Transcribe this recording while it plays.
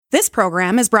This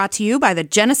program is brought to you by the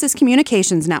Genesis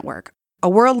Communications Network, a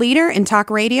world leader in talk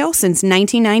radio since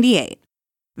 1998.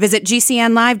 Visit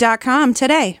GCNlive.com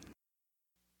today.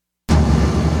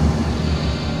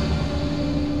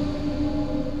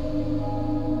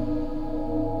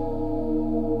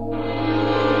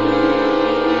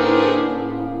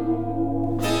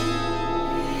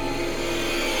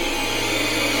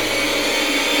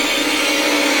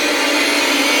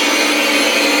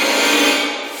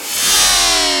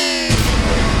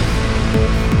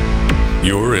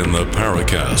 You're in the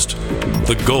Paracast,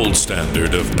 the gold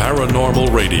standard of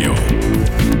paranormal radio.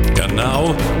 And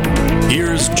now,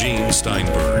 here's Gene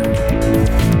Steinberg.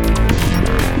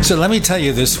 So let me tell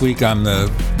you, this week on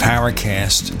the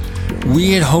Paracast,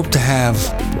 we had hoped to have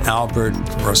Albert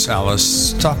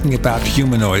Rosales talking about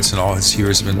humanoids and all his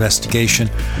years of investigation.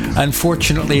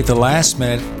 Unfortunately, at the last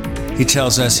minute, he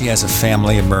tells us he has a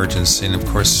family emergency, and of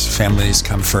course, families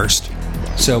come first.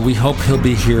 So we hope he'll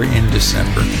be here in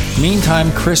December.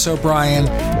 Meantime, Chris O'Brien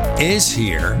is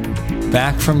here,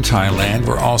 back from Thailand.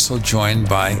 We're also joined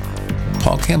by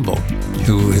Paul Kimball,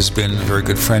 who has been a very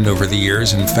good friend over the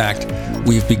years. In fact,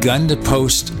 we've begun to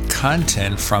post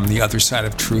content from the Other Side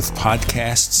of Truth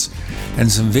podcasts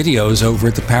and some videos over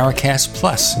at the Paracast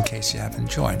Plus, in case you haven't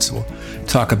joined. So we'll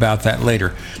talk about that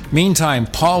later. Meantime,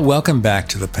 Paul, welcome back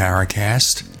to the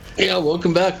Paracast. Yeah,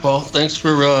 welcome back, Paul. Thanks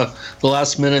for the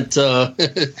last minute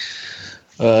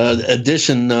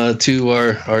addition to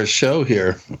our show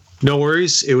here. No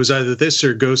worries. It was either this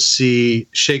or go see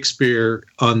Shakespeare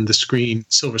on the screen,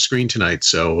 silver screen tonight.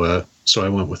 So I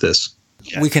went with this.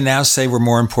 We can now say we're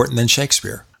more important than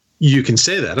Shakespeare. You can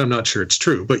say that. I'm not sure it's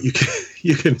true, but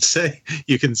you can say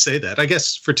that. I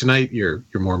guess for tonight, you're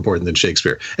more important than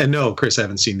Shakespeare. And no, Chris, I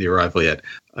haven't seen The Arrival yet.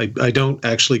 I don't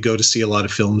actually go to see a lot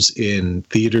of films in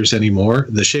theaters anymore.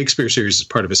 The Shakespeare series is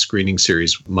part of a screening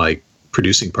series my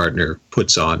producing partner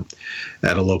puts on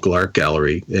at a local art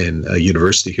gallery in a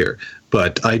university here.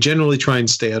 But I generally try and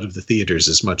stay out of the theaters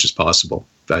as much as possible.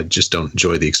 I just don't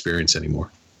enjoy the experience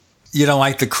anymore. You don't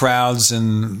like the crowds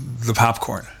and the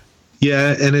popcorn?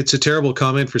 Yeah, and it's a terrible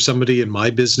comment for somebody in my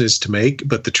business to make,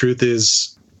 but the truth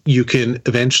is you can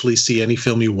eventually see any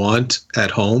film you want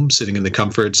at home, sitting in the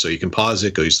comfort, so you can pause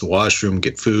it, go use the washroom,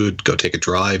 get food, go take a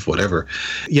drive, whatever.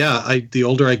 Yeah, the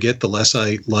older I get, the less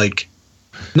I like,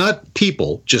 not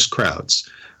people, just crowds.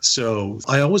 So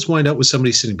I always wind up with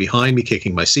somebody sitting behind me,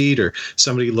 kicking my seat, or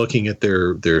somebody looking at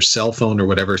their cell phone or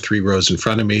whatever, 3 rows in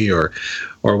front of me or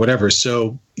whatever.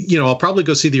 So, I'll probably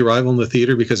go see The Arrival in the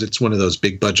theater because it's one of those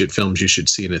big budget films you should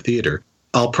see in a theater.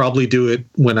 I'll probably do it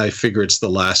when I figure it's the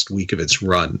last week of its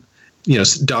run.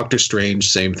 Doctor Strange,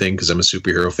 same thing, because I'm a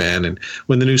superhero fan. And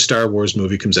when the new Star Wars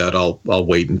movie comes out, I'll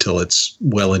wait until it's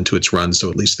well into its run, so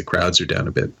at least the crowds are down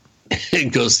a bit.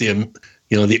 It goes the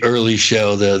early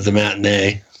show, the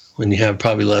matinee, when you have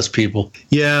probably less people.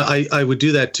 Yeah, I would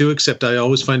do that too, except I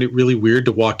always find it really weird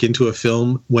to walk into a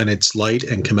film when it's light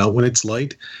and come out when it's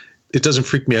light. It doesn't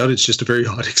freak me out. It's just a very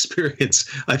odd experience.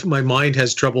 My mind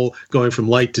has trouble going from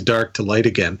light to dark to light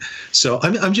again. So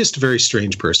I'm just a very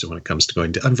strange person when it comes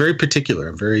to I'm very particular.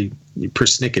 I'm very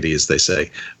persnickety, as they say,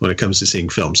 when it comes to seeing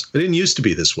films. I didn't used to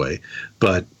be this way,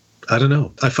 but I don't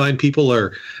know. I find people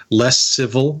are less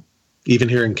civil, even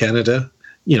here in Canada.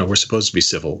 We're supposed to be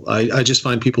civil. I just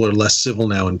find people are less civil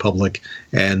now in public,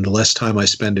 and the less time I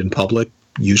spend in public,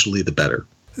 usually the better.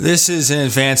 This is in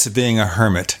advance of being a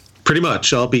hermit. Pretty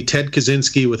much. I'll be Ted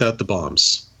Kaczynski without the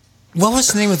bombs. What was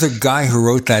the name of the guy who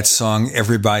wrote that song,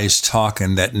 Everybody's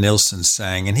Talking, that Nilsson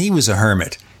sang? And he was a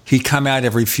hermit. He'd come out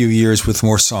every few years with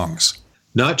more songs.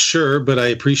 Not sure, but I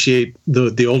appreciate,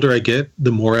 the older I get,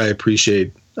 the more I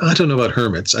appreciate, I don't know about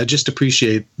hermits. I just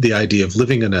appreciate the idea of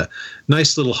living in a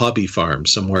nice little hobby farm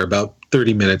somewhere about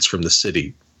 30 minutes from the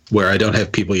city, where I don't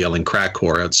have people yelling crack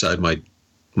whore outside my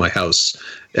house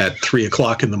at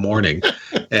 3:00 in the morning.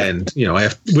 And,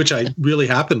 which really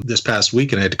happened this past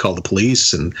week, and I had to call the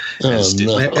police, and as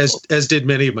did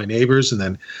many of my neighbors. And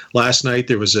then last night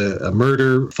there was a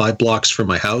murder 5 blocks from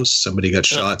my house. Somebody got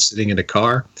shot sitting in a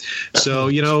car. So,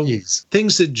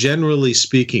 things that generally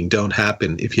speaking don't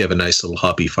happen if you have a nice little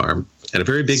hobby farm and a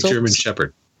very big German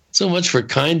Shepherd. So much for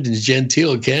kind and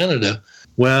genteel Canada.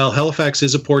 Well, Halifax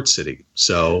is a port city,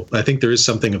 so I think there is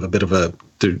something of a bit of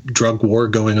the drug war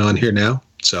going on here now.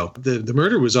 So the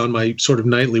murder was on my sort of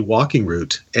nightly walking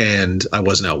route, and I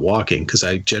wasn't out walking because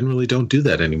I generally don't do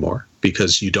that anymore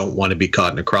because you don't want to be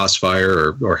caught in a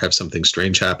crossfire or have something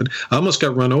strange happen. I almost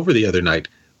got run over the other night.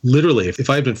 Literally, if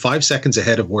I had been 5 seconds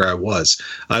ahead of where I was,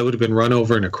 I would have been run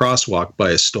over in a crosswalk by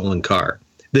a stolen car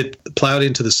that plowed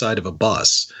into the side of a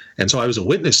bus. And so I was a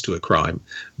witness to a crime,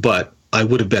 but I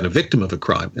would have been a victim of a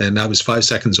crime, and I was 5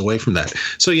 seconds away from that.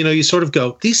 So, you sort of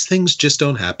go, these things just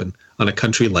don't happen on a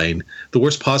country lane. The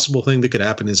worst possible thing that could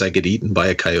happen is I get eaten by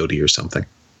a coyote or something.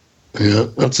 Yeah,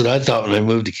 that's what I thought when I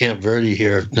moved to Camp Verde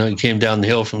here. I came down the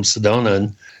hill from Sedona,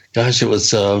 and gosh, it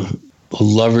was a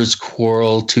lover's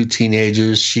quarrel, 2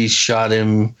 teenagers. She shot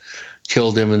him,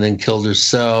 killed him, and then killed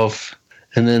herself.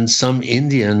 And then some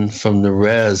Indian from the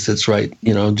res that's right,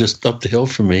 just up the hill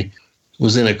from me,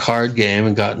 was in a card game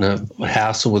and got in a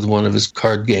hassle with one of his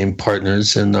card game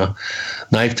partners and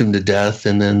knifed him to death,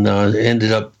 and then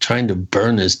ended up trying to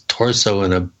burn his torso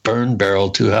in a burn barrel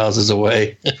 2 houses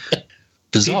away.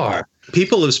 Bizarre.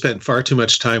 People have spent far too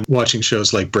much time watching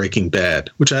shows like Breaking Bad,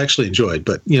 which I actually enjoyed.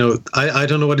 But, I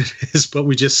don't know what it is, but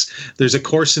there's a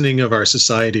coarsening of our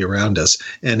society around us.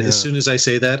 And as soon as I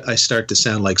say that, I start to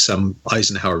sound like some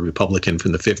Eisenhower Republican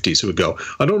from the 50s who would go,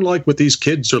 I don't like what these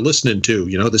kids are listening to,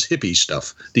 this hippie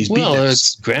stuff.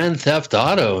 It's Grand Theft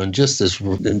Auto and just this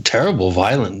terrible,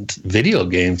 violent video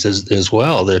games as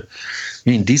well. They're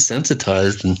being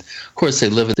desensitized. And, of course, they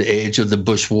live in the age of the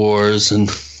Bush Wars and...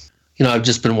 I've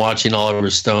just been watching Oliver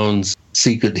Stone's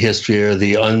Secret History or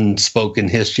the Unspoken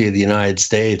History of the United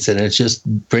States, and it just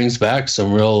brings back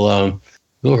some real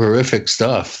horrific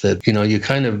stuff that, you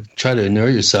kind of try to inure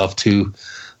yourself to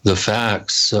the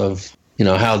facts of,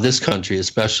 how this country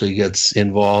especially gets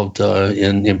involved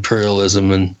in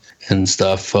imperialism and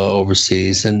stuff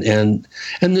overseas, and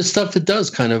the stuff that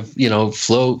does kind of,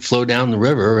 flow down the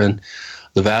river, and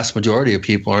the vast majority of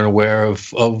people aren't aware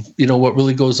of what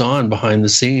really goes on behind the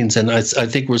scenes. And I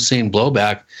think we're seeing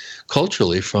blowback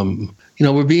culturally from,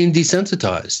 we're being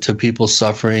desensitized to people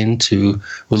suffering,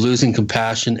 we're losing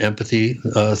compassion, empathy,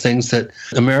 things that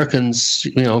Americans,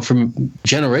 from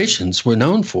generations were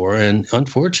known for. And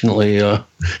unfortunately,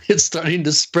 it's starting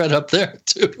to spread up there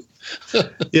too.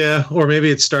 Yeah, or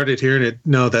maybe it started here and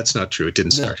no, that's not true. It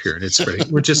didn't start here and it's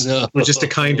spreading. We're just a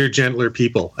kinder, gentler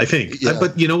people, I think. Yeah.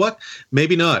 But you know what?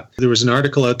 Maybe not. There was an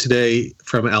article out today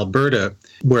from Alberta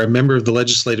where a member of the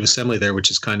Legislative Assembly there,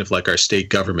 which is kind of like our state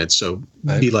government, so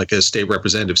be like a state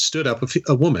representative, stood up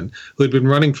a woman who had been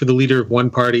running for the leader of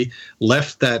one party,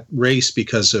 left that race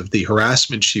because of the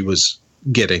harassment she was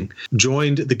getting,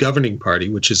 joined the governing party,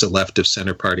 which is a left of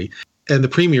center party. And the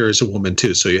premier is a woman,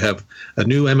 too. So you have a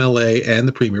new MLA and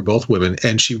the premier, both women.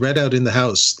 And she read out in the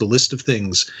House the list of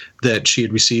things that she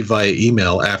had received via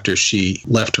email after she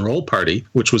left her old party,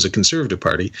 which was a conservative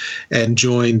party, and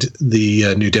joined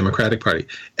the New Democratic Party.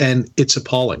 And it's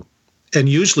appalling. And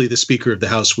usually the Speaker of the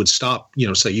House would stop,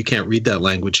 say, you can't read that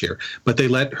language here. But they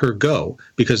let her go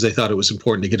because they thought it was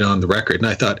important to get it on the record. And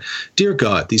I thought, dear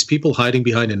God, these people hiding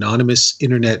behind anonymous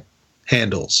internet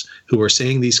handles who are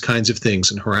saying these kinds of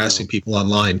things and harassing people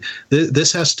online.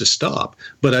 This has to stop.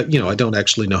 But, I don't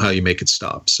actually know how you make it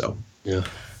stop. So, yeah.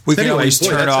 We can always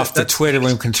turn off the Twitter.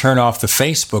 We can turn off the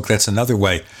Facebook. That's another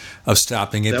way of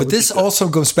stopping it. But this also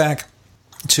goes back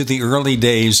to the early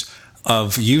days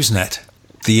of Usenet,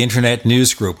 the Internet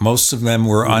News Group. Most of them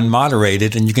were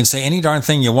unmoderated, and you can say any darn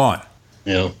thing you want.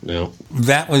 Yeah.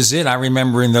 That was it. I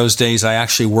remember in those days I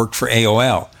actually worked for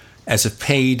AOL as a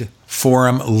paid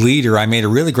forum leader. I made a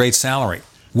really great salary.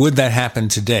 Would that happen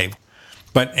today?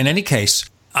 But in any case,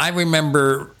 I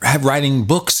remember writing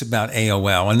books about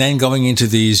AOL and then going into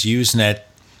these Usenet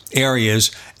areas,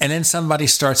 and then somebody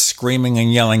starts screaming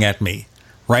and yelling at me,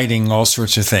 writing all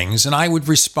sorts of things. And I would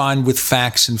respond with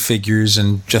facts and figures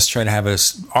and just try to have an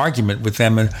argument with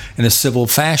them in a civil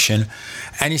fashion.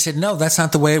 And he said, no, that's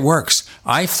not the way it works.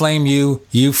 I flame you,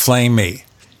 you flame me.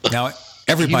 Now,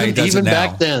 everybody does it now. Even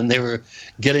back then, they were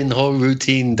getting the whole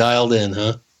routine dialed in,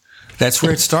 huh? That's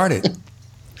where it started.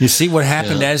 You see what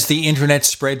happened as the internet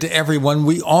spread to everyone.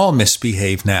 We all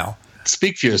misbehave now.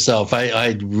 Speak for yourself.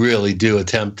 I really do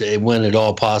attempt, when at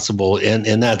all possible,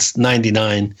 and that's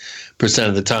 99%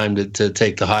 of the time to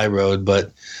take the high road.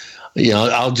 But,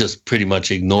 I'll just pretty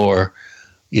much ignore,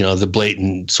 the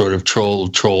blatant sort of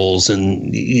trolls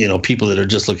and, people that are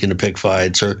just looking to pick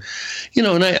fights or,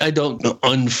 and I don't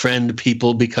unfriend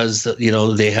people because,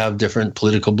 they have different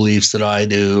political beliefs that I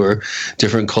do or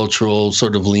different cultural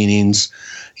sort of leanings.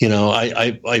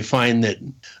 I find that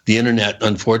the internet,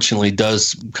 unfortunately,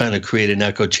 does kind of create an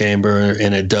echo chamber,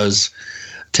 and it does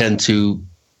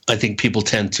I think people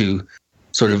tend to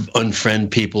sort of unfriend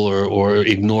people or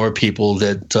ignore people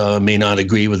that may not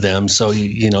agree with them. So,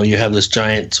 you have this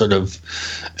giant sort of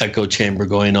echo chamber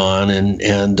going on.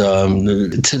 And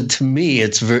to me,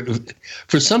 it's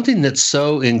for something that's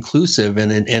so inclusive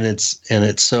and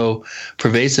it's so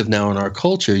pervasive now in our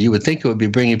culture, you would think it would be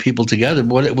bringing people together.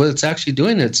 But what it's actually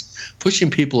doing, it's pushing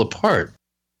people apart.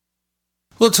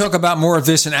 We'll talk about more of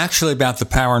this and actually about the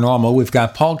paranormal. We've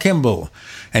got Paul Kimball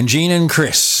and Gene and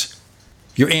Chris.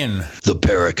 You're in The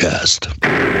Paracast.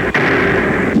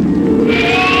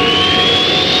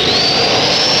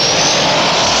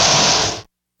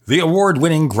 The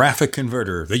award-winning graphic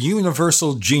converter, the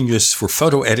universal genius for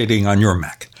photo editing on your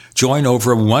Mac. Join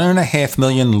over 1.5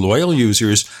 million loyal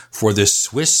users for this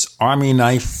Swiss Army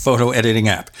knife photo editing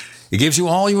app. It gives you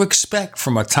all you expect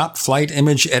from a top-flight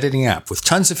image editing app with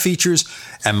tons of features,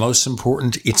 and most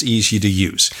important, it's easy to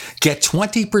use. Get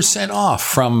 20% off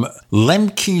from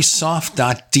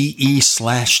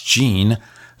lemkesoft.de/Gene.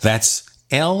 That's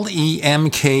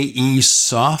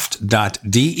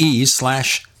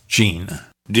lemkesoft.de/Gene.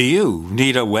 Do you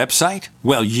need a website?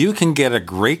 Well, you can get a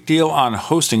great deal on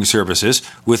hosting services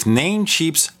with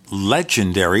Namecheap's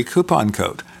legendary coupon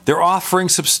code. They're offering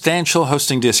substantial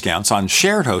hosting discounts on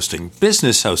shared hosting,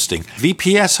 business hosting,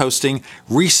 VPS hosting,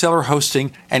 reseller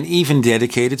hosting, and even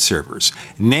dedicated servers.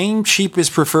 Namecheap is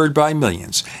preferred by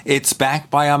millions. It's backed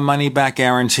by a money-back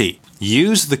guarantee.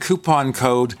 Use the coupon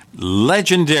code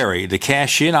LEGENDARY to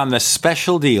cash in on the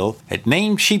special deal at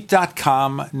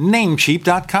Namecheap.com,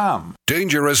 Namecheap.com.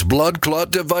 Dangerous blood clot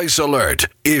device alert.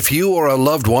 If you or a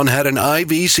loved one had an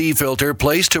IVC filter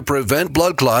placed to prevent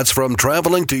blood clots from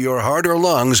traveling to your heart or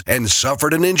lungs and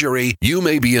suffered an injury, you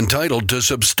may be entitled to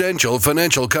substantial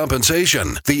financial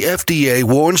compensation. The FDA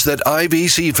warns that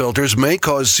IVC filters may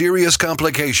cause serious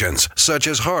complications, such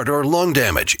as heart or lung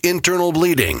damage, internal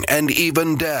bleeding, and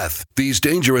even death. These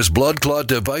dangerous blood clot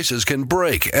devices can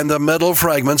break, and the metal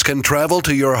fragments can travel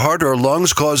to your heart or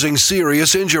lungs, causing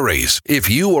serious injuries. If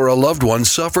you or a loved one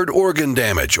suffered organ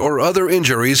damage or other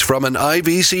injuries from an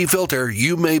IVC filter,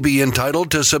 you may be entitled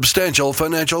to substantial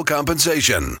financial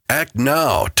compensation. Act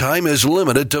now. Time is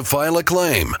limited to file a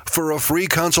claim. For a free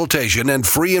consultation and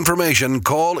free information,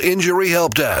 call Injury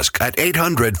Help Desk at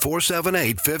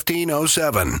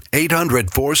 800-478-1507.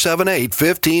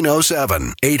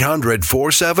 800-478-1507.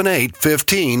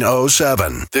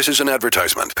 800-478-1507. This is an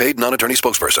advertisement. Paid non-attorney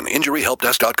spokesperson.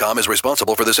 InjuryHelpDesk.com is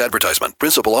responsible for this advertisement.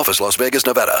 Principal office, Las Vegas,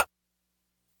 Nevada.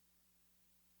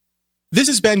 This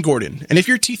is Ben Gordon, and if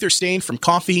your teeth are stained from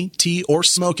coffee, tea, or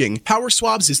smoking, Power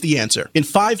Swabs is the answer. In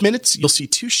 5 minutes, you'll see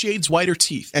 2 shades whiter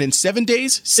teeth, and in 7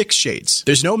 days, 6 shades.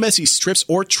 There's no messy strips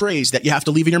or trays that you have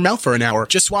to leave in your mouth for an hour.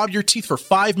 Just swab your teeth for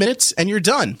 5 minutes, and you're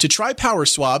done. To try Power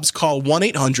Swabs, call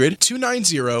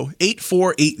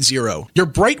 1-800-290-8480. Your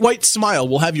bright white smile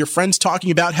will have your friends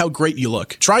talking about how great you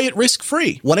look. Try it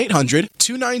risk-free.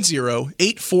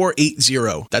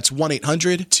 1-800-290-8480. That's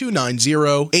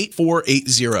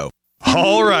 1-800-290-8480.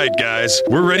 All right, guys,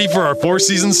 we're ready for our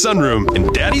 4-season sunroom,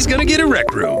 and Daddy's gonna get a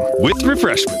rec room with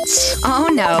refreshments. Oh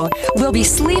no, we'll be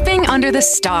sleeping under the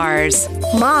stars.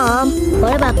 Mom,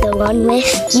 what about the one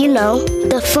with,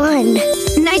 the fun?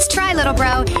 Nice try, little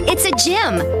bro. It's a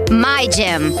gym. My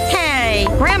gym. Hey,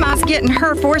 Grandma's getting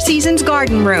her 4 Seasons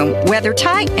garden room. Weather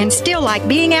tight and still like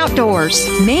being outdoors.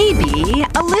 Maybe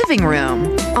a living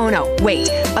room. Oh no, wait,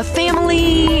 a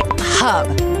family hub.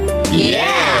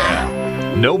 Yeah!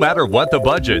 No matter what the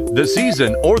budget, the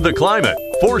season, or the climate,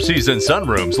 4 Season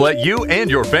sunrooms let you and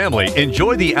your family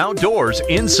enjoy the outdoors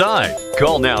inside.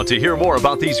 Call now to hear more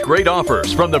about these great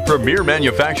offers from the premier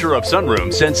manufacturer of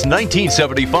sunrooms since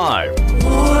 1975.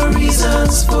 4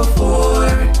 reasons for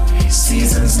 4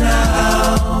 Seasons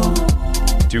now.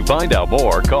 To find out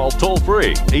more, call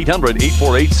toll-free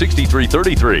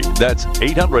 800-848-6333. That's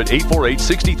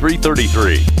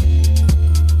 800-848-6333.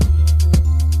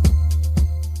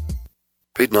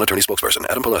 Paid non-attorney spokesperson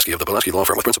Adam Pulaski of the Pulaski Law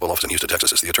Firm with principal office in Houston,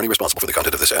 Texas is the attorney responsible for the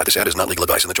content of this ad. This ad is not legal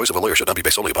advice, and the choice of a lawyer should not be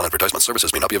based solely upon advertisement.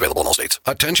 Services may not be available in all states.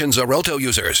 Attention Xarelto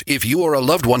users. If you or a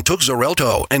loved one took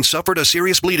Xarelto and suffered a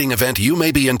serious bleeding event, you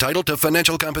may be entitled to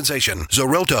financial compensation.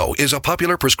 Xarelto is a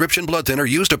popular prescription blood thinner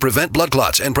used to prevent blood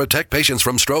clots and protect patients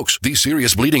from strokes. These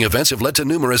serious bleeding events have led to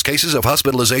numerous cases of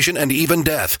hospitalization and even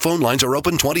death. Phone lines are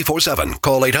open 24/7.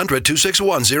 Call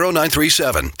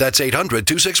 800-261-0937. That's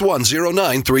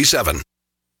 800-261-0937.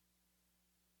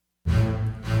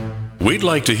 We'd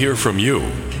like to hear from you.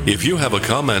 If you have a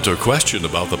comment or question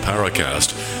about the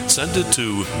Paracast, send it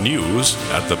to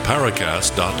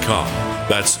news@theparacast.com.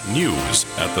 That's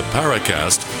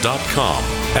news@theparacast.com.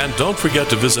 And don't forget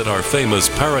to visit our famous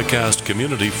Paracast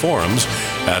community forums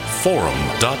at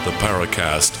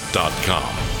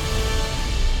forum.theparacast.com.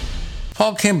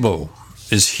 Paul Kimball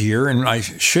is here, and I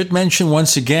should mention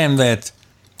once again that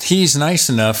he's nice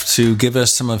enough to give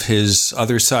us some of his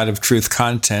Other Side of Truth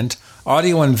content,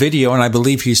 audio and video, and I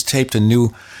believe he's taped a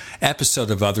new episode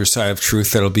of Other Side of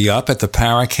Truth that'll be up at the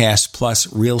Paracast Plus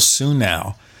real soon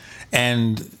now.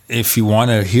 And if you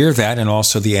want to hear that, and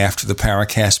also the After the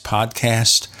Paracast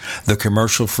podcast, the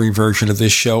commercial-free version of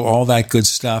this show, all that good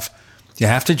stuff, you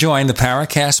have to join the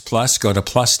Paracast Plus. Go to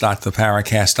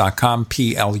plus.theparacast.com,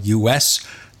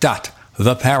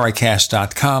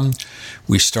 plus.theparacast.com.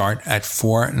 We start at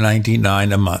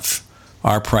 $4.99 a month.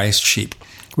 Our price cheap.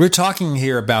 We're talking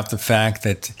here about the fact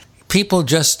that people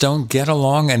just don't get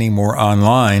along anymore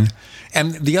online.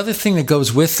 And the other thing that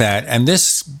goes with that, and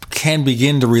this can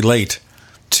begin to relate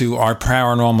to our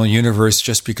paranormal universe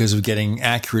just because of getting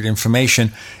accurate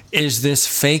information, is this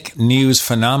fake news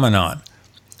phenomenon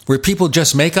where people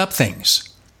just make up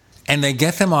things and they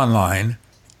get them online,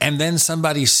 and then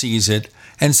somebody sees it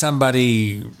and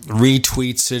somebody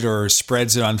retweets it or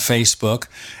spreads it on Facebook,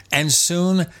 and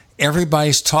soon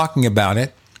everybody's talking about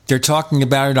it. They're talking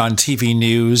about it on TV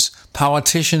news.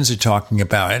 Politicians are talking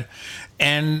about it.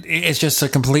 And it's just a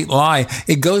complete lie.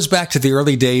 It goes back to the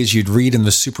early days you'd read in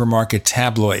the supermarket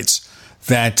tabloids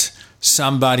that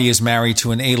somebody is married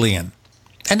to an alien.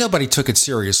 And nobody took it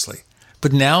seriously.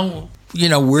 But now,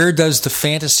 where does the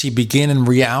fantasy begin in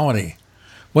reality?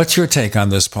 What's your take on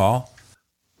this, Paul?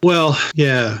 Well,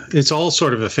 yeah, it's all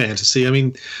sort of a fantasy. I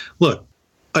mean, look,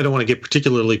 I don't want to get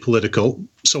particularly political,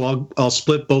 so I'll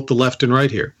split both the left and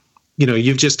right here.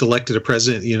 You've just elected a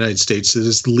president of the United States that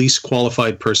is the least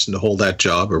qualified person to hold that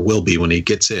job, or will be when he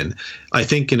gets in, I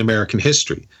think, in American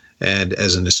history. And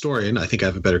as an historian, I think I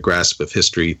have a better grasp of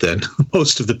history than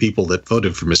most of the people that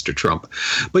voted for Mr. Trump.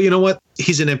 But you know what?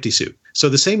 He's an empty suit. So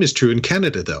the same is true in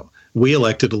Canada, though. We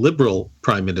elected a Liberal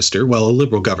prime minister, a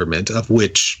Liberal government, of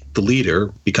which the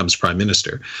leader becomes prime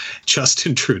minister,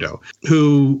 Justin Trudeau,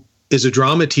 who is a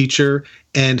drama teacher,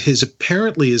 and his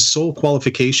sole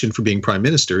qualification for being prime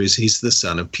minister is he's the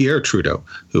son of Pierre Trudeau,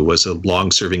 who was a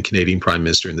long-serving Canadian prime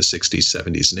minister in the 60s,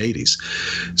 70s, and 80s.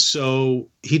 So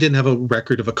he didn't have a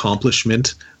record of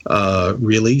accomplishment,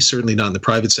 really, certainly not in the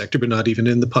private sector, but not even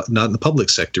in the public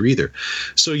sector either.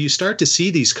 So you start to see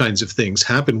these kinds of things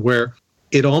happen where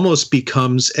it almost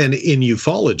becomes, and in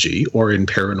ufology or in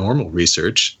paranormal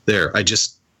research,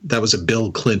 that was a Bill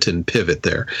Clinton pivot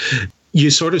there. You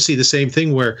sort of see the same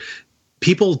thing where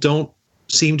people don't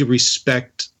seem to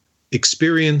respect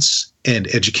experience and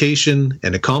education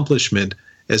and accomplishment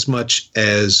as much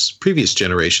as previous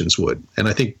generations would. And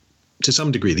I think to some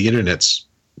degree, the internet's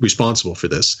responsible for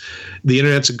this. The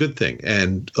internet's a good thing,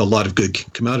 and a lot of good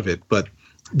can come out of it. But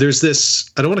there's this,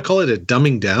 I don't want to call it a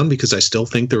dumbing down, because I still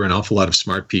think there are an awful lot of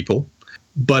smart people,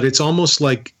 but it's almost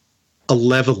like a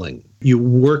leveling. You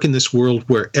work in this world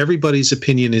where everybody's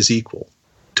opinion is equal.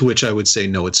 To which I would say,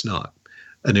 no, it's not.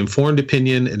 An informed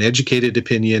opinion, an educated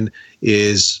opinion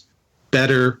is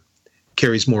better,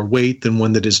 carries more weight than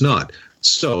one that is not.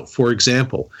 So, for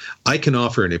example, I can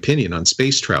offer an opinion on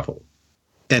space travel,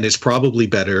 and it's probably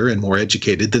better and more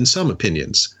educated than some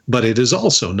opinions, but it is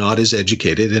also not as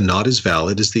educated and not as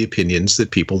valid as the opinions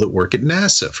that people that work at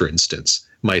NASA, for instance,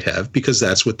 might have, because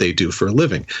that's what they do for a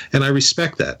living. And I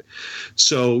respect that.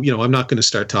 So, I'm not going to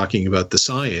start talking about the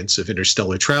science of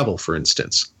interstellar travel, for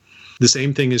instance. The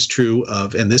same thing is true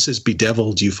of, and this has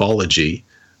bedeviled ufology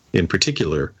in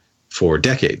particular for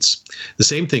decades. The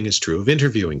same thing is true of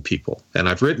interviewing people. And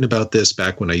I've written about this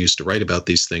back when I used to write about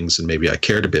these things, and maybe I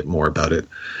cared a bit more about it,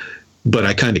 but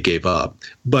I kind of gave up.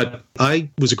 But I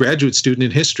was a graduate student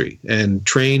in history and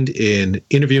trained in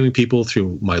interviewing people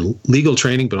through my legal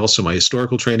training, but also my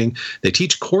historical training. They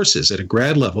teach courses at a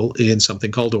grad level in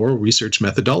something called oral research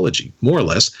methodology, more or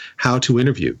less how to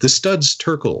interview. The Studs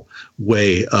Terkel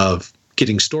way of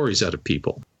getting stories out of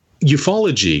people.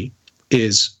 Ufology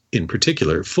is, in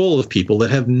particular, full of people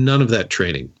that have none of that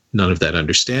training, none of that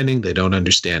understanding. They don't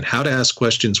understand how to ask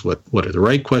questions, what are the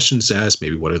right questions to ask,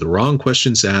 maybe what are the wrong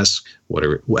questions to ask,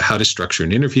 how to structure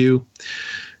an interview.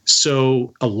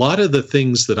 So a lot of the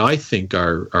things that I think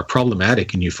are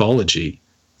problematic in ufology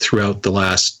throughout the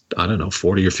last,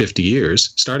 40 or 50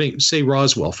 years, starting, say,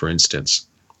 Roswell, for instance.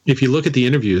 If you look at the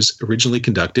interviews originally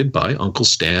conducted by Uncle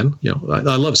Stan,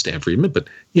 I love Stan Friedman, but,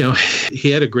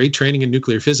 he had a great training in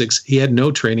nuclear physics. He had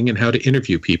no training in how to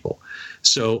interview people.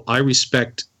 So I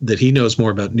respect that he knows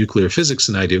more about nuclear physics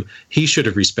than I do. He should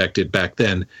have respected back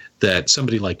then that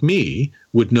somebody like me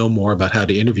would know more about how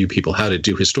to interview people, how to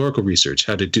do historical research,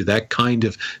 how to do that kind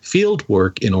of field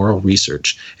work in oral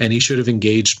research. And he should have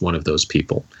engaged one of those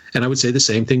people. And I would say the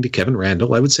same thing to Kevin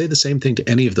Randall. I would say the same thing to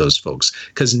any of those folks,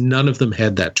 because none of them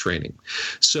had that training.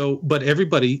 So, but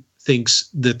everybody thinks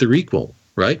that they're equal,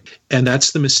 right? And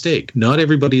that's the mistake. Not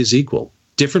everybody is equal.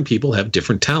 Different people have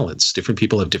different talents. Different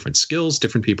people have different skills.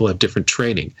 Different people have different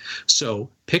training. So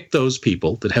pick those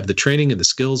people that have the training and the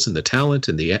skills and the talent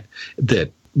and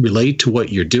that relate to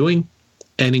what you're doing,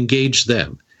 and engage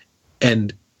them.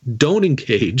 and don't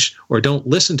engage or don't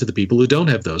listen to the people who don't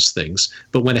have those things,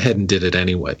 but went ahead and did it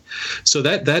anyway. So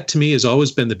that to me has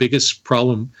always been the biggest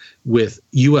problem with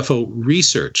UFO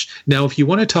research. Now, if you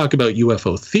want to talk about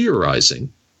UFO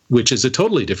theorizing, which is a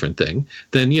totally different thing,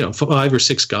 then, 5 or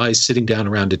 6 guys sitting down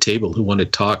around a table who want to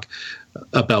talk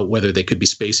about whether they could be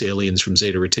space aliens from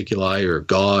Zeta Reticuli or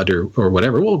God or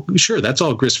whatever. Well, sure, that's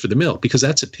all grist for the mill, because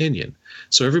that's opinion.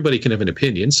 So everybody can have an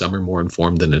opinion. Some are more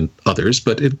informed than others,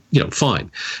 but fine.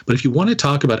 But if you want to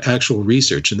talk about actual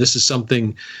research, and this is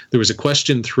something, there was a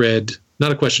question thread,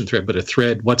 not a question thread, but a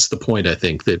thread, what's the point, I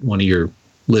think, that one of your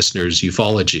listeners,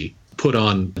 Ufology, put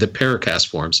on the Paracast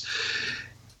forums.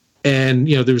 And,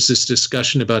 there was this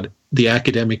discussion about the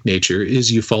academic nature.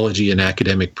 Is ufology an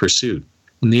academic pursuit?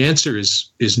 And the answer is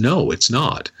no, it's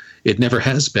not. It never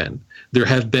has been. There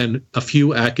have been a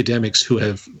few academics who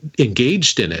have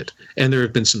engaged in it, and there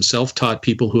have been some self-taught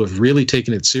people who have really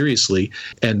taken it seriously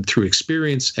and through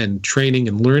experience and training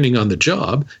and learning on the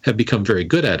job have become very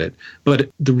good at it. But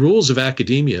the rules of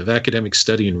academia, of academic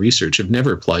study and research, have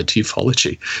never applied to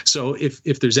ufology. So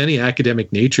if there's any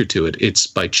academic nature to it, it's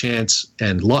by chance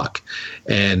and luck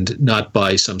and not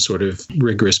by some sort of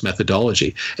rigorous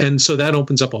methodology. And so that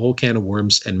opens up a whole can of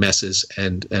worms and messes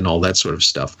and all that sort of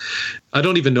stuff. I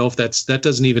don't even know if that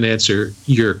doesn't even answer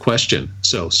your question.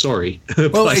 So sorry.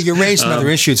 Well, you raised another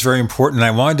issue. It's very important.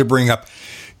 I wanted to bring up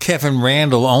Kevin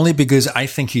Randall only because I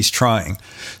think he's trying.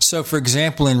 So, for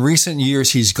example, in recent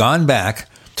years, he's gone back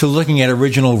to looking at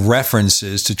original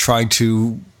references to try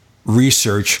to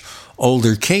research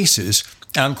older cases.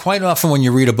 And quite often when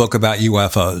you read a book about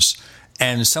UFOs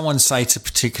and someone cites a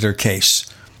particular case,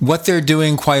 what they're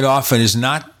doing quite often is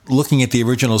not looking at the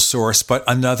original source, but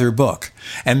another book.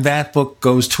 And that book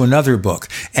goes to another book.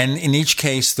 And in each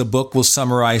case, the book will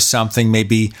summarize something,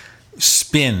 maybe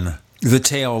spin the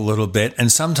tale a little bit.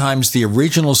 And sometimes the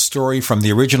original story from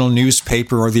the original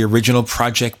newspaper or the original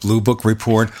Project Blue Book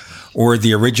report or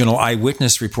the original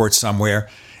eyewitness report somewhere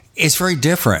is very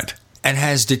different and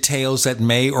has details that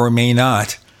may or may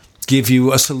not give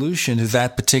you a solution to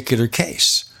that particular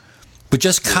case. But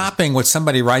just copying what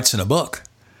somebody writes in a book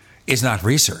is not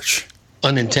research.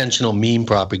 Unintentional meme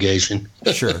propagation.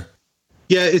 Sure.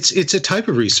 Yeah, it's a type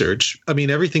of research. I mean,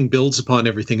 everything builds upon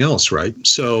everything else, right?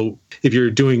 So if you're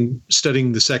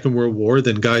studying the Second World War,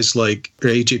 then guys like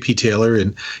A.J.P. Taylor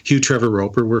and Hugh Trevor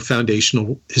Roper were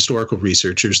foundational historical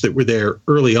researchers that were there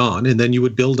early on, and then you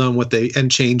would build on and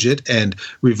change it and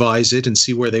revise it and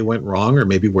see where they went wrong or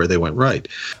maybe where they went right.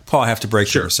 Paul, I have to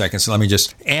break you for a second, so let me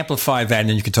just amplify that and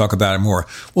then you can talk about it more.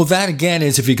 Well, that again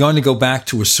is if you're going to go back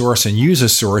to a source and use a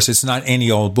source, it's not any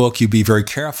old book. You be very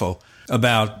careful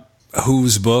about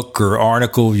whose book or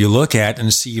article you look at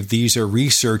and see if these are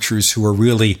researchers who are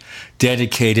really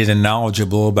dedicated and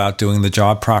knowledgeable about doing the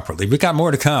job properly. We've got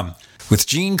more to come. With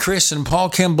Gene, Chris, and Paul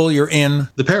Kimball, you're in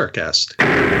The Paracast.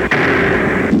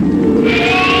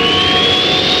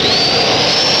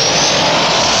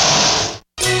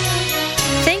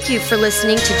 Thank you for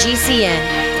listening to GCN.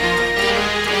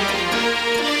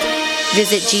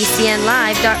 Visit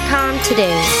GCNlive.com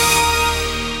today.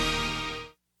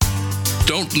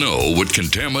 Don't know what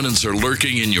contaminants are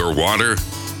lurking in your water?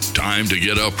 Time to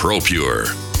get a ProPure.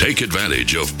 Take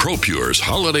advantage of ProPure's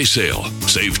holiday sale.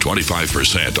 Save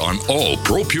 25% on all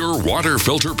ProPure water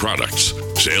filter products.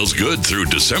 Sales good through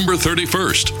December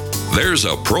 31st. There's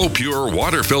a ProPure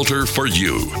water filter for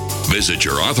you. Visit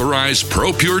your authorized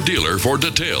ProPure dealer for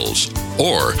details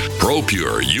or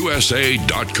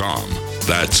ProPureUSA.com.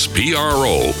 That's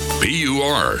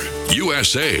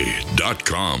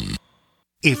ProPureUSA.com.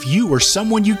 If you or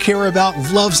someone you care about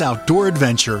loves outdoor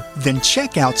adventure, then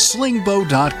check out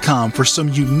slingbow.com for some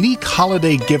unique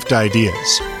holiday gift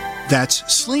ideas. That's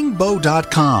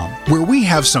slingbow.com, where we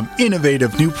have some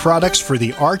innovative new products for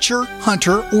the archer,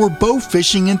 hunter, or bow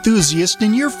fishing enthusiast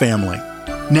in your family.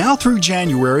 Now through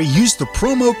January, use the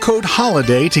promo code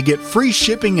HOLIDAY to get free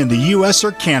shipping in the U.S.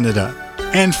 or Canada.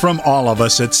 And from all of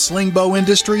us at Slingbow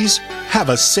Industries, have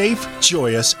a safe,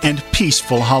 joyous, and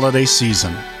peaceful holiday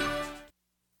season.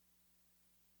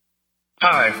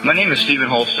 Hi, my name is Stephen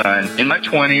Holstein. In my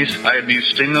 20s, I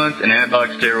abused stimulants and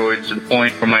anabolic steroids to the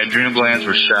point where my adrenal glands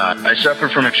were shot. I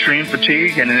suffered from extreme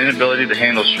fatigue and an inability to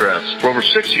handle stress. For over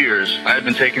 6 years, I have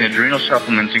been taking adrenal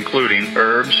supplements including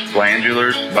herbs,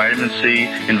 glandulars, vitamin C,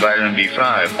 and vitamin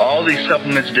B5. All these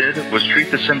supplements did was treat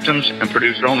the symptoms and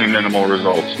produced only minimal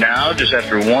results. Now, just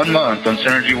after 1 month on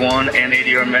Synergy 1 and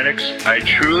ADR Medics, I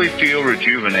truly feel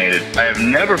rejuvenated. I have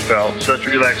never felt such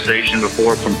relaxation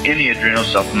before from any adrenal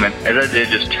supplement as I did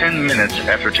just 10 minutes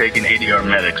after taking ADR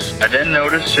Medics. I then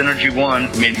noticed Synergy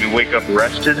 1 made me wake up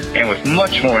rested and with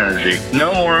much more energy.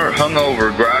 No more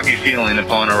hungover, groggy feeling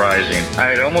upon arising. I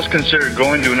had almost considered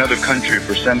going to another country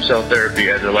for stem cell therapy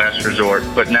as a last resort,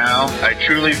 but now I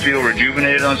truly feel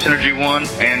rejuvenated on Synergy 1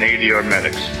 and ADR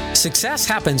Medics. Success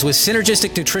happens with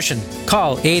Synergistic Nutrition.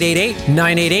 Call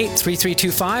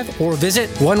 888-988-3325 or visit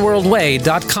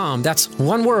oneworldway.com. That's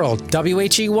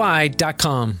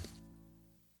oneworld.com.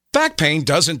 Back pain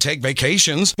doesn't take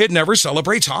vacations. It never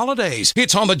celebrates holidays.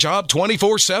 It's on the job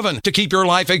 24/7 to keep your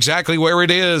life exactly where it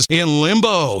is, in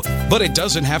limbo. But it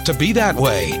doesn't have to be that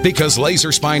way, because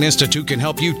Laser Spine Institute can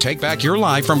help you take back your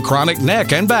life from chronic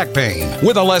neck and back pain.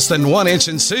 With a less than 1-inch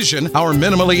incision, our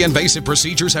minimally invasive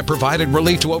procedures have provided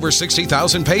relief to over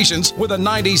 60,000 patients with a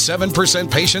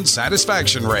 97% patient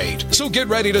satisfaction rate. So get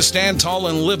ready to stand tall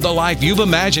and live the life you've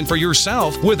imagined for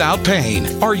yourself without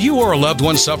pain. Are you or a loved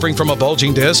one suffering from a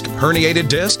bulging disc, herniated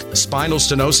disc, spinal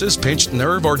stenosis, pinched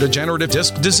nerve, or degenerative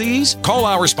disc disease? Call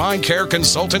our spine care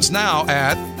consultants now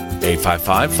at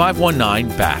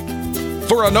 855-519-BACK.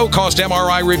 For a no-cost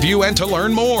MRI review and to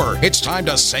learn more. It's time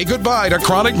to say goodbye to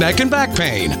chronic neck and back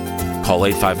pain. Call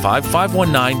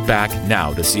 855-519-BACK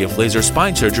now to see if laser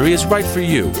spine surgery is right for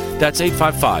you. That's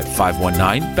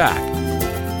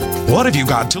 855-519-BACK. What have you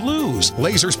got to lose?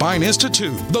 Laser Spine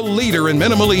Institute, the leader in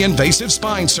minimally invasive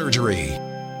spine surgery.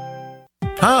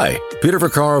 Hi, Peter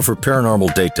Vaccaro for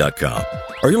ParanormalDate.com.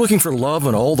 Are you looking for love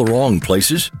in all the wrong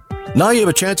places? Now you have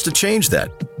a chance to change that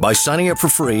by signing up for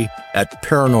free at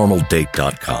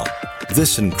ParanormalDate.com.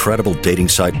 This incredible dating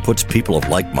site puts people of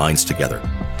like minds together.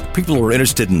 People who are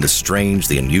interested in the strange,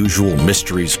 the unusual,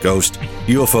 mysteries, ghosts,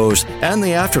 UFOs, and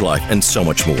the afterlife, and so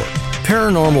much more.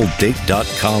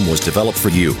 ParanormalDate.com was developed for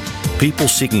you, people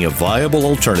seeking a viable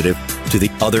alternative to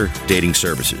the other dating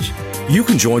services. You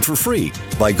can join for free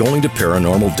by going to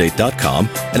ParanormalDate.com,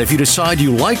 and if you decide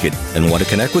you like it and want to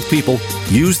connect with people,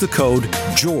 use the code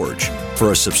GEORGE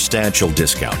for a substantial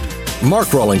discount.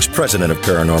 Mark Rawlings, president of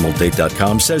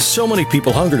ParanormalDate.com, says so many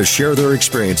people hunger to share their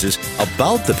experiences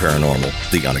about the paranormal,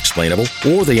 the unexplainable,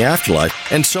 or the afterlife,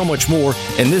 and so much more,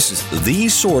 and this is the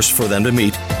source for them to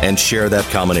meet and share that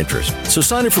common interest. So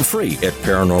sign up for free at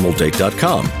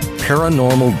ParanormalDate.com,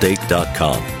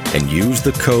 ParanormalDate.com, and use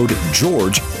the code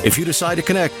GEORGE if you decide to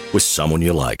connect with someone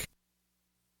you like.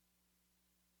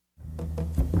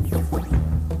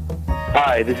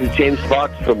 Hi, this is James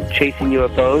Fox from Chasing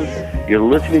UFOs. You're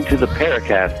listening to the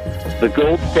Paracast, the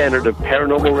gold standard of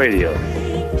paranormal radio.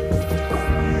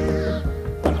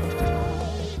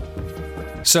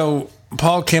 So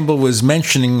Paul Kimball was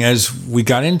mentioning as we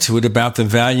got into it about the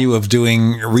value of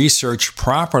doing research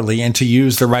properly and to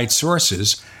use the right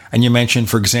sources. And you mentioned,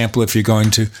 for example, if you're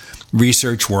going to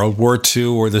research World War II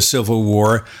or the Civil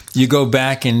War, you go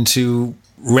back into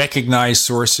recognized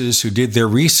sources who did their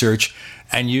research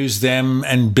and use them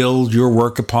and build your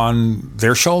work upon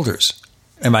their shoulders.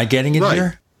 Am I getting it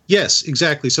here? Yes,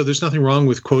 exactly. So there's nothing wrong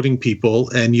with quoting people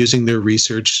and using their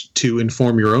research to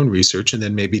inform your own research and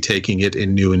then maybe taking it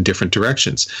in new and different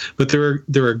directions. But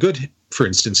there are good, for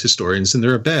instance, historians and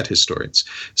there are bad historians.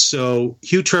 So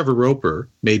Hugh Trevor Roper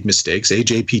made mistakes.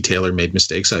 A.J.P. Taylor made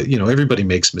mistakes. Everybody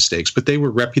makes mistakes, but they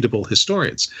were reputable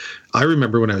historians. I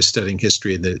remember when I was studying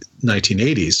history in the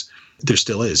 1980s, there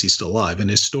still is, he's still alive, an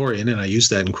historian, and I use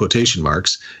that in quotation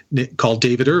marks, called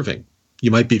David Irving. You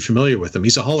might be familiar with him.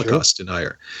 He's a Holocaust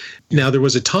denier. Now, there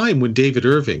was a time when David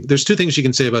Irving, there's two things you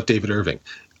can say about David Irving.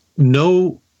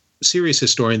 No serious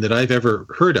historian that I've ever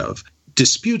heard of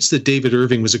disputes that David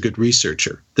Irving was a good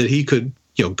researcher, that he could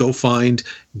go find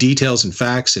details and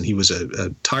facts, and he was a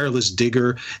tireless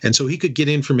digger, and so he could get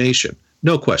information,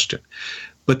 no question.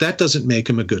 But that doesn't make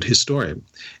him a good historian.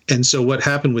 And so what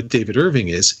happened with David Irving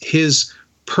is his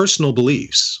personal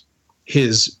beliefs,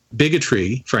 his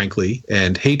bigotry, frankly,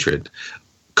 and hatred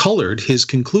colored his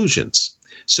conclusions.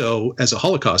 So as a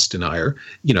Holocaust denier,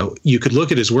 you could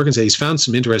look at his work and say he's found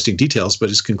some interesting details, but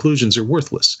his conclusions are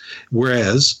worthless.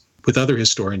 Whereas with other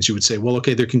historians, you would say, well,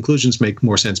 okay, their conclusions make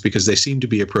more sense because they seem to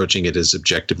be approaching it as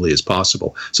objectively as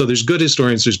possible. So there's good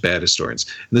historians, there's bad historians.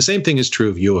 And the same thing is true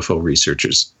of UFO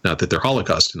researchers. Not that they're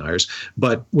Holocaust deniers,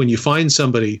 but when you find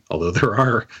somebody, although there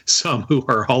are some who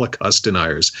are Holocaust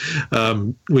deniers,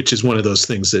 which is one of those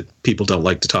things that people don't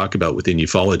like to talk about within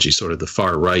ufology, sort of the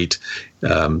far right,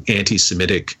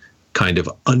 anti-Semitic kind of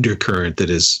undercurrent that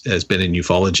has been in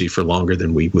ufology for longer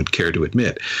than we would care to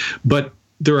admit. But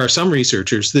there are some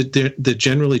researchers that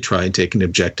generally try and take an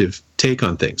objective take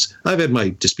on things. I've had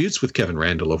my disputes with Kevin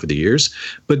Randall over the years,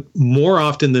 but more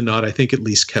often than not, I think at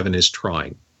least Kevin is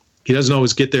trying. He doesn't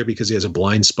always get there because he has a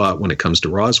blind spot when it comes to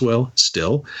Roswell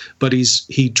still, but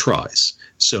he tries.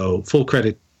 So full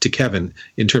credit to Kevin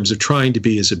in terms of trying to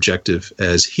be as objective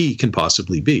as he can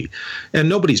possibly be. And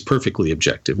nobody's perfectly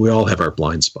objective. We all have our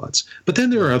blind spots. But then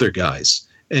there are other guys.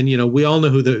 And, we all know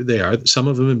who they are. Some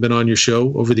of them have been on your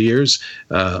show over the years.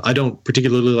 I don't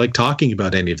particularly like talking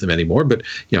about any of them anymore, but,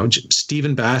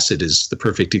 Stephen Bassett is the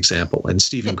perfect example, and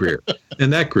Stephen Greer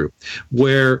and that group,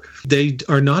 where they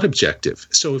are not objective.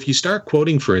 So if you start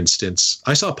quoting, for instance,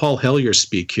 I saw Paul Hellyer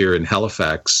speak here in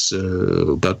Halifax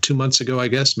about 2 months ago, I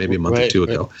guess, maybe a month or two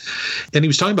ago. And he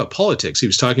was talking about politics. He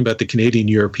was talking about the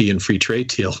Canadian-European free trade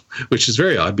deal, which is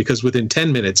very odd because within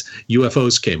 10 minutes,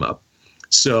 UFOs came up.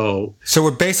 So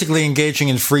we're basically engaging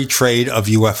in free trade of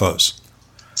UFOs.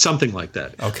 Something like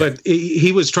that. Okay. But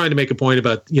he was trying to make a point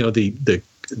about,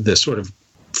 the sort of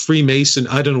Freemason,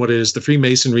 I don't know what it is, the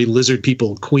Freemasonry, lizard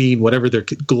people, queen, whatever their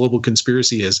global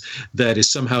conspiracy is, that is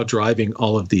somehow driving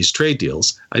all of these trade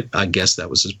deals. I guess that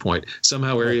was his point.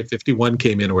 Somehow Area 51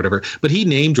 came in or whatever. But he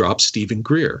name dropped Stephen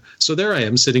Greer. So there I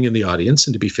am sitting in the audience.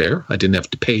 And to be fair, I didn't have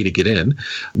to pay to get in.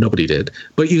 Nobody did.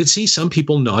 But you could see some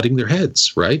people nodding their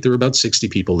heads, right? There were about 60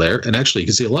 people there. And actually, you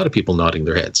can see a lot of people nodding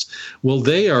their heads. Well,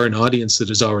 they are an audience that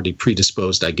is already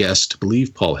predisposed, I guess, to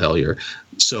believe Paul Hellyer.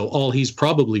 So all he's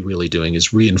probably really doing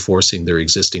is reinforcing their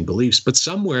existing beliefs. But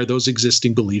somewhere those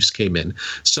existing beliefs came in.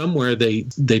 Somewhere they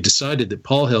decided that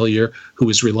Paul Hellyer, who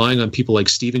is relying on people like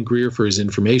Stephen Greer for his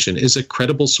information, is a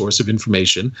credible source of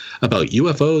information about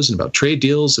UFOs and about trade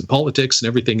deals and politics and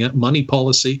everything, money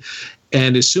policy.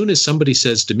 And as soon as somebody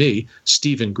says to me,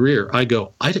 Stephen Greer, I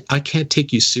go, I can't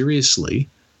take you seriously,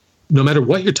 no matter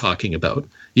what you're talking about.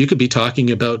 You could be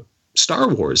talking about Star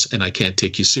Wars, and I can't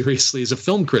take you seriously as a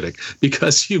film critic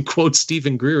because you quote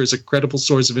Stephen Greer as a credible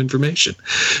source of information.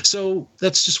 So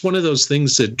that's just one of those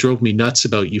things that drove me nuts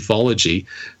about ufology,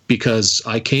 because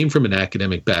I came from an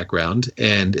academic background,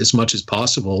 and as much as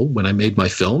possible, when I made my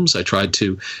films, I tried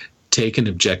to take an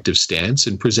objective stance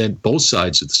and present both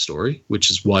sides of the story,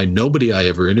 which is why nobody I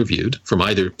ever interviewed, from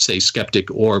either, say, skeptic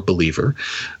or believer,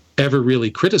 ever really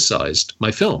criticized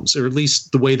my films, or at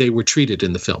least the way they were treated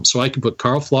in the film. So I could put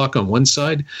Carl Flock on one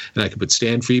side, and I could put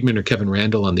Stan Friedman or Kevin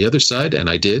Randall on the other side, and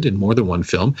I did in more than one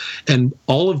film, and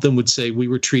all of them would say we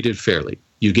were treated fairly.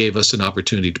 You gave us an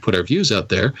opportunity to put our views out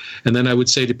there, and then I would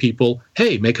say to people,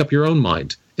 hey, make up your own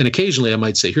mind. And occasionally I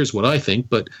might say, here's what I think,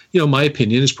 but my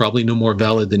opinion is probably no more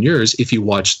valid than yours if you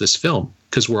watch this film,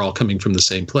 because we're all coming from the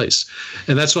same place.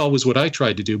 And that's always what I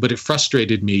tried to do. But it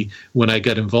frustrated me when I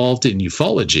got involved in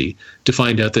ufology to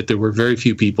find out that there were very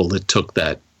few people that took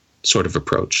that sort of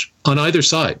approach on either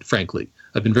side, frankly.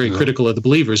 I've been very critical of the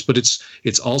believers, but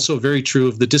it's also very true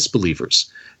of the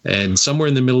disbelievers. And somewhere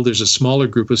in the middle, there's a smaller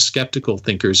group of skeptical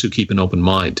thinkers who keep an open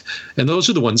mind. And those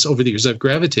are the ones over the years I've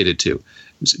gravitated to.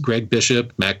 Greg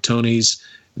Bishop, Mac Tonys,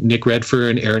 Nick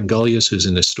Redfern, Aaron Gullius, who's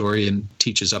an historian,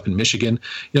 teaches up in Michigan.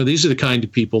 These are the kind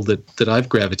of people that I've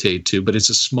gravitated to, but it's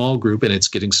a small group and it's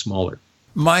getting smaller.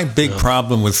 My big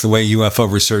problem with the way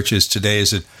UFO research is today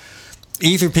is that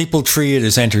either people treat it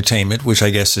as entertainment, which I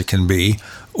guess it can be,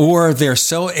 or they're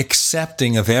so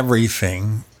accepting of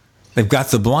everything, they've got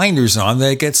the blinders on,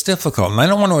 that it gets difficult. And I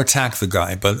don't want to attack the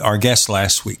guy, but our guest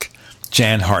last week,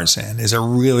 Jan Harzan, is a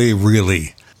really,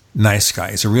 really nice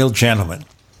guy. He's a real gentleman.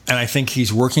 And I think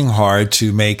he's working hard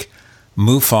to make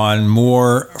MUFON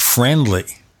more friendly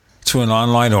to an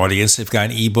online audience. They've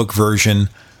got an ebook version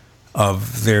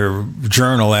of their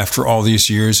journal after all these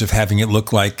years of having it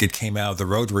look like it came out of the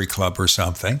Rotary Club or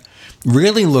something.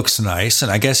 Really looks nice, and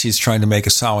I guess he's trying to make a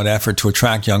solid effort to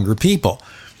attract younger people.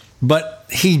 But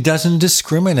he doesn't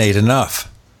discriminate enough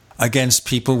against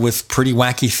people with pretty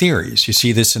wacky theories. You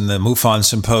see this in the MUFON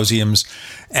symposiums,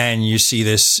 and you see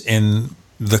this in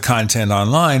the content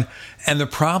online. And the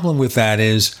problem with that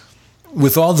is,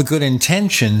 with all the good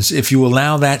intentions, if you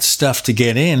allow that stuff to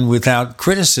get in without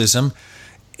criticism,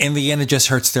 in the end, it just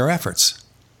hurts their efforts.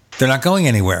 They're not going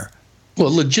anywhere.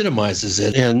 Well, it legitimizes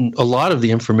it, and a lot of the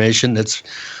information that's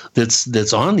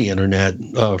on the internet,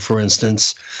 for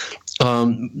instance,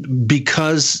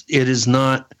 because it is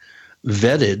not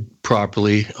vetted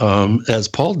properly, as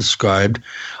Paul described.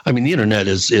 I mean, the internet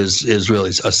is really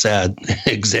a sad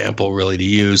example, really, to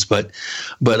use, but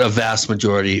a vast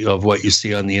majority of what you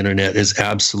see on the internet is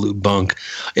absolute bunk.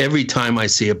 Every time I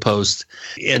see a post,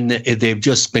 and they've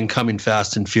just been coming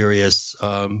fast and furious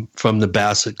from the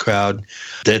Bassett crowd,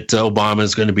 that Obama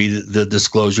is going to be the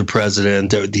disclosure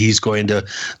president, that he's going to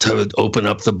open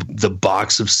up the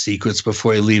box of secrets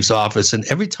before he leaves office. And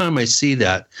every time I see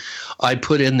that, I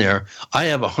put in there, I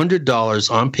have $100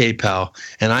 on PayPal,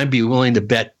 and I'd be willing to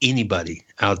bet anybody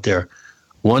out there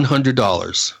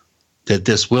 $100 that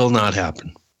this will not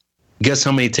happen. Guess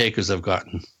how many takers I've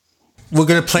gotten? We're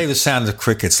going to play the sound of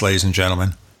crickets, ladies and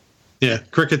gentlemen. Yeah,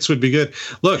 crickets would be good.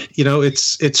 Look,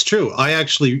 it's true. I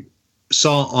actually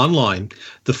saw online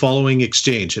the following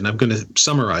exchange, and I'm going to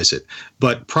summarize it.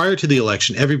 But prior to the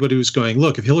election, everybody was going,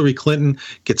 look, if Hillary Clinton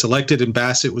gets elected, and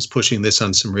Bassett was pushing this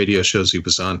on some radio shows he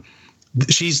was on,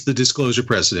 she's the disclosure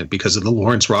president because of the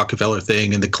Lawrence Rockefeller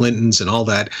thing and the Clintons and all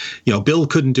that. Bill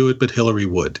couldn't do it, but Hillary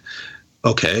would.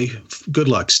 Okay, good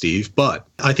luck, Steve. But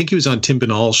I think he was on Tim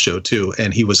Binnall's show too,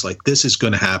 and he was like, this is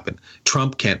going to happen.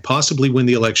 Trump can't possibly win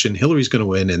the election. Hillary's going to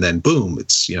win, and then boom,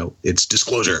 it's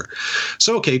disclosure.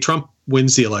 So, okay, Trump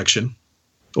wins the election,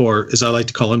 or as I like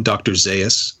to call him, Dr.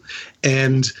 Zayas,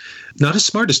 and not as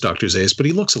smart as Dr. Zayas, but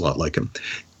he looks a lot like him.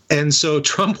 And so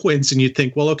Trump wins, and you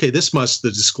think, well, okay, the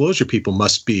disclosure people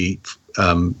must be,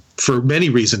 for many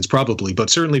reasons probably, but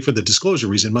certainly for the disclosure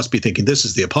reason, must be thinking this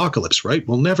is the apocalypse, right?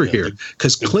 We'll never hear,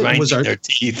 because Clinton was our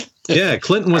teeth. Yeah,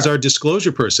 Clinton was our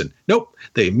disclosure person. Nope,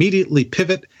 they immediately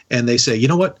pivot and they say, you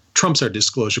know what? Trump's our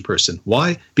disclosure person.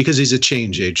 Why? Because he's a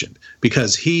change agent.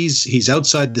 Because he's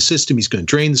outside the system. He's going to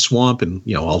drain the swamp and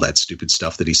all that stupid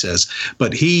stuff that he says.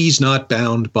 But he's not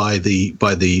bound by the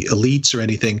elites or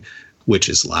anything, which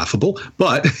is laughable,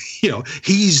 but,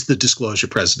 he's the disclosure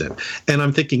president. And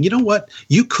I'm thinking, you know what?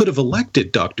 You could have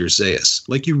elected Dr. Zayas.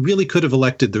 Like, you really could have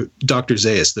elected Dr.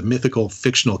 Zayas, the mythical,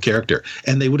 fictional character,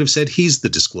 and they would have said he's the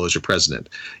disclosure president.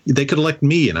 They could elect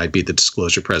me and I'd be the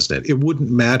disclosure president. It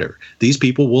wouldn't matter. These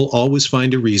people will always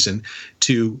find a reason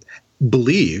to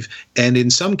believe, and in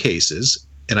some cases,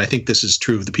 and I think this is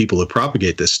true of the people who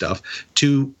propagate this stuff,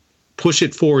 to push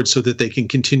it forward so that they can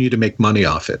continue to make money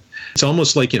off it. It's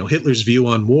almost like, Hitler's view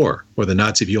on war, or the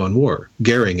Nazi view on war,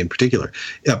 Goering in particular.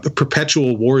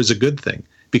 Perpetual war is a good thing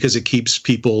because it keeps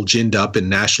people ginned up and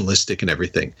nationalistic and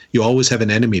everything. You always have an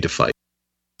enemy to fight.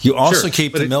 You also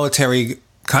keep the military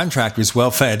contractors well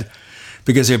fed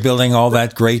because they're building all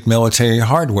that great military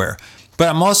hardware. But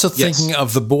I'm also thinking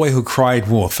of The Boy Who Cried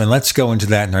Wolf, and let's go into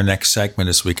that in our next segment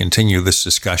as we continue this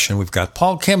discussion. We've got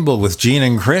Paul Kimball with Gene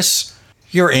and Chris.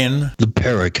 You're in The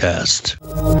Paracast.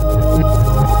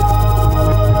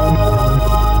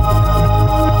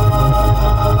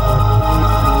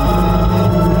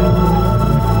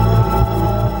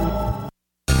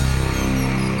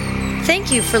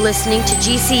 Thank you for listening to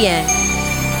GCN.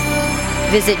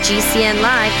 Visit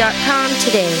GCNlive.com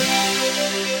today.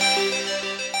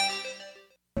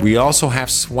 We also have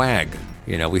swag.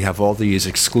 We have all these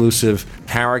exclusive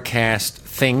Paracast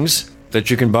things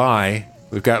that you can buy.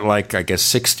 We've got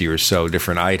 60 or so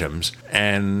different items,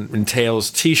 and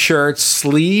entails T-shirts,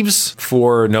 sleeves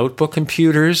for notebook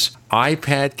computers,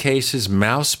 iPad cases,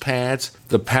 mouse pads,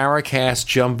 the Paracast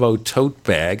Jumbo tote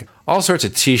bag, all sorts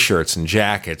of T-shirts and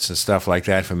jackets and stuff like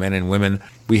that for men and women.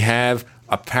 We have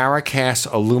a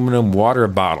Paracast aluminum water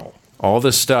bottle. All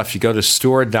this stuff, you go to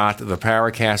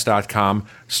store.theparacast.com,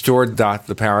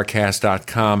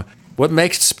 store.theparacast.com. What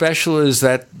makes it special is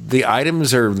that the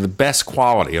items are the best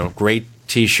quality, great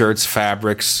T-shirts,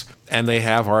 fabrics, and they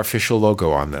have our official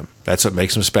logo on them. That's what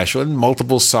makes them special, in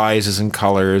multiple sizes and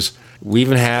colors. We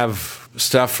even have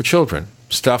stuff for children,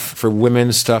 stuff for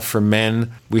women, stuff for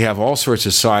men. We have all sorts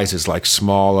of sizes, like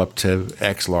small up to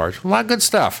X large. A lot of good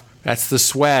stuff. That's the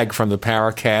swag from the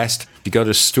Paracast. You go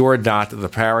to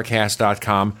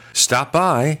store.theparacast.com, stop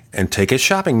by, and take a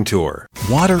shopping tour.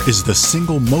 Water is the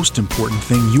single most important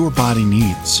thing your body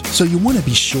needs, so you want to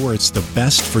be sure it's the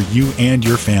best for you and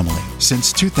your family.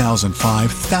 Since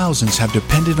 2005, thousands have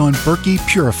depended on Berkey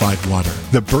purified water.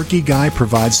 The Berkey Guy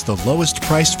provides the lowest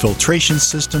priced filtration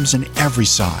systems in every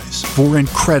size. For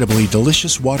incredibly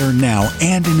delicious water now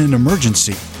and in an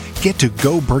emergency, get to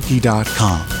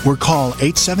GoBerkey.com or call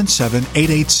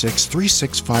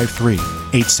 877-886-3653.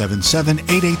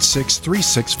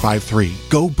 877-886-3653.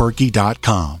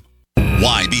 GoBerkey.com.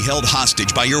 Why be held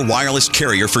hostage by your wireless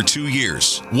carrier for 2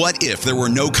 years? What if there were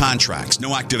no contracts,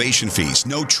 no activation fees,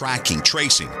 no tracking,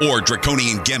 tracing, or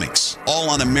draconian gimmicks?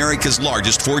 All on America's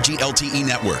largest 4G LTE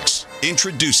networks.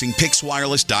 Introducing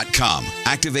PixWireless.com.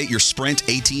 Activate your Sprint,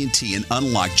 AT&T, and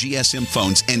unlock GSM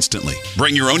phones instantly.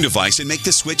 Bring your own device and make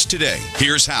the switch today.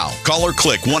 Here's how. Call or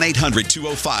click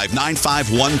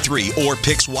 1-800-205-9513 or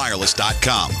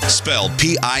PixWireless.com. Spelled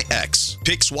P-I-X.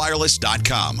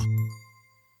 PixWireless.com.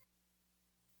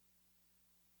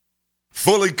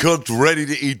 Fully cooked,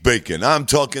 ready-to-eat bacon. I'm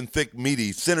talking thick,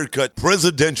 meaty, center-cut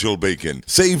presidential bacon.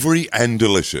 Savory and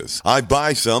delicious. I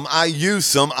buy some, I use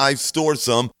some, I store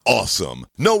some. Awesome.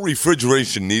 No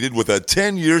refrigeration needed with a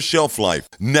 10-year shelf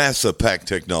life. NASA-packed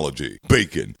technology.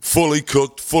 Bacon. Fully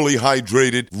cooked, fully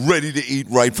hydrated, ready to eat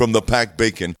right from the packed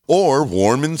bacon or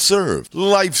warm and served.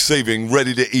 Life-saving,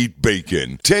 ready-to-eat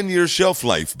bacon. 10-year shelf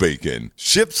life bacon.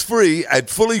 Ships free at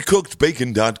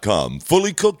fullycookedbacon.com.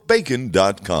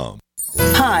 Fullycookedbacon.com.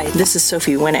 Hi, this is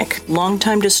Sophie Winnick,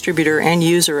 longtime distributor and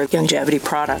user of longevity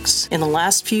products. In the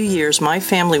last few years, my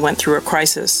family went through a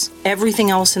crisis. Everything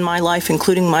else in my life,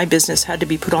 including my business, had to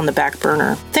be put on the back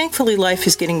burner. Thankfully, life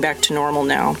is getting back to normal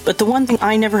now. But the one thing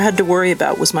I never had to worry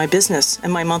about was my business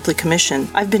and my monthly commission.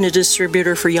 I've been a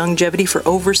distributor for longevity for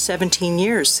over 17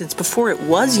 years, since before it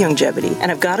was longevity. And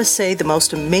I've got to say, the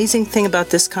most amazing thing about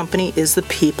this company is the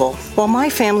people. While my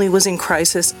family was in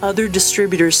crisis, other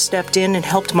distributors stepped in and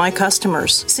helped my customers,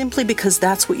 simply because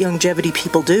that's what longevity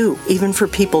people do, even for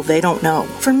people they don't know.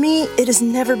 For me, it has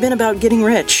never been about getting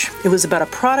rich. It was about a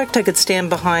product I could stand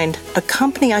behind, a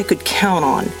company I could count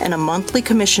on, and a monthly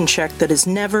commission check that has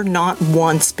never not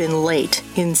once been late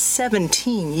in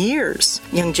 17 years.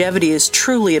 Longevity is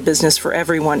truly a business for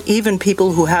everyone, even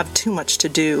people who have too much to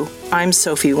do. I'm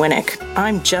Sophie Winnick.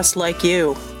 I'm just like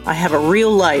you. I have a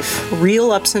real life,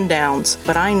 real ups and downs,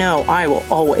 but I know I will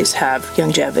always have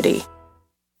longevity.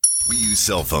 We use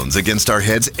cell phones against our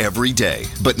heads every day,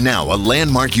 but now a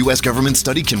landmark U.S. government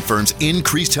study confirms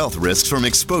increased health risks from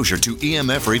exposure to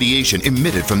EMF radiation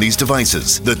emitted from these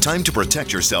devices. The time to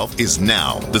protect yourself is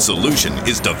now. The solution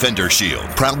is Defender Shield.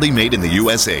 Proudly made in the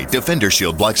USA, Defender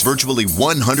Shield blocks virtually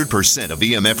 100% of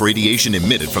EMF radiation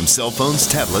emitted from cell phones,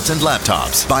 tablets, and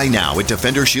laptops. Buy now at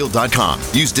DefenderShield.com.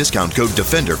 Use discount code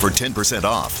DEFENDER for 10%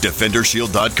 off.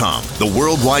 DefenderShield.com, the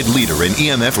worldwide leader in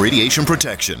EMF radiation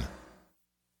protection.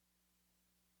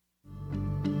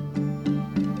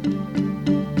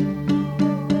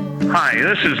 Hi,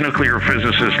 this is nuclear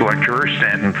physicist lecturer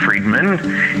Stanton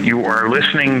Friedman. You are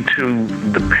listening to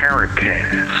The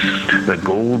Paracast, the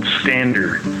gold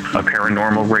standard of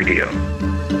paranormal radio.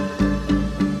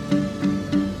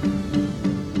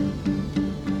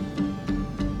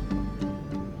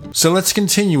 So let's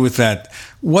continue with that.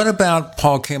 What about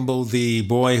Paul Kimball, the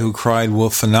boy who cried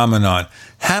wolf phenomenon?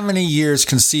 How many years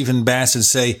can Stephen Bassett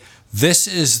say, this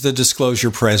is the disclosure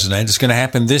president, it's going to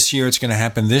happen this year, it's going to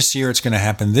happen this year, it's going to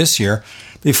happen this year,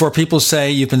 before people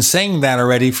say, you've been saying that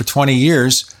already for 20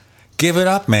 years, give it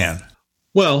up, man?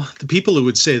 Well, the people who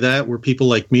would say that were people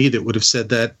like me that would have said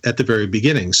that at the very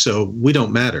beginning, so we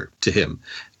don't matter to him.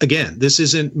 Again, this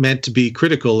isn't meant to be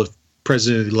critical of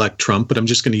President-elect Trump, but I'm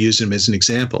just going to use him as an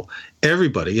example.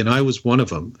 Everybody, and I was one of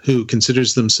them, who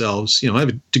considers themselves, I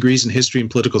have degrees in history and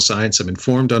political science. I'm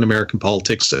informed on American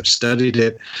politics. I've studied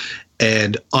it.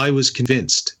 And I was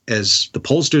convinced, as the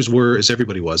pollsters were, as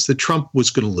everybody was, that Trump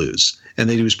was going to lose and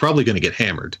that he was probably going to get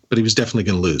hammered, but he was definitely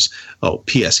going to lose. Oh,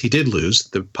 P.S., he did lose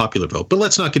the popular vote. But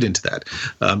let's not get into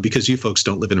that because you folks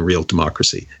don't live in a real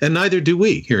democracy. And neither do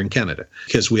we here in Canada,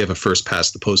 because we have a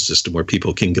first-past-the-post system where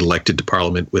people can get elected to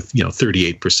Parliament with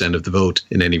 38% of the vote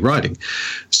in any riding.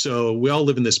 So we all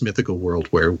live in this mythical world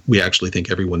where we actually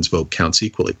think everyone's vote counts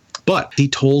equally. But he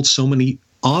told so many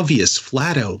obvious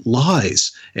flat-out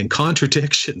lies and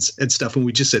contradictions and stuff, and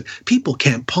we just said, people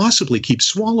can't possibly keep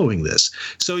swallowing this.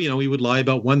 So, he would lie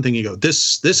about one thing, he'd go,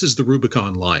 this is the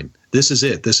Rubicon line. This is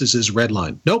it. This is his red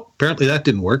line. Nope, apparently that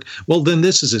didn't work. Well, then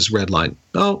this is his red line.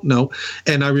 Oh, no.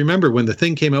 And I remember when the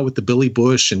thing came out with the Billy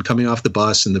Bush and coming off the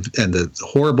bus and the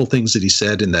horrible things that he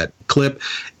said in that clip,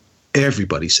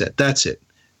 everybody said, that's it.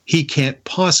 He can't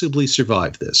possibly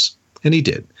survive this. And he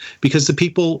did, because the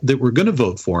people that were going to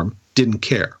vote for him didn't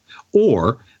care,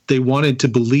 or they wanted to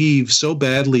believe so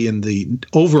badly in the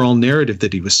overall narrative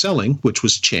that he was selling, which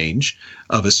was change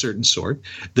of a certain sort,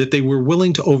 that they were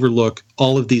willing to overlook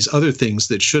all of these other things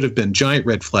that should have been giant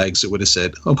red flags that would have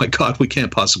said, oh my God, we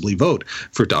can't possibly vote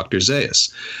for Dr.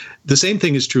 Zayas. The same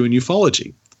thing is true in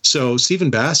ufology. So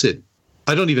Stephen Bassett,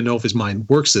 I don't even know if his mind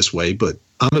works this way, but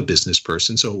I'm a business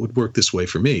person, so it would work this way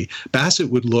for me. Bassett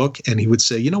would look and he would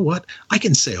say, you know what? I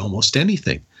can say almost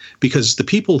anything, because the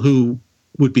people who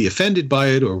would be offended by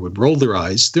it or would roll their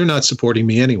eyes, they're not supporting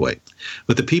me anyway.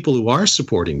 But the people who are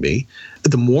supporting me,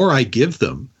 the more I give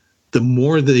them, the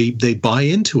more they buy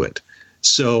into it.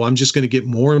 So I'm just going to get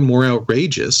more and more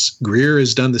outrageous. Greer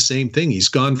has done the same thing. He's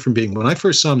gone from being, when I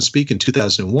first saw him speak in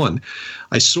 2001,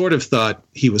 I sort of thought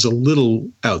he was a little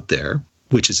out there.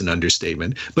 which is an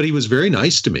understatement. But he was very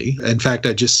nice to me. In fact,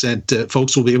 I just sent,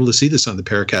 folks will be able to see this on the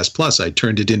Paracast Plus. I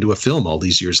turned it into a film all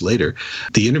these years later,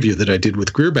 the interview that I did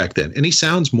with Greer back then. And he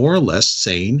sounds more or less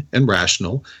sane and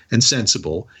rational and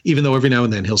sensible, even though every now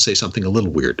and then he'll say something a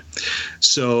little weird.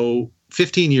 So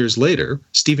 15 years later,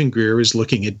 Stephen Greer is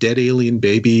looking at dead alien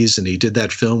babies, and he did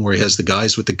that film where he has the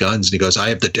guys with the guns, and he goes, I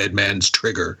have the dead man's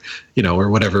trigger, or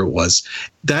whatever it was.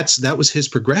 That was his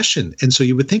progression. And so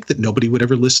you would think that nobody would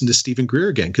ever listen to Stephen Greer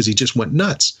again because he just went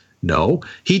nuts. No,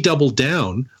 he doubled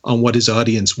down on what his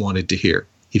audience wanted to hear.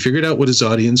 He figured out what his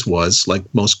audience was, like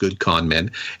most good con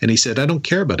men, and he said, I don't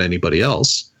care about anybody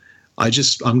else.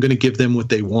 I'm going to give them what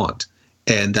they want.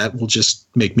 And that will just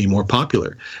make me more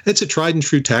popular. It's a tried and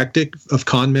true tactic of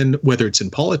con men, whether it's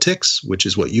in politics, which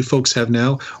is what you folks have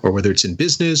now, or whether it's in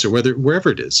business, or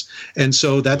wherever it is. And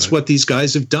so that's what these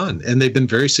guys have done, and they've been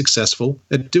very successful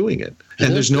at doing it.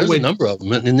 And there's no way. A number of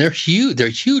them, and they're huge. They're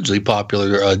hugely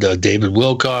popular. David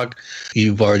Wilcock,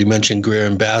 you've already mentioned Greer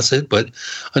and Bassett, but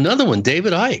another one,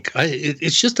 David Icke.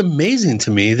 It's just amazing to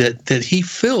me that he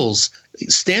fills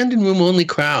standing room only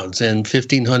crowds and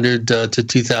 1,500 to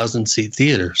 2,000 seat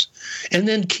theaters, and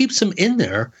then keeps them in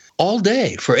there all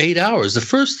day for 8 hours. The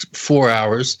first 4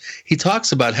 hours, he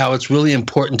talks about how it's really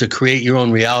important to create your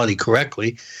own reality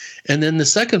correctly. And then the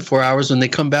second 4 hours, when they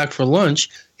come back for lunch,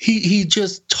 he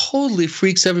just totally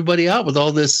freaks everybody out with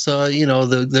all this,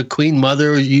 the Queen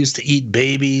Mother used to eat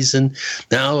babies, and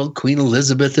now Queen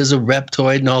Elizabeth is a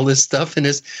reptoid and all this stuff. And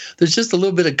there's just a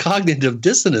little bit of cognitive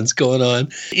dissonance going on.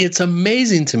 It's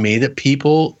amazing to me that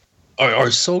people are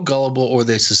so gullible, or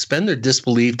they suspend their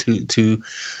disbelief to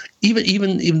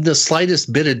even the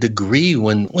slightest bit of degree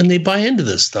when they buy into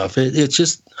this stuff. It's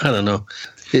just, I don't know.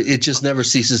 It just never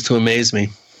ceases to amaze me.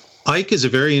 Icke is a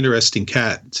very interesting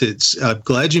cat. I'm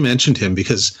glad you mentioned him,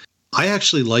 because I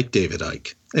actually like David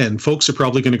Icke. And folks are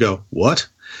probably going to go, what?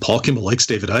 Paul Kimball likes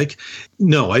David Icke?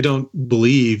 No, I don't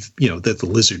believe, that the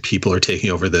lizard people are taking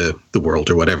over the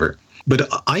world or whatever. But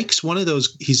Icke's one of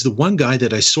those, he's the one guy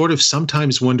that I sort of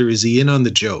sometimes wonder, is he in on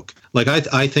the joke? Like,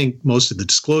 I think most of the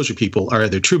disclosure people are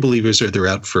either true believers or they're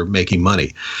out for making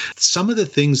money. Some of the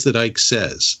things that Icke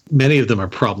says, many of them are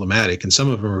problematic, and some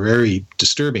of them are very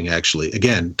disturbing, actually.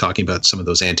 Again, talking about some of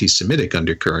those anti-Semitic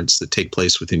undercurrents that take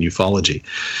place within ufology.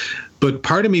 But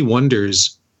part of me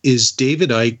wonders, is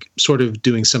David Icke sort of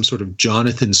doing some sort of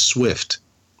Jonathan Swift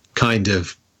kind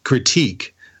of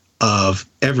critique of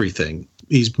everything?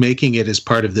 He's making it as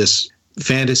part of this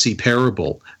fantasy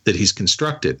parable that he's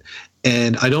constructed.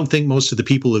 And I don't think most of the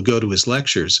people who go to his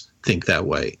lectures think that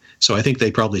way. So I think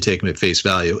they probably take him at face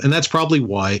value. And that's probably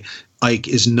why Icke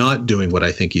is not doing what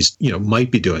I think he's,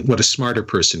 might be doing, what a smarter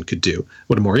person could do,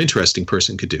 what a more interesting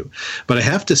person could do. But I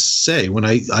have to say, when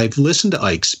I've listened to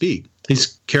Icke speak,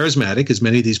 he's charismatic, as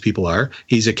many of these people are.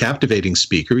 He's a captivating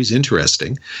speaker. He's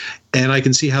interesting. And I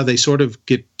can see how they sort of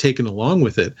get taken along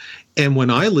with it. And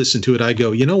when I listen to it, I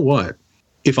go, you know what?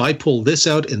 If I pull this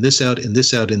out and this out and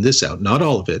this out and this out, not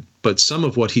all of it, but some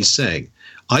of what he's saying,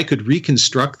 I could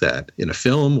reconstruct that in a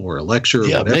film or a lecture or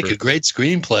whatever. Yeah, make a great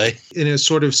screenplay. In a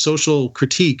sort of social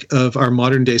critique of our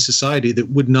modern day society that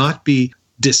would not be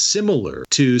dissimilar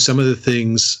to some of the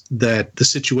things that the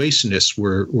situationists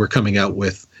were coming out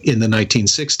with in the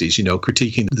 1960s,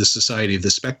 critiquing the society of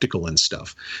the spectacle and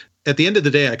stuff. At the end of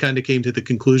the day, I kind of came to the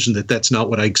conclusion that that's not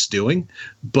what Icke's doing,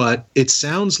 but it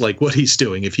sounds like what he's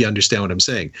doing, if you understand what I'm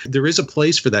saying. There is a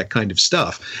place for that kind of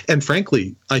stuff. And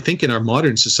frankly, I think in our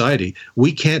modern society,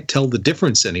 we can't tell the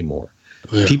difference anymore.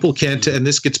 Yeah. People can't, and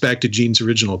this gets back to Gene's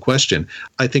original question.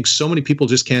 I think so many people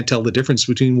just can't tell the difference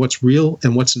between what's real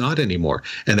and what's not anymore.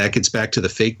 And that gets back to the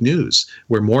fake news,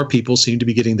 where more people seem to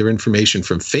be getting their information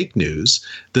from fake news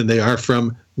than they are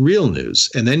from real news.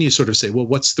 And then you sort of say, well,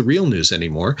 what's the real news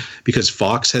anymore? Because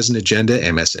Fox has an agenda,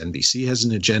 MSNBC has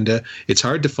an agenda. It's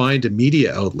hard to find a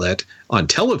media outlet on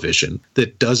television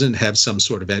that doesn't have some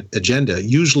sort of agenda,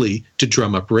 usually to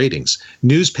drum up ratings.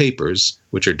 Newspapers,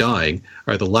 which are dying,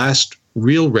 are the last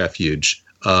real refuge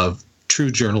of true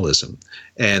journalism.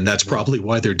 And that's probably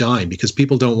why they're dying, because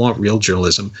people don't want real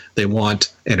journalism. They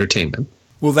want entertainment.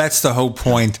 Well, that's the whole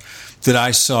point that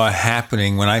I saw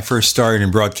happening when I first started in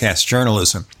broadcast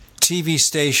journalism. TV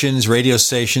stations, radio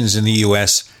stations in the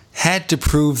U.S. had to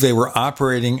prove they were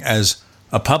operating as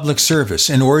a public service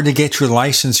in order to get your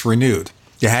license renewed.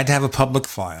 You had to have a public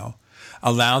file,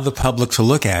 allow the public to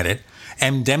look at it,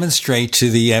 and demonstrate to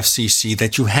the FCC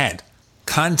that you had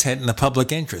content in the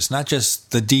public interest, not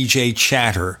just the DJ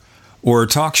chatter or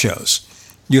talk shows.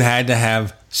 You had to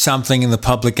have something in the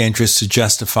public interest to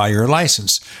justify your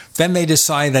license. Then they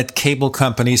decided that cable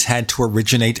companies had to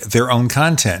originate their own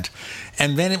content.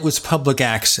 And then it was public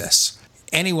access.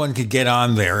 anyone could get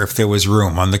on there if there was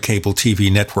room on the cable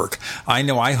TV network. I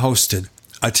know I hosted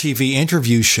a TV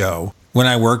interview show when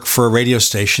I worked for a radio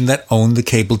station that owned the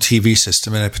cable TV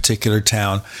system in a particular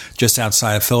town just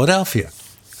outside of Philadelphia.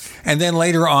 And then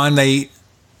later on, they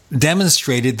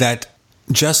demonstrated that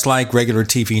just like regular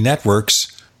TV networks,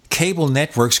 cable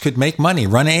networks could make money,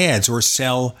 run ads, or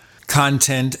sell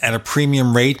content at a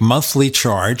premium rate, monthly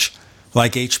charge,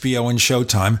 like HBO and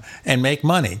Showtime, and make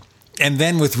money. And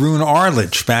then with Roone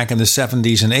Arledge back in the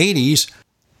 70s and 80s,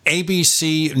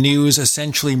 ABC News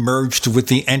essentially merged with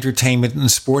the entertainment and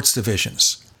sports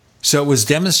divisions. So it was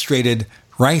demonstrated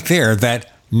right there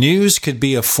that news could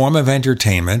be a form of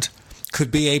entertainment,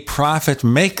 could be a profit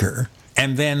maker,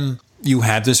 and then you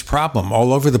had this problem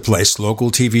all over the place.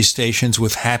 Local TV stations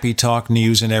with happy talk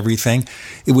news and everything.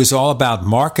 It was all about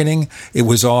marketing. It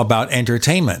was all about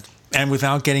entertainment. And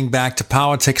without getting back to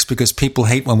politics, because people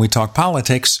hate when we talk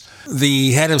politics,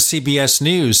 the head of CBS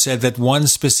News said that one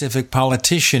specific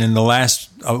politician in the last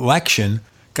election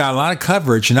got a lot of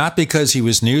coverage, not because he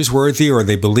was newsworthy or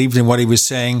they believed in what he was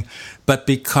saying, but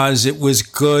because it was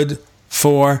good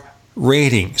for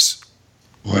ratings.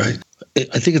 Right.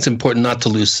 I think it's important not to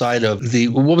lose sight of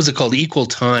what was it called? Equal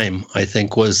time, I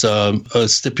think, was a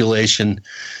stipulation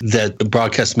that the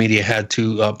broadcast media had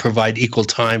to provide equal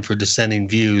time for dissenting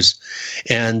views.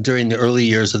 And during the early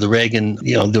years of the Reagan,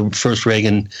 the first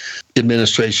Reagan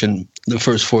administration, the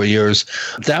first 4 years,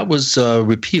 that was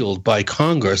repealed by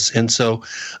Congress. And so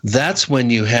that's when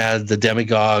you had the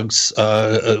demagogues,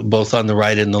 both on the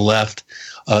right and the left,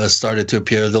 started to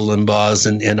appear, the Limbaughs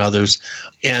and others.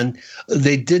 And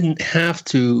they didn't have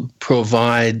to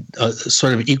provide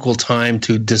sort of equal time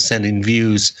to dissenting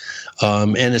views,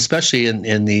 and especially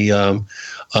in the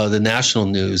national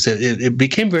news. It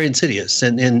became very insidious.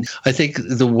 And I think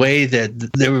the way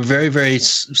that they were very, very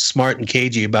smart and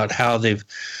cagey about how they've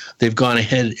gone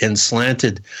ahead and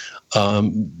slanted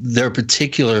their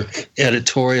particular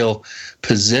editorial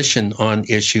position on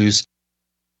issues.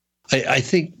 I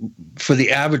think for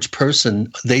the average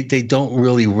person, they don't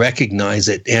really recognize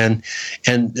it, and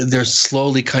they're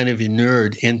slowly kind of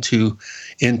inured into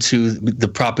the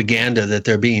propaganda that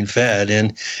they're being fed,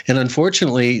 and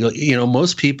unfortunately,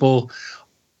 most people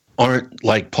aren't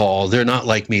like Paul. They're not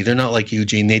like me. They're not like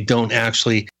Eugene. They don't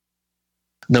actually,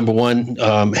 number one,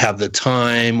 have the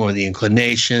time or the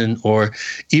inclination or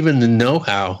even the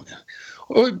know-how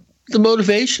or the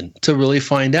motivation to really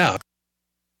find out.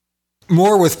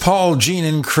 More with Paul, Gene,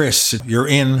 and Chris. You're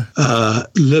in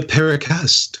Le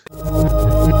Paracast.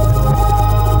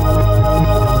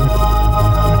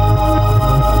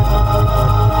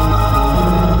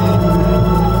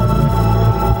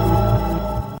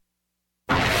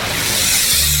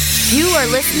 You are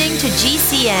listening to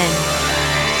GCN.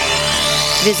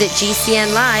 Visit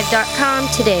GCNlive.com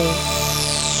today.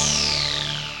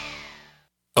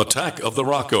 Attack of the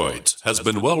Rockoids has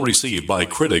been well received by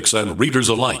critics and readers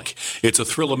alike. It's a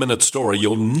thrill-a-minute story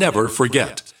you'll never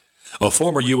forget. A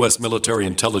former U.S. military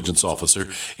intelligence officer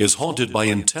is haunted by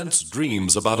intense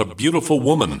dreams about a beautiful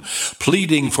woman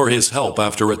pleading for his help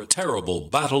after a terrible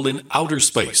battle in outer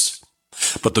space.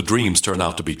 But the dreams turn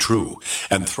out to be true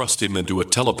and thrust him into a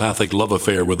telepathic love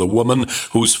affair with a woman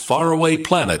whose faraway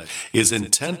planet is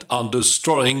intent on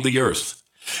destroying the Earth.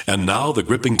 And now the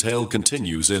gripping tale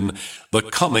continues in The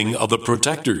Coming of the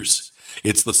Protectors.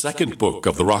 It's the second book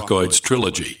of the Rockoids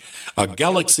trilogy, a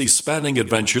galaxy-spanning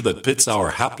adventure that pits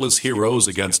our hapless heroes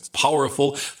against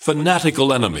powerful,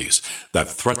 fanatical enemies that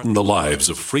threaten the lives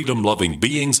of freedom-loving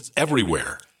beings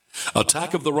everywhere.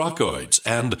 Attack of the Rockoids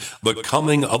and The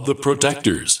Coming of the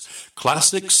Protectors.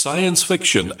 Classic science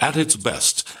fiction at its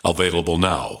best, available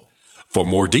now. For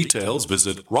more details,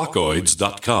 visit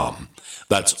rockoids.com.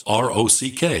 That's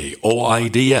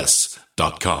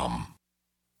ROCKOIDS.com.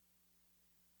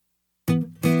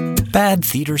 Bad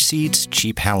theater seats,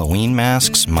 cheap Halloween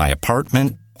masks, my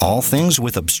apartment, all things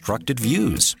with obstructed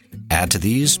views. Add to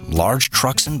these large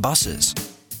trucks and buses.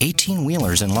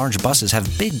 18-wheelers and large buses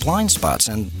have big blind spots,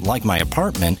 and like my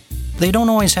apartment, they don't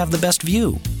always have the best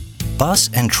view. Bus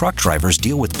and truck drivers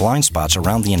deal with blind spots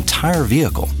around the entire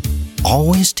vehicle.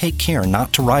 Always take care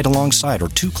not to ride alongside or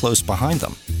too close behind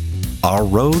them. Our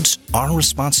roads, our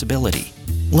responsibility.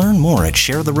 Learn more at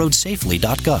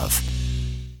sharetheroadsafely.gov.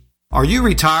 Are you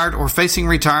retired or facing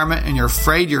retirement and you're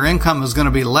afraid your income is going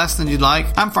to be less than you'd like?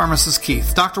 I'm Pharmacist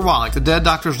Keith. Dr. Wallach, the Dead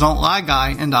Doctors Don't Lie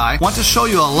guy, and I want to show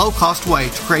you a low-cost way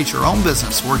to create your own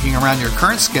business working around your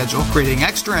current schedule, creating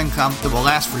extra income that will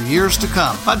last for years to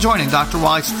come by joining Dr.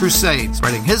 Wallach's crusades,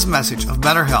 spreading his message of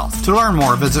better health. To learn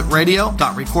more, visit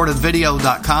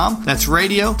radio.recordedvideo.com. That's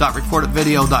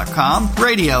radio.recordedvideo.com,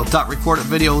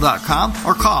 radio.recordedvideo.com,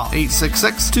 or call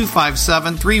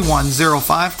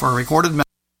 866-257-3105 for a recorded message.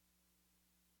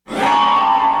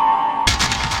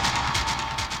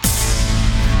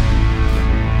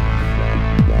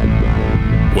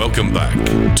 Welcome back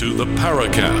to the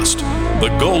Paracast, the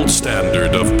gold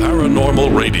standard of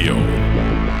paranormal radio.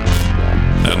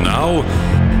 And now,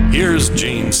 here's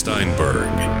Gene Steinberg.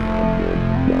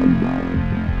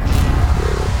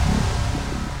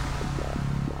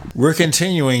 We're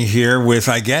continuing here with,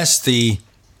 I guess, the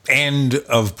end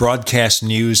of broadcast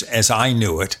news as I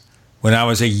knew it when I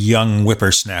was a young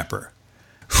whippersnapper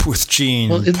with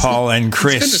Gene, Paul, and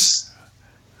Chris.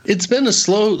 It's been a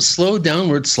slow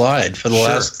downward slide for the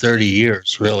last 30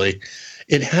 years, really.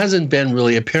 It hasn't been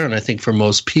really apparent, I think, for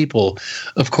most people.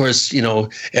 Of course,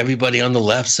 everybody on the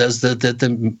left says that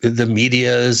the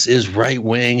media is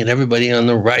right-wing, and everybody on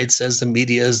the right says the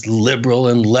media is liberal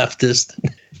and leftist.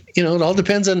 It all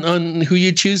depends on who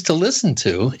you choose to listen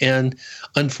to. And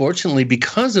unfortunately,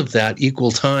 because of that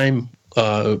equal time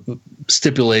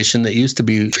stipulation that used to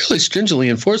be really stringently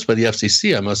enforced by the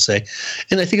FCC, I must say.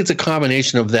 And I think it's a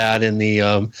combination of that and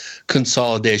the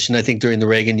consolidation. I think during the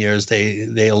Reagan years,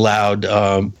 they allowed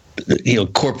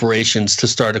corporations to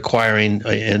start acquiring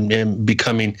and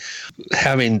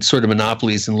having sort of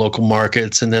monopolies in local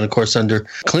markets. And then, of course, under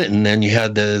Clinton, then you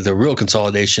had the real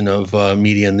consolidation of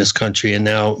media in this country. And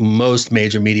now most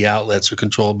major media outlets are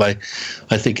controlled by,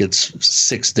 I think it's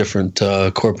 6 different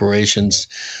corporations.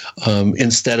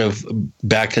 Instead of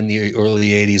back in the early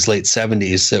 80s, late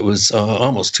 70s, it was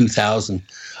almost 2,000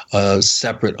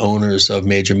 separate owners of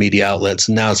major media outlets.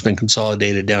 And now it's been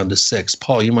consolidated down to 6.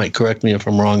 Paul, you might correct me if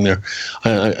I'm wrong there.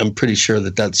 I'm pretty sure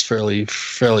that's fairly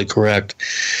correct.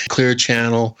 Clear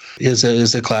Channel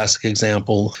is a classic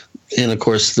example. And of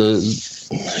course,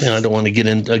 I don't want to get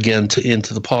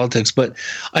into the politics, but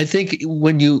I think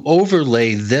when you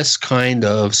overlay this kind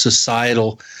of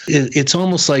societal, it's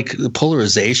almost like the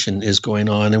polarization is going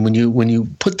on. And when you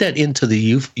put that into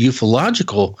the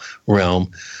ufological realm,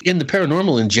 in the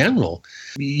paranormal in general,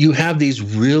 you have these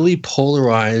really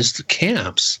polarized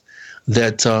camps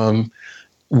that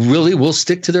really will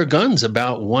stick to their guns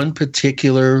about one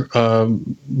particular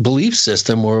belief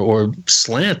system or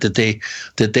slant that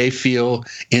they feel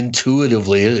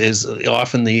intuitively is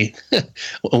often the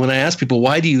when I ask people,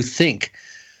 why do you think,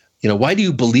 why do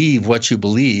you believe what you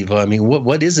believe? I mean,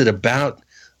 what is it about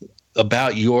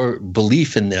your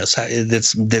belief in this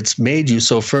that's made you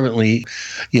so fervently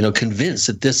convinced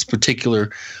that this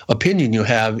particular opinion you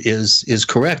have is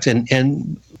correct?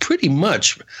 And pretty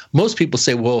much most people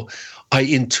say, well, I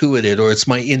intuit it, or it's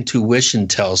my intuition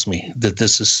tells me that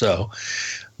this is so.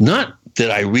 Not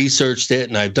that I researched it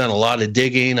and I've done a lot of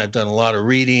digging, I've done a lot of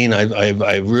reading,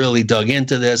 I've really dug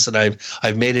into this, and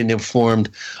I've made an informed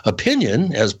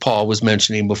opinion, as Paul was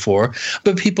mentioning before.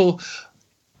 But people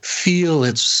feel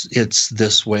it's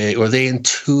this way, or they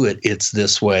intuit it's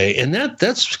this way, and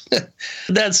that's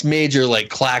major, like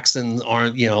klaxon,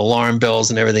 alarm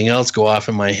bells and everything else go off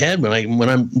in my head when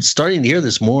I'm starting to hear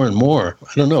this more and more.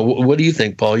 I don't know. What do you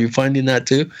think, Paul? You're finding that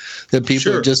too, that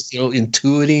people are just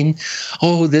intuiting?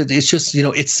 Oh, that it's just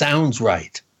it sounds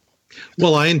right.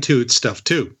 Well, I intuit stuff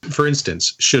too. For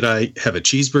instance, should I have a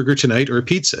cheeseburger tonight or a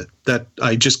pizza? That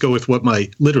I just go with what my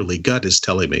literally gut is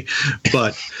telling me.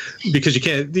 But because you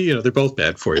can't, they're both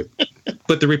bad for you.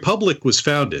 But the Republic was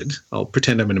founded. I'll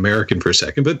pretend I'm an American for a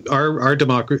second. But our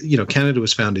democracy, Canada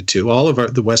was founded too. All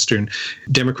of the Western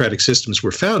democratic systems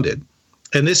were founded.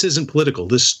 And this isn't political.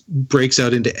 This breaks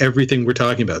out into everything we're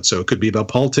talking about. So it could be about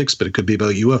politics, but it could be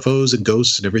about UFOs and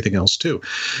ghosts and everything else too.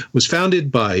 It was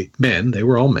founded by men, they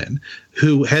were all men,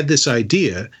 who had this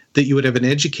idea that you would have an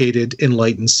educated,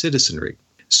 enlightened citizenry.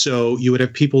 So you would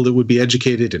have people that would be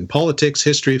educated in politics,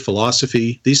 history,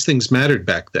 philosophy. These things mattered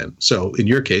back then. So in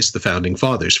your case, the founding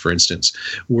fathers, for instance,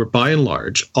 were by and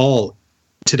large all.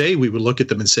 Today, we would look at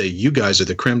them and say, you guys are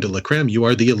the creme de la creme. You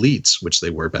are the elites, which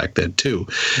they were back then, too.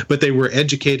 But they were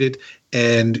educated,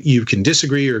 and you can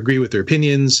disagree or agree with their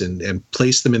opinions and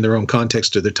place them in their own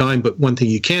context of their time. But one thing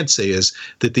you can't say is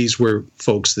that these were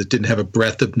folks that didn't have a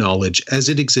breadth of knowledge as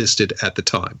it existed at the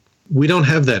time. We don't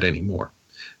have that anymore.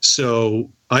 So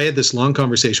I had this long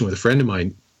conversation with a friend of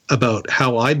mine about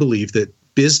how I believe that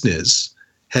business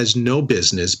has no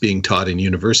business being taught in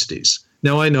universities.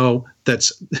 Now I know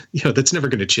that's never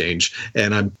going to change,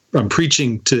 and I'm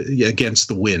preaching against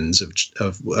the winds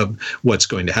of what's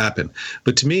going to happen.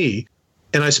 But to me,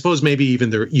 and I suppose maybe even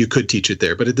there, you could teach it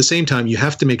there, but at the same time, you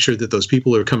have to make sure that those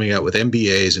people who are coming out with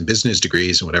MBAs and business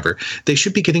degrees and whatever, they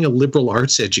should be getting a liberal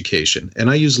arts education. And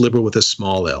I use liberal with a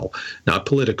small L, not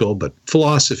political, but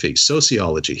philosophy,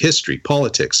 sociology, history,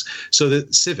 politics,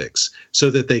 civics,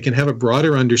 so that they can have a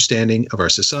broader understanding of our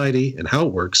society and how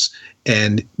it works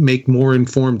and make more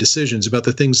informed decisions about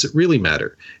the things that really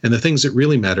matter. And the things that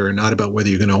really matter are not about whether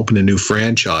you're going to open a new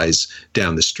franchise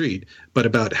down the street, but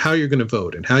about how you're going to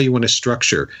vote and how you want to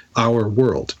structure our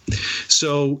world.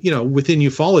 So, within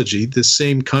ufology, the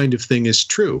same kind of thing is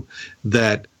true.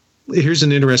 That here's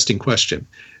an interesting question.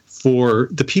 For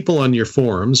the people on your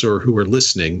forums or who are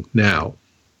listening now,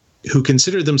 who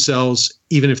consider themselves,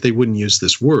 even if they wouldn't use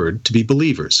this word, to be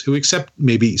believers, who accept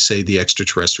maybe, say, the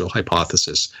extraterrestrial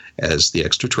hypothesis as the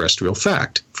extraterrestrial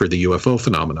fact for the UFO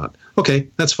phenomenon. Okay,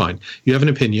 that's fine. You have an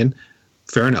opinion.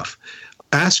 Fair enough.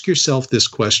 Ask yourself this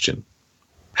question.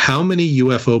 How many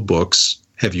UFO books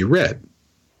have you read?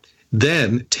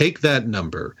 Then take that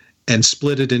number and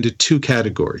split it into two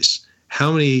categories.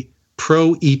 How many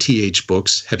pro-ETH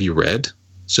books have you read?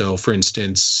 So, for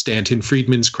instance, Stanton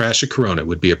Friedman's Crash of Corona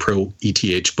would be a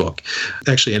pro-ETH book.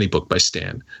 Actually, any book by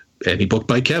Stan. Any book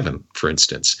by Kevin, for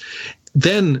instance.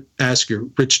 Then ask your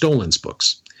Rich Dolan's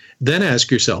books. Then ask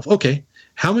yourself, okay,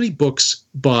 how many books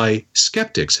by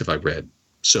skeptics have I read?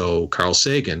 So Carl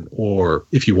Sagan, or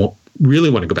if you really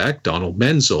want to go back, Donald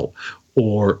Menzel,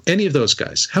 or any of those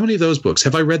guys. How many of those books?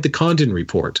 Have I read the Condon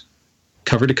Report,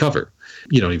 cover to cover?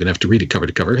 You don't even have to read it cover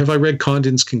to cover. Have I read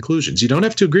Condon's conclusions? You don't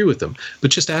have to agree with them, but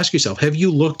just ask yourself, have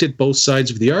you looked at both sides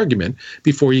of the argument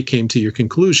before you came to your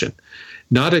conclusion?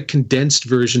 Not a condensed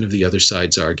version of the other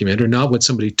side's argument, or not what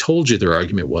somebody told you their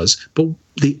argument was, but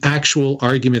the actual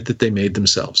argument that they made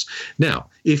themselves. Now,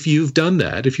 if you've done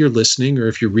that, if you're listening or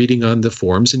if you're reading on the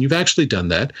forums and you've actually done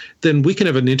that, then we can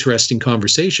have an interesting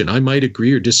conversation. I might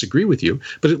agree or disagree with you,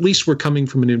 but at least we're coming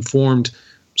from an informed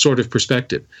sort of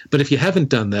perspective. But if you haven't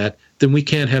done that, then we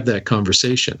can't have that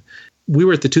conversation. We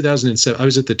were at the 2007, I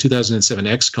was at the 2007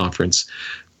 X conference,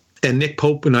 and Nick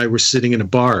Pope and I were sitting in a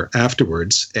bar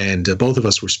afterwards, and both of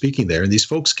us were speaking there. And these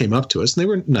folks came up to us, and they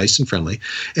were nice and friendly.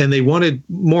 And they wanted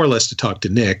more or less to talk to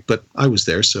Nick, but I was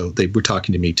there, so they were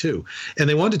talking to me too. And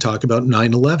they wanted to talk about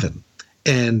 9/11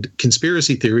 and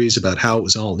conspiracy theories about how it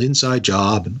was all an inside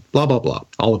job and blah, blah, blah,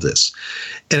 all of this.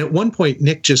 And at one point,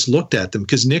 Nick just looked at them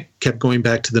because Nick kept going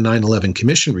back to the 9/11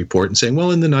 Commission report and saying,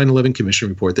 well, in the 9/11 Commission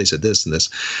report, they said this and this.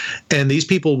 And these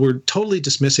people were totally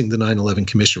dismissing the 9/11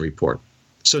 Commission report.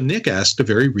 So Nick asked a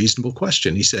very reasonable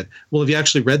question. He said, well, have you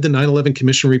actually read the 9/11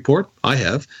 Commission report? I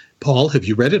have. Paul, have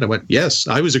you read it? I went, yes.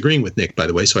 I was agreeing with Nick, by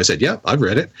the way. So I said, yeah, I've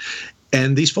read it.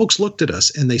 And these folks looked at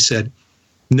us and they said,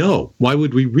 no, why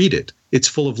would we read it? It's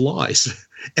full of lies.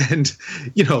 And,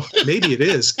 maybe it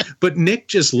is. But Nick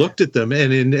just looked at them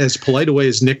and in as polite a way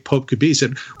as Nick Pope could be,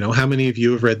 said, how many of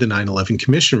you have read the 9/11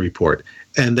 Commission report?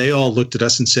 And they all looked at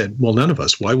us and said, well, none of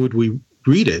us. Why would we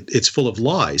read it? It's full of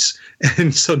lies.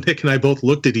 And so Nick and I both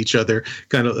looked at each other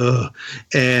kind of, ugh.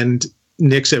 And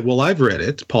Nick said, well, I've read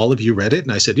it. Paul, have you read it?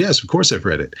 And I said, yes, of course I've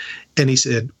read it. And he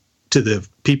said to the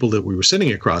people that we were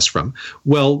sitting across from,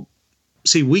 well,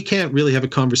 see, we can't really have a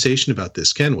conversation about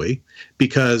this, can we?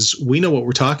 Because we know what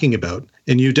we're talking about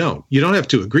and you don't. You don't have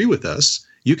to agree with us.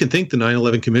 You can think the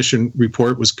 9/11 Commission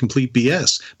report was complete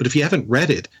BS, but if you haven't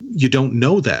read it, you don't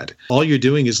know that. All you're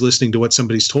doing is listening to what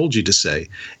somebody's told you to say.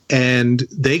 And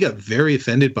they got very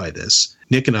offended by this.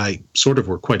 Nick and I sort of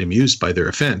were quite amused by their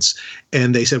offense.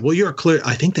 And they said, well,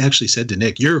 I think they actually said to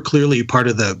Nick, you're clearly part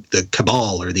of the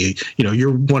cabal, or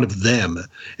you're one of them.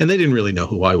 And they didn't really know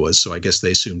who I was. So I guess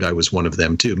they assumed I was one of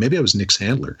them too. Maybe I was Nick's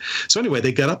handler. So anyway,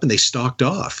 they got up and they stalked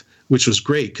off, which was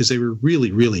great because they were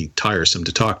really, really tiresome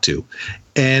to talk to.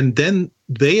 And then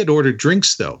they had ordered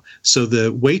drinks, though. So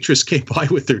the waitress came by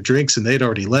with their drinks and they'd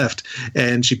already left.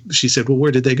 And she said, well,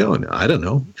 where did they go? And I don't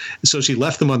know. So she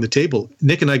left them on the table.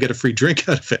 Nick and I got a free drink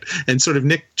out of it. And sort of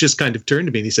Nick just kind of turned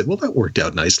to me and he said, well, that worked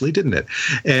out nicely, didn't it?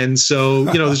 And so,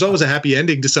 there's always a happy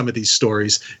ending to some of these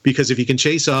stories, because if you can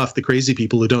chase off the crazy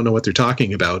people who don't know what they're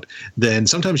talking about, then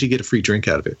sometimes you get a free drink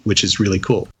out of it, which is really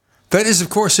cool. That is, of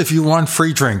course, if you want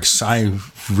free drinks. I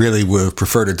really would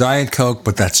prefer to Diet Coke,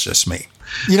 but that's just me.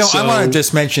 I want to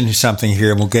just mention something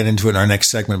here, and we'll get into it in our next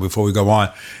segment before we go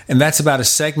on. And that's about a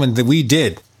segment that we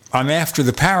did on After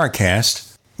the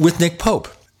Paracast with Nick Pope.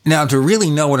 Now, to really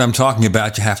know what I'm talking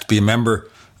about, you have to be a member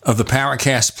of the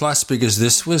Paracast Plus, because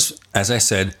this was, as I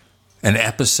said, an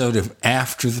episode of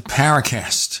After the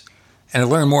Paracast. And to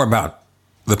learn more about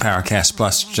the Paracast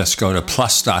Plus, just go to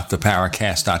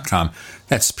plus.theparacast.com.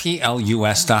 That's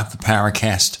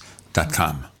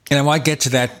plus.theparacast.com. And I want to get to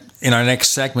that in our next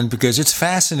segment because it's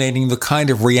fascinating the kind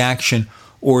of reaction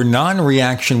or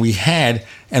non-reaction we had,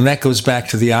 and that goes back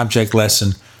to the object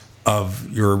lesson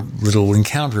of your little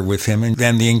encounter with him and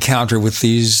then the encounter with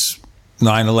these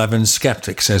 9/11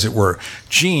 skeptics, as it were.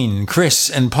 Gene,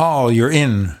 Chris, and Paul, you're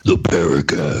in the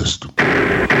Paracast.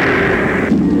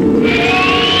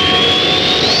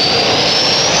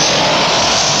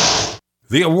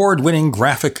 The award-winning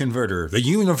graphic converter, the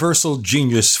universal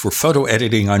genius for photo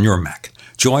editing on your Mac.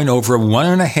 Join over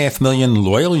 1.5 million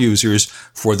loyal users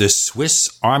for this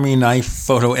Swiss Army knife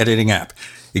photo editing app.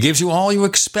 It gives you all you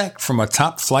expect from a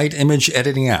top-flight image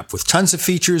editing app with tons of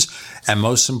features, and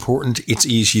most important, it's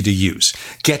easy to use.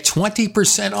 Get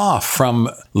 20% off from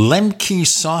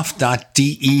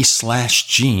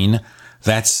lemkesoft.de/Gene.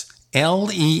 That's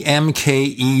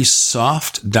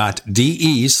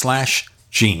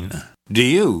lemkesoft.de/Gene. Do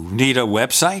you need a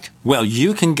website? Well,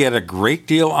 you can get a great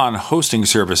deal on hosting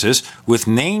services with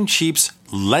Namecheap's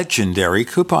legendary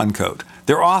coupon code.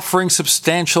 They're offering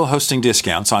substantial hosting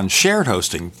discounts on shared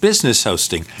hosting, business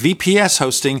hosting, VPS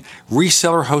hosting,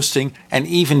 reseller hosting, and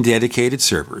even dedicated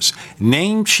servers.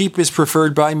 Namecheap is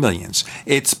preferred by millions.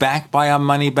 It's backed by a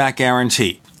money-back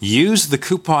guarantee. Use the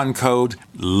coupon code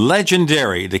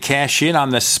LEGENDARY to cash in on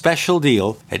the special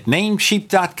deal at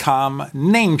Namecheap.com,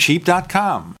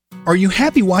 Namecheap.com. Are you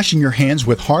happy washing your hands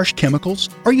with harsh chemicals?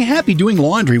 Are you happy doing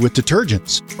laundry with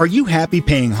detergents? Are you happy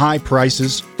paying high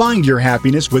prices? Find your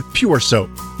happiness with Pure Soap.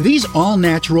 These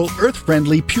all-natural,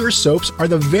 earth-friendly Pure Soaps are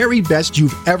the very best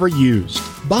you've ever used.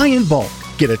 Buy in bulk.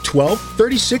 Get a 12,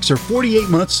 36, or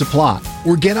 48-month supply,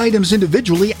 or get items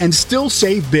individually and still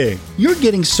save big. You're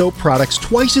getting soap products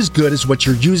twice as good as what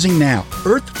you're using now,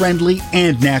 earth-friendly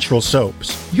and natural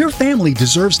soaps. Your family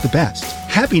deserves the best.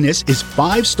 Happiness is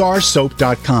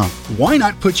 5starsoap.com. Why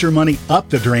not put your money up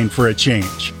the drain for a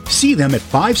change? See them at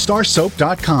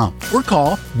 5starsoap.com or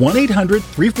call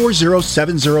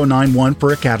 1-800-340-7091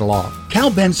 for a catalog. Cal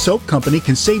Ben Soap Company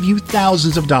can save you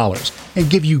thousands of dollars and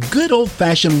give you good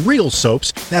old-fashioned real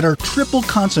soaps that are triple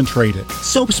concentrated.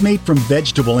 Soaps made from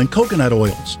vegetable and coconut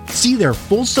oils. See their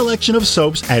full selection of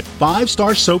soaps at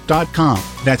 5starsoap.com.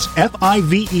 That's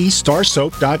F-I-V-E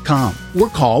starsoap.com. Or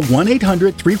call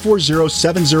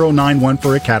 1-800-340-7091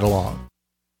 for a catalog.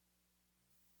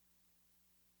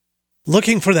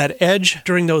 Looking for that edge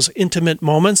during those intimate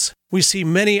moments? We see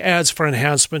many ads for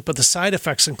enhancement, but the side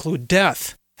effects include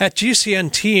death. At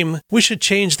GCN Team, we should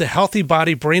change the Healthy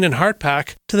Body Brain and Heart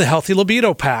Pack to the Healthy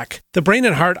Libido Pack. The brain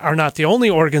and heart are not the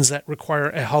only organs that require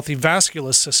a healthy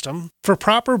vascular system. For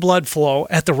proper blood flow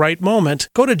at the right moment,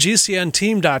 go to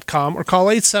GCNteam.com or call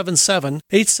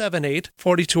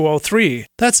 877-878-4203.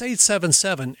 That's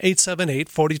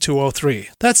 877-878-4203.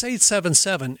 That's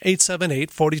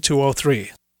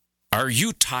 877-878-4203. Are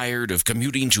you tired of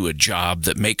commuting to a job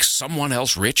that makes someone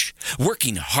else rich,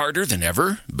 working harder than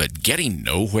ever, but getting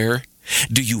nowhere?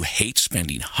 Do you hate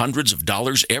spending hundreds of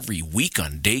dollars every week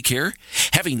on daycare,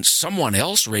 having someone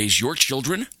else raise your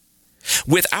children?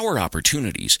 With our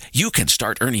opportunities, you can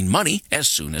start earning money as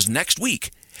soon as next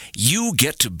week. You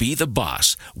get to be the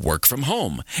boss, work from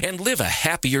home, and live a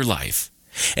happier life.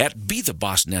 At Be the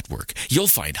Boss Network, you'll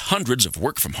find hundreds of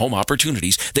work-from-home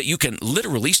opportunities that you can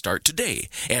literally start today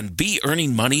and be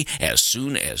earning money as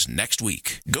soon as next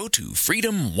week. Go to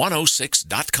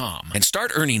freedom106.com and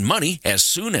start earning money as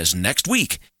soon as next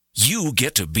week. You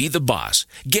get to be the boss.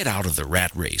 Get out of the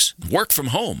rat race. Work from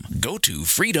home. Go to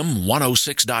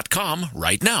freedom106.com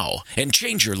right now and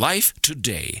change your life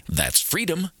today. That's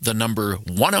freedom, the number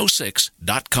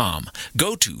 106.com.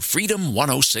 Go to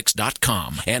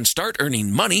freedom106.com and start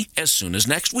earning money as soon as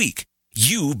next week.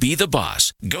 You be the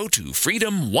boss. Go to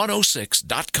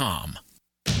freedom106.com.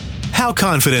 How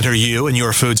confident are you in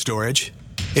your food storage?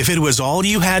 If it was all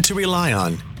you had to rely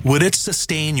on, would it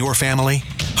sustain your family?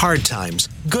 Hard times,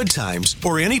 good times,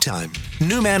 or any time,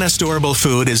 NuManna Storable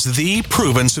Food is the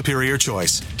proven superior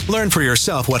choice. Learn for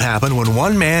yourself what happened when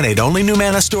one man ate only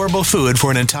NuManna Storable Food for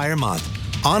an entire month.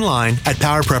 Online at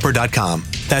PowerPrepper.com.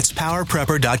 That's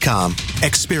PowerPrepper.com.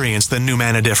 Experience the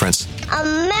NuManna difference.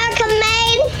 American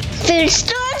made food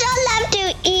stores I love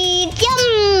to eat.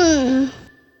 Yum!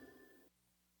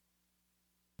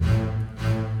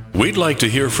 We'd like to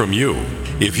hear from you.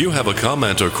 If you have a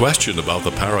comment or question about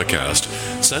the Paracast,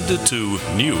 send it to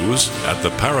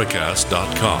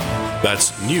news@theparacast.com.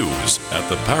 That's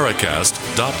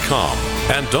news@theparacast.com.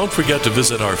 And don't forget to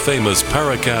visit our famous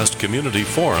Paracast community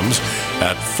forums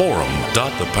at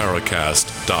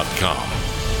forum.theparacast.com.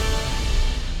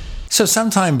 So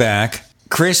sometime back,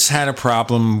 Chris had a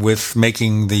problem with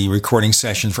making the recording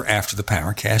session for After the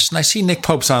Paracast, and I see Nick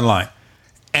Pope's online.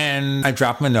 And I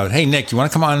drop him a note. Hey, Nick, you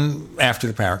want to come on After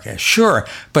the Paracast? Sure,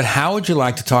 but how would you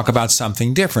like to talk about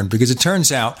something different? Because it turns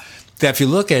out that if you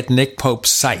look at Nick Pope's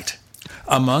site,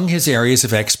 among his areas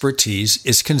of expertise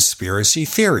is conspiracy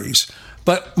theories.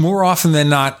 But more often than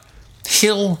not,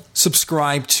 he'll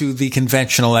subscribe to the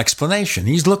conventional explanation.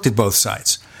 He's looked at both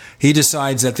sides. He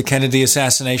decides that the Kennedy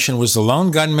assassination was the lone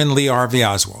gunman Lee Harvey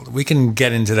Oswald. We can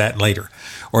get into that later,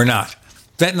 or not.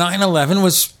 That 9/11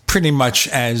 was pretty much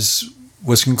as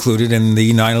was concluded in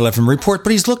the 9/11 report,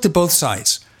 but he's looked at both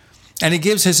sides. And he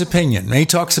gives his opinion. And he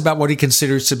talks about what he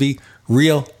considers to be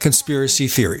real conspiracy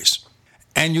theories.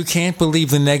 And you can't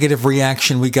believe the negative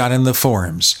reaction we got in the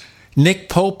forums. Nick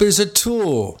Pope is a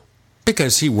tool.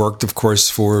 Because he worked, of course,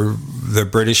 for the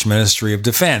British Ministry of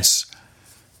Defense.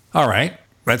 All right,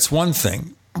 that's one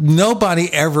thing.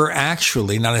 Nobody ever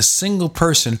actually, not a single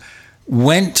person,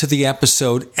 went to the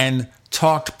episode and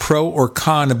talked pro or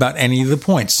con about any of the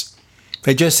points.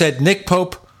 They just said, Nick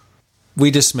Pope, we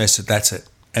dismiss it. That's it.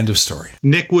 End of story.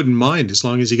 Nick wouldn't mind as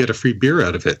long as he got a free beer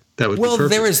out of it. That would be perfect. Well,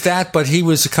 there is that, but he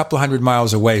was a couple of 100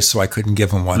 miles away, so I couldn't give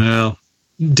him one. Well,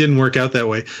 didn't work out that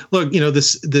way. Look,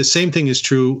 the same thing is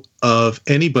true of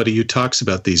anybody who talks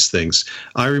about these things.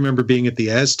 I remember being at the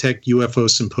Aztec UFO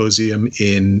Symposium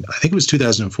in, I think it was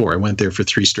 2004. I went there for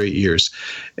 3 straight years.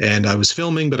 And I was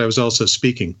filming, but I was also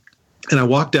speaking. And I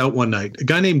walked out one night. A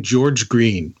guy named George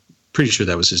Green, pretty sure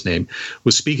that was his name,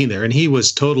 was speaking there. And he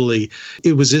was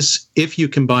it was this, if you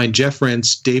combine Jeff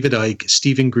Rentz, David Icke,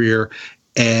 Stephen Greer,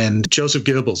 and Joseph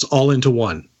Goebbels all into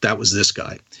one, that was this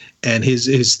guy. And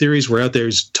his theories were out there.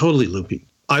 He's totally loopy.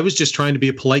 I was just trying to be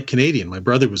a polite Canadian. My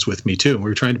brother was with me too. And we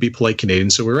were trying to be polite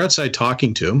Canadians. So we were outside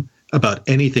talking to him about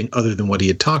anything other than what he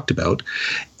had talked about.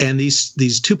 And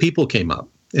these 2 people came up,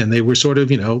 and they were sort of,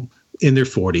 in their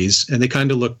 40s. And they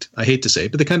kind of looked, I hate to say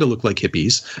it, but they kind of looked like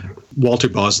hippies. Walter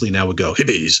Bosley now would go,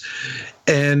 hippies.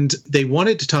 And they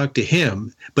wanted to talk to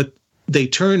him, but they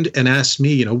turned and asked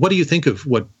me, what do you think of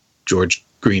what George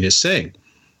Green is saying?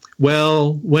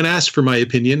 Well, when asked for my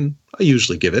opinion, I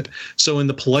usually give it. So in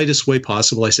the politest way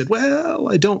possible, I said, well,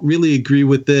 I don't really agree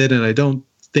with it, and I don't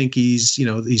think he's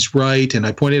right. And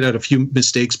I pointed out a few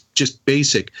mistakes, just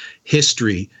basic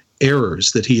history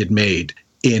errors that he had made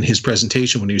in his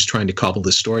presentation when he was trying to cobble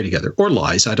this story together, or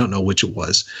lies. I don't know which it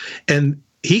was. And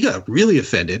he got really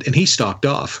offended, and he stalked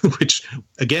off, which,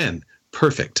 again,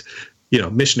 perfect,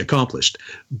 mission accomplished.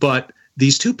 But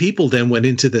these 2 people then went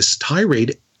into this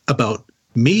tirade about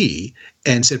me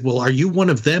and said, well, are you one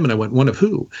of them? And I went, one of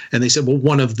who? And they said, well,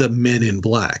 one of the men in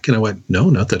black. And I went, no,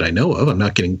 not that I know of. I'm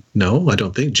not getting, no, I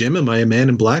don't think. Jim, am I a man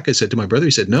in black? I said to my brother.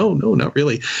 He said, no, not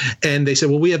really. And they said,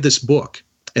 well, we have this book,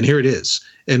 and here it is,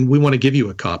 and we want to give you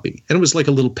a copy. And it was like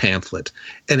a little pamphlet,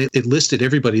 and it listed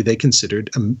everybody they considered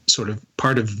sort of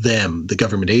part of them, the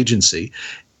government agency,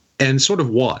 and sort of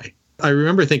why. I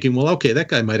remember thinking, well, okay, that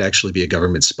guy might actually be a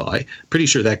government spy. Pretty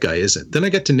sure that guy isn't. Then I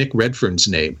got to Nick Redfern's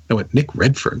name. I went, Nick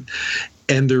Redfern?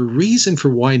 And the reason for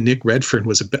why Nick Redfern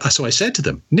was so I said to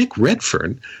them, Nick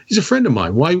Redfern, he's a friend of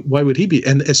mine. Why would he be?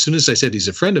 And as soon as I said he's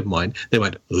a friend of mine, they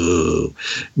went, oh,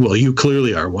 well, you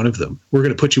clearly are one of them. We're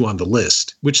going to put you on the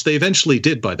list, which they eventually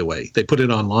did, by the way. They put it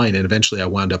online, and eventually I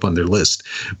wound up on their list.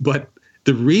 But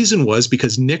the reason was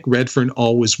because Nick Redfern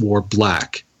always wore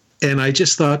black. And I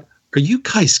just thought, are you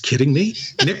guys kidding me?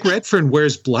 Nick Redfern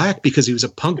wears black because he was a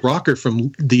punk rocker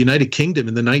from the United Kingdom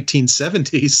in the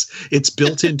 1970s. It's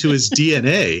built into his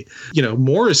DNA.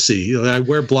 Morrissey, I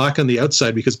wear black on the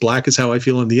outside because black is how I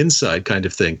feel on the inside, kind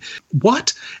of thing.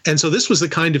 What? And so this was the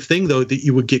kind of thing, though, that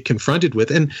you would get confronted with.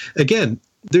 And again,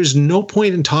 there's no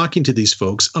point in talking to these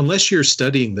folks unless you're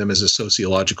studying them as a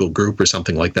sociological group or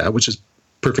something like that, which is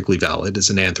perfectly valid as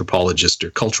an anthropologist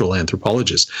or cultural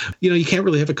anthropologist. You can't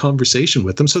really have a conversation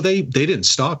with them. So they didn't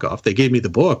stalk off. They gave me the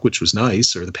book, which was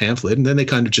nice, or the pamphlet, and then they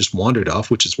kind of just wandered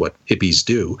off, which is what hippies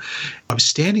do. I was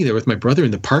standing there with my brother in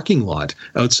the parking lot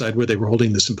outside where they were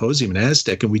holding the symposium in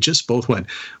Aztec, and we just both went,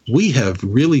 we have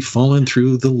really fallen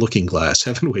through the looking glass,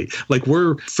 haven't we? Like,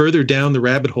 we're further down the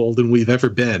rabbit hole than we've ever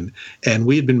been. And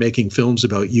we had been making films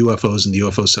about UFOs and the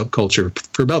UFO subculture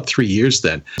for about 3 years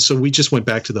then. So we just went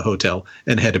back to the hotel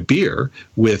and had a beer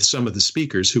with some of the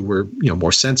speakers who were,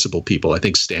 more sensible people. I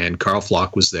think Carl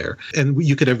Flock was there, and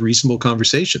you could have reasonable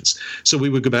conversations. So we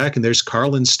would go back, and there's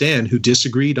Carl and Stan, who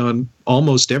disagreed on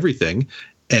almost everything.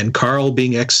 And Carl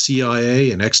being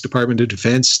ex-CIA and ex-Department of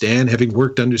Defense, Stan having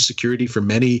worked under security for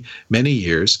many, many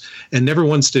years. And never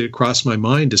once did it cross my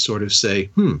mind to sort of say,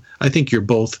 I think you're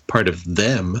both part of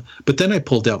them. But then I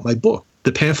pulled out my book.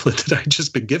 the pamphlet that I'd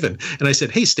just been given. And I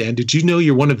said, hey, Stan, did you know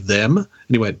you're one of them? And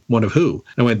he went, one of who?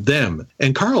 I went, them.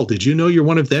 And Carl, did you know you're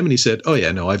one of them? And he said, oh,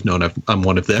 yeah, no, I've known I'm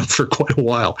one of them for quite a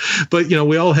while. But,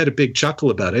 we all had a big chuckle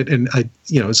about it. And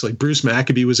it's like Bruce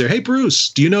Maccabee was there. Hey, Bruce,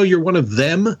 do you know you're one of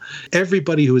them?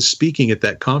 Everybody who was speaking at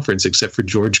that conference, except for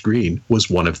George Green, was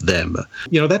one of them.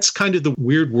 That's kind of the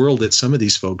weird world that some of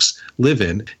these folks live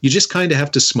in. You just kind of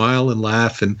have to smile and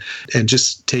laugh and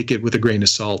just take it with a grain of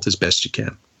salt as best you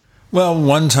can. Well,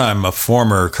 one time a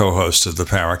former co-host of the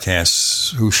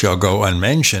Paracast, who shall go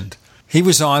unmentioned, he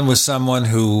was on with someone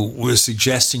who was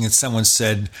suggesting that someone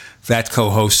said that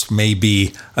co-host may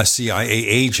be a CIA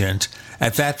agent.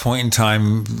 At that point in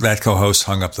time, that co-host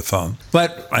hung up the phone.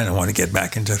 But I don't want to get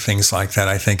back into things like that.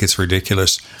 I think it's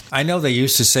ridiculous. I know they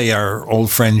used to say our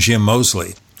old friend Jim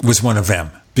Moseley was one of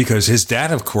them, because his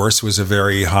dad, of course, was a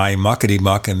very high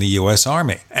muckety-muck in the U.S.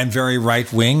 Army and very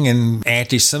right-wing and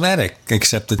anti-Semitic,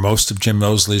 except that most of Jim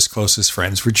Moseley's closest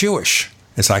friends were Jewish,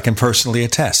 as I can personally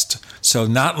attest. So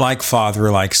not like father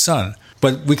or like son.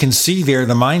 But we can see there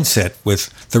the mindset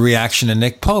with the reaction to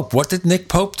Nick Pope. What did Nick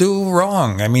Pope do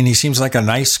wrong? I mean, he seems like a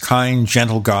nice, kind,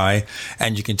 gentle guy,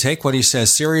 and you can take what he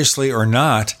says seriously or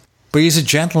not, but he's a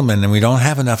gentleman, and we don't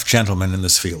have enough gentlemen in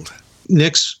this field.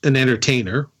 Nick's an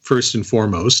entertainer, first and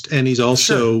foremost, and he's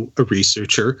also a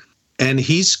researcher, and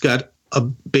he's got a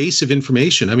base of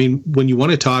information. I mean, when you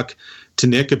want to talk to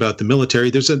Nick about the military,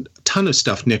 there's a ton of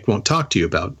stuff Nick won't talk to you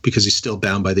about because he's still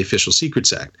bound by the Official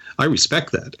Secrets Act. I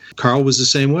respect that. Carl was the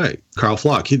same way. Carl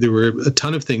Flock. There were a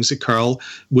ton of things that Carl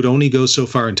would only go so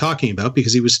far in talking about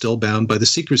because he was still bound by the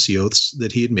secrecy oaths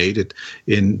that he had made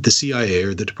in the CIA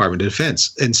or the Department of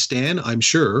Defense. And Stan, I'm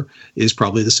sure, is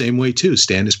probably the same way too.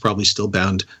 Stan is probably still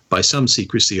bound by some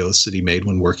secrecy oaths that he made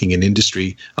when working in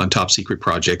industry on top secret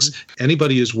projects.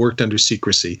 Anybody who's worked under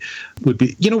secrecy would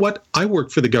be, you know what? I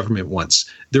worked for the government once.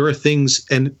 There are things,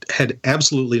 and had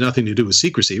absolutely nothing to do with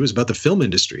secrecy. It was about the film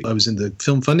industry. I was in the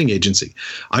film funding agency.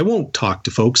 I won't talk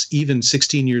to folks even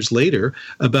 16 years later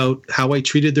about how I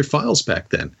treated their files back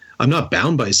then. I'm not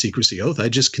bound by a secrecy oath. I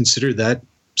just consider that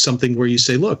something where you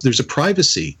say, look, there's a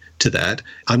privacy to that.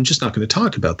 I'm just not going to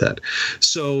talk about that.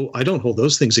 So I don't hold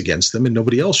those things against them, and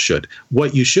nobody else should.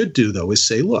 What you should do, though, is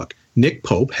say, look, Nick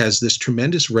Pope has this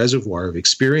tremendous reservoir of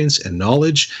experience and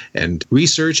knowledge and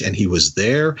research, and he was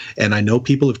there. And I know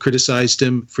people have criticized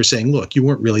him for saying, look, you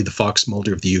weren't really the Fox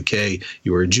Mulder of the UK.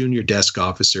 You were a junior desk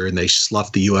officer, and they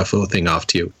sloughed the UFO thing off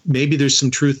to you. Maybe there's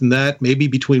some truth in that. Maybe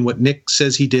between what Nick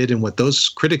says he did and what those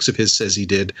critics of his says he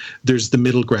did, there's the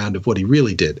middle ground of what he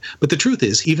really did. But the truth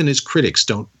is, even his critics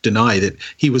don't deny that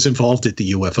he was involved at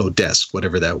the UFO desk,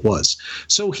 whatever that was.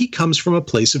 So he comes from a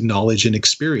place of knowledge and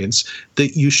experience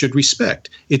that you should respect.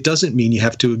 It doesn't mean you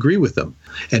have to agree with them.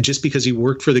 And just because he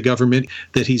worked for the government,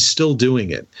 that he's still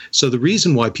doing it. So the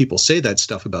reason why people say that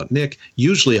stuff about Nick,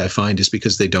 usually I find, is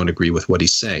because they don't agree with what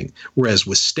he's saying. Whereas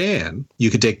with Stan, you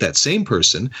could take that same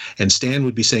person, and Stan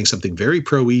would be saying something very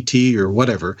pro-ET or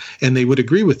whatever, and they would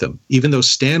agree with him, even though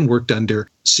Stan worked under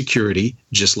security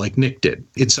just like Nick did.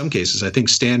 In some cases, I think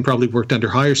Stan probably worked under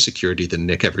higher security than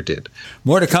Nick ever did.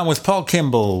 More to come with Paul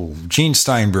Kimball, Gene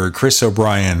Steinberg, Chris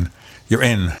O'Brien. You're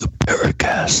in the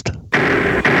Paracast.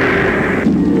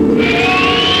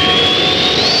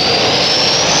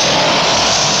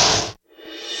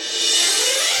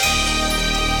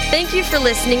 Thank you for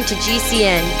listening to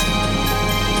GCN.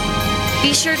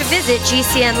 Be sure to visit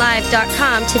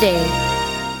GCNlive.com today.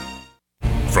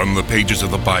 From the pages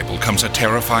of the Bible comes a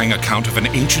terrifying account of an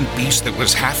ancient beast that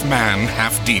was half man,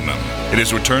 half demon. It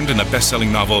is returned in the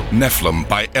best-selling novel Nephilim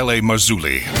by L.A.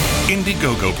 Marzulli.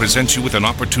 Indiegogo presents you with an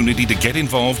opportunity to get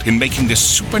involved in making this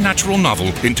supernatural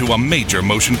novel into a major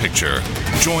motion picture.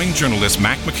 Join journalist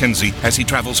Mac McKenzie as he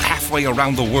travels halfway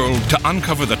around the world to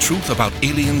uncover the truth about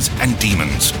aliens and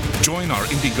demons. Join our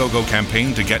Indiegogo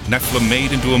campaign to get Nephilim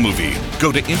made into a movie.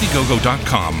 Go to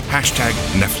Indiegogo.com,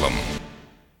 #Nephilim.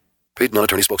 Paid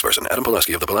non-attorney spokesperson Adam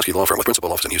Pulaski of the Pulaski Law Firm with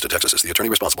principal office in Houston, Texas is the attorney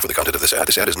responsible for the content of this ad.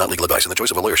 This ad is not legal advice, and the choice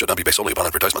of a lawyer should not be based solely upon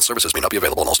advertisement. Services may not be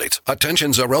available in all states.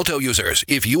 Attention Xarelto users.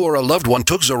 If you or a loved one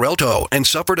took Xarelto and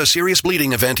suffered a serious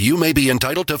bleeding event, you may be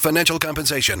entitled to financial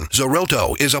compensation.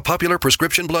 Xarelto is a popular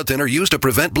prescription blood thinner used to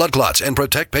prevent blood clots and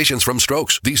protect patients from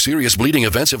strokes. These serious bleeding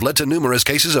events have led to numerous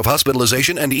cases of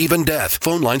hospitalization and even death.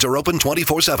 Phone lines are open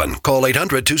 24/7. Call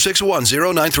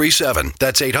 800-261-0937.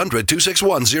 That's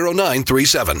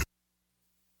 800-261-0937.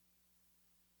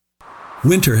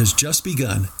 Winter has just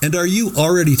begun, and are you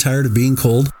already tired of being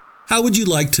cold? How would you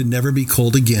like to never be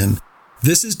cold again?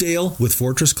 This is Dale with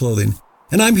Fortress Clothing,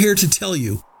 and I'm here to tell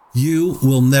you, you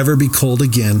will never be cold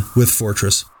again with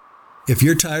Fortress. If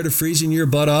you're tired of freezing your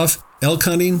butt off, elk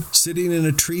hunting, sitting in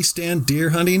a tree stand,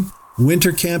 deer hunting,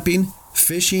 Winter camping,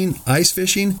 fishing, ice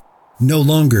fishing? No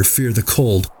longer fear the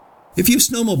cold. If you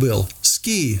snowmobile,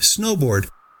 ski, snowboard,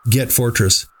 get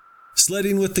Fortress.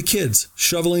 Sledding with the kids,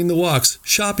 shoveling the walks,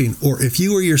 shopping, or if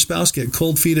you or your spouse get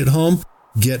cold feet at home,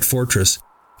 get Fortress.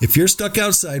 If you're stuck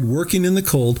outside working in the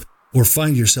cold or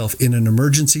find yourself in an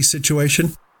emergency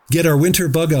situation, get our winter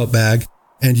bug-out bag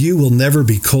and you will never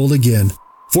be cold again.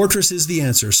 Fortress is the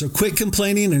answer, so quit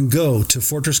complaining and go to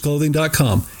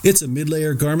fortressclothing.com. It's a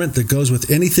mid-layer garment that goes with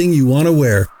anything you want to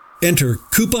wear. Enter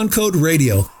coupon code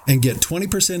RADIO and get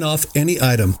 20% off any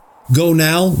item. Go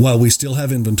now while we still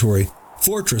have inventory.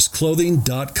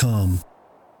 fortressclothing.com.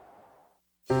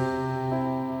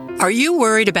 Are you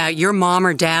worried about your mom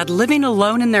or dad living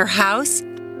alone in their house?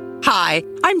 Hi,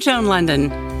 I'm Joan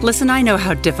London. Listen, I know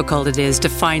how difficult it is to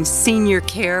find senior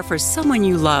care for someone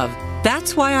you love.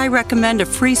 That's why I recommend a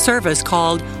free service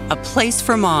called A Place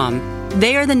for Mom.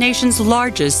 They are the nation's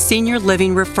largest senior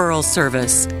living referral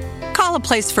service. Call A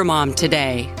Place for Mom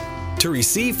today. To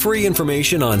receive free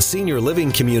information on senior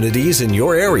living communities in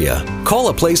your area, call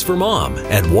A Place for Mom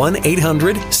at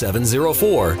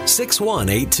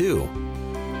 1-800-704-6182.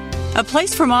 A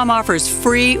Place for Mom offers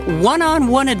free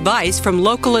one-on-one advice from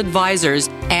local advisors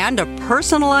and a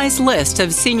personalized list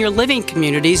of senior living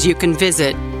communities you can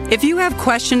visit. If you have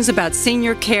questions about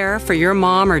senior care for your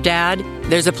mom or dad,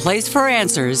 there's a place for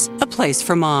answers, A Place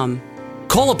for Mom.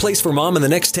 Call A Place for Mom in the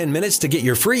next 10 minutes to get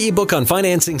your free ebook on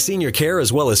financing senior care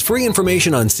as well as free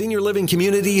information on senior living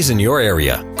communities in your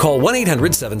area. Call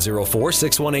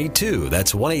 1-800-704-6182.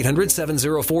 That's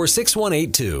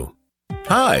 1-800-704-6182.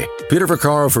 Hi, Peter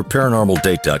Vaccaro for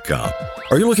ParanormalDate.com.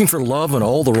 Are you looking for love in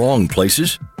all the wrong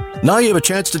places? Now you have a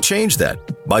chance to change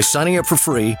that by signing up for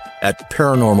free at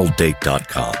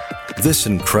ParanormalDate.com. This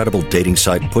incredible dating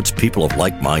site puts people of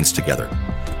like minds together.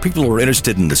 People who are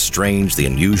interested in the strange, the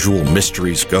unusual,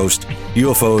 mysteries, ghosts,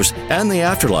 UFOs, and the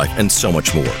afterlife, and so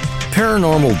much more.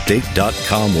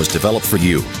 ParanormalDate.com was developed for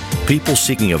you, people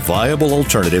seeking a viable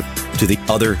alternative to the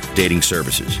other dating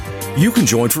services. You can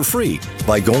join for free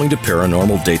by going to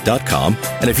ParanormalDate.com,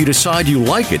 and if you decide you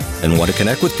like it and want to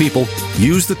connect with people,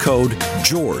 use the code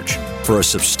GEORGE for a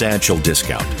substantial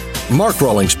discount. Mark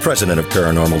Rawlings, president of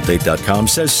ParanormalDate.com,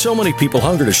 says so many people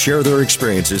hunger to share their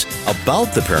experiences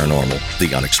about the paranormal,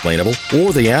 the unexplainable,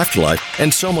 or the afterlife,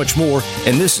 and so much more,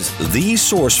 and this is the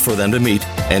source for them to meet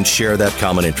and share that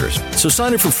common interest. So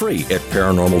sign up for free at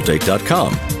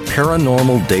ParanormalDate.com,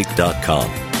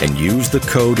 ParanormalDate.com, and use the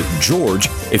code GEORGE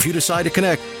if you decide to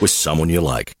connect with someone you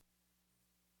like.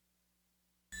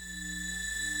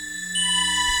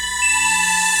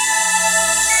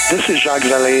 This is Jacques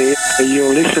Vallée.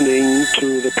 You're listening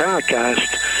to the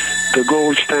Paracast, the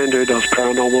gold standard of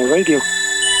paranormal radio.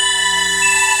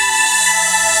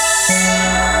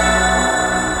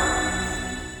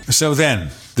 So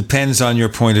then, depends on your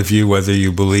point of view whether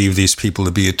you believe these people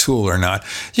to be a tool or not.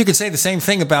 You could say the same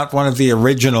thing about one of the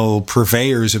original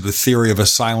purveyors of the theory of a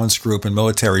silence group and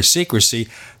military secrecy,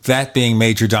 that being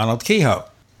Major Donald Kehoe.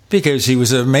 Because he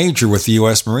was a major with the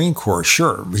U.S. Marine Corps,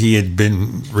 sure. He had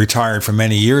been retired for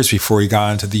many years before he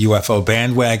got into the UFO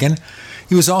bandwagon.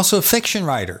 He was also a fiction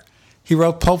writer. He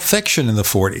wrote Pulp Fiction in the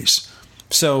 40s.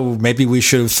 So maybe we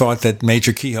should have thought that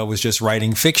Major Kehoe was just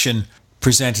writing fiction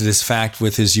presented as fact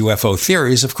with his UFO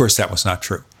theories. Of course, that was not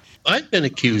true. I've been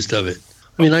accused of it.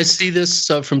 I mean, I see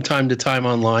this from time to time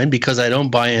online because I don't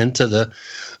buy into the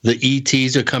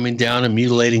ETs are coming down and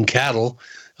mutilating cattle.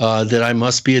 That I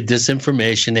must be a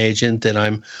disinformation agent, that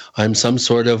I'm some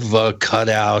sort of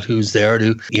cutout who's there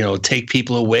to take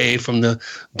people away from the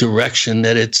direction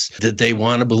that they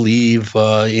want to believe.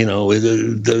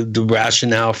 The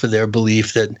rationale for their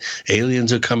belief that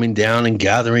aliens are coming down and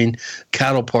gathering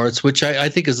cattle parts, which I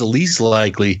think is the least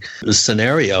likely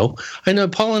scenario. I know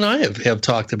Paul and I have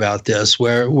talked about this,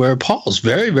 where Paul's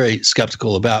very, very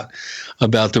skeptical about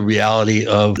the reality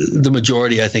of the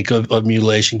majority, I think, of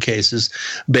mutilation cases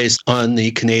based on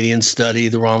the Canadian study,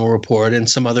 the Rommel Report, and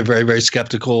some other very, very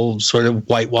skeptical sort of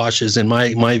whitewashes, in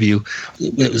my view,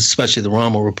 especially the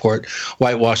Rommel Report,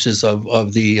 whitewashes of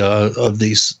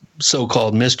the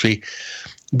so-called mystery.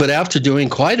 But after doing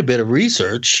quite a bit of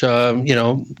research, kind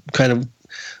of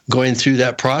going through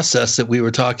that process that we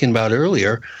were talking about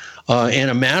earlier, and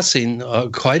amassing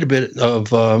quite a bit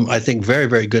of, I think, very,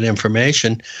 very good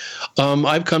information,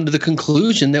 I've come to the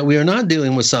conclusion that we are not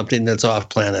dealing with something that's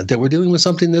off-planet, that we're dealing with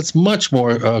something that's much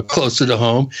more closer to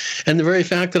home. And the very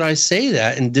fact that I say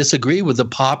that and disagree with the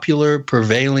popular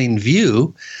prevailing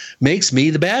view makes me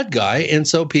the bad guy. And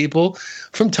so people,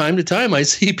 from time to time, I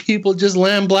see people just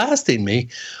lambasting me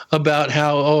about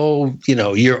how,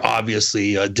 you're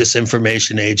obviously a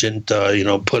disinformation agent,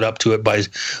 put up to it by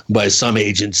some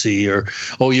agency,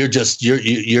 conspiracy, or you're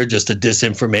just a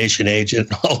disinformation agent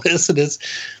and all this. And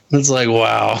it's like,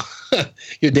 wow,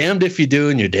 you're damned if you do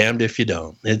and you're damned if you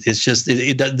don't. It's just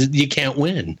you can't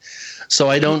win. So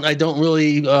I don't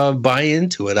really buy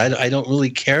into it. I don't really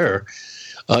care.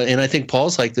 And I think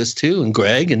Paul's like this too, and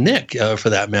Greg and Nick, for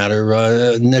that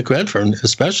matter, Nick Redfern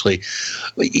especially.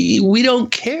 We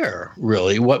don't care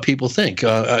really what people think.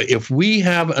 If we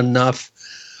have enough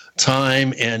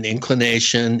time and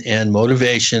inclination and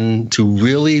motivation to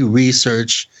really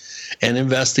research and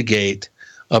investigate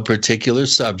a particular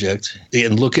subject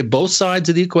and look at both sides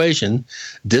of the equation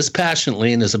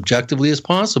dispassionately and as objectively as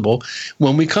possible,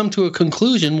 when we come to a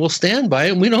conclusion, we'll stand by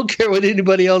it, and we don't care what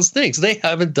anybody else thinks. They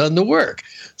haven't done the work.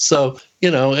 So,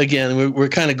 again, we're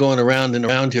kind of going around and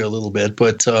around here a little bit,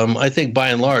 but I think by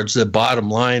and large, the bottom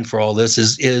line for all this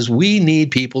is we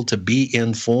need people to be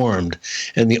informed.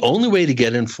 And the only way to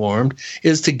get informed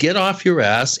is to get off your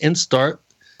ass and start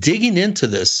digging into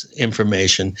this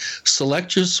information.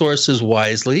 Select your sources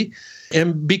wisely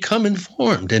and become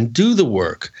informed and do the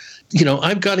work.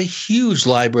 I've got a huge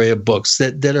library of books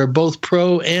that are both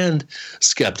pro and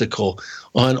skeptical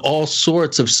on all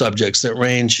sorts of subjects that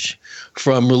range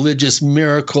from religious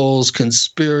miracles,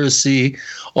 conspiracy,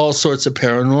 all sorts of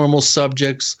paranormal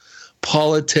subjects,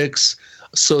 politics,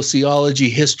 sociology,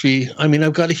 history. I mean,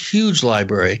 I've got a huge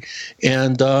library,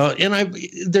 and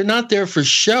they're not there for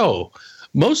show.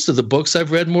 Most of the books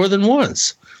I've read more than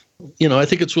once. I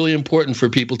think it's really important for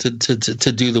people to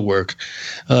do the work.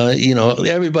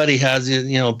 Everybody has,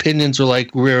 opinions are like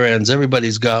rear ends.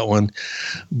 Everybody's got one.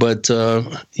 But,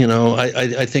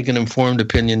 I think an informed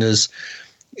opinion is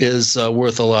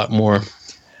worth a lot more.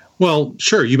 Well,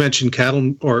 sure. You mentioned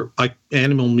cattle or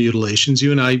animal mutilations.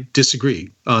 You and I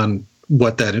disagree on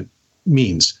what that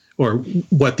means or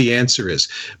what the answer is.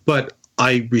 But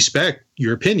I respect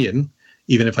your opinion,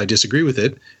 even if I disagree with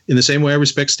it, in the same way I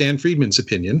respect Stan Friedman's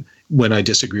opinion when I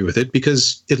disagree with it,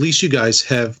 because at least you guys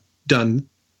have done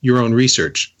your own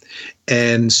research.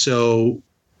 And so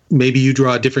maybe you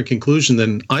draw a different conclusion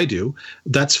than I do.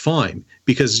 That's fine,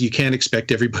 because you can't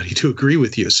expect everybody to agree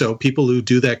with you. So people who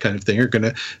do that kind of thing are going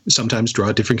to sometimes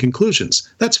draw different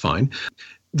conclusions. That's fine.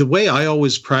 The way I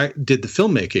always did the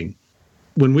filmmaking,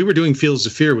 when we were doing Fields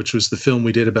of Fear, which was the film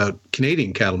we did about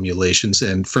Canadian cattle mutilations,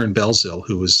 and Fern Belzil,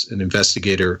 who was an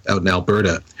investigator out in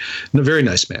Alberta, and a very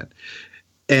nice man.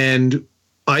 And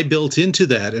I built into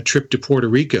that a trip to Puerto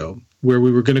Rico, where we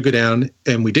were going to go down,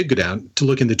 and we did go down, to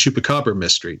look into Chupacabra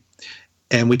mystery.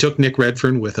 And we took Nick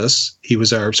Redfern with us. He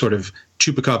was our sort of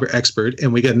Chupacabra expert.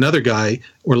 And we got another guy,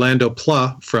 Orlando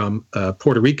Pla, from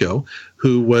Puerto Rico,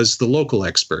 who was the local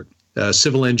expert.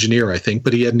 Civil engineer, I think,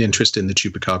 but he had an interest in the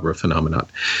Chupacabra phenomenon.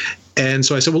 And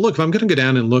so I said, well, look, if I'm going to go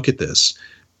down and look at this,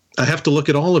 I have to look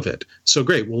at all of it. So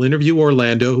great, we'll interview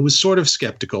Orlando, who was sort of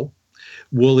skeptical.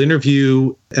 We'll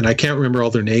interview, and I can't remember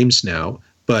all their names now,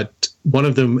 but one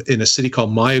of them in a city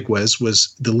called Mayaguez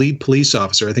was the lead police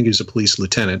officer, I think he was a police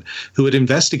lieutenant, who had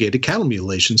investigated cattle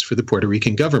mutilations for the Puerto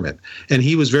Rican government. And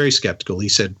he was very skeptical. He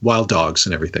said wild dogs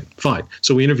and everything. Fine.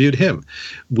 So we interviewed him.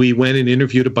 We went and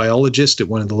interviewed a biologist at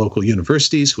one of the local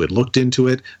universities who had looked into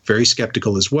it, very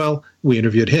skeptical as well. We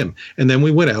interviewed him. And then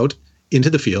we went out into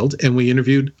the field and we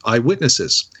interviewed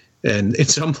eyewitnesses. And in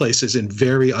some places in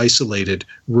very isolated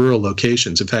rural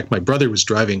locations. In fact, my brother was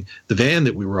driving the van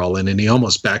that we were all in, and he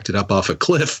almost backed it up off a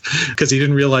cliff because he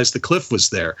didn't realize the cliff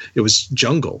was there. It was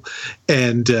jungle.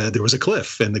 And there was a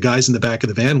cliff, and the guys in the back of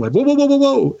the van went, whoa, whoa, whoa, whoa,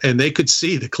 whoa. And they could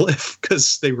see the cliff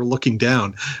because they were looking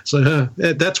down. So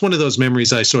that's one of those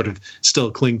memories I sort of still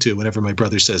cling to whenever my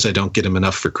brother says I don't get him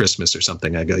enough for Christmas or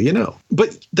something. I go,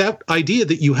 But that idea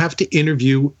that you have to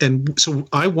interview, and so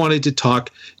I wanted to talk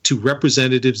to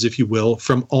representatives, if you will,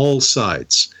 from all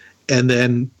sides. And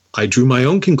then I drew my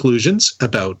own conclusions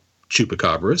about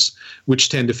chupacabras, which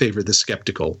tend to favor the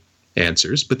skeptical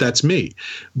answers, but that's me.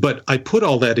 But I put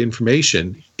all that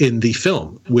information in the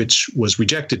film, which was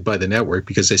rejected by the network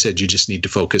because they said you just need to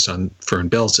focus on Fern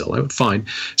Belzil. I went, fine.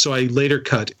 So I later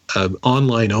cut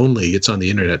online only, it's on the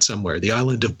internet somewhere, The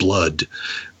Island of Blood,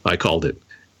 I called it.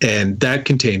 And that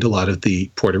contained a lot of the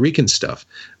Puerto Rican stuff.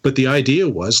 But the idea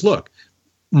was, look,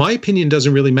 my opinion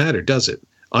doesn't really matter, does it?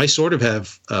 I sort of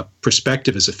have a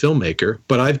perspective as a filmmaker,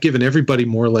 but I've given everybody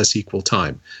more or less equal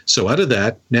time. So out of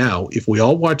that, now, if we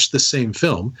all watch the same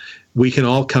film, we can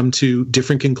all come to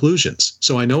different conclusions.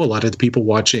 So I know a lot of the people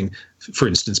watching, for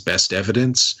instance, Best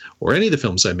Evidence or any of the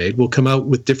films I made will come out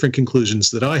with different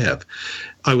conclusions that I have.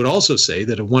 I would also say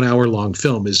that a 1 hour long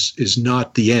film is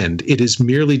not the end. It is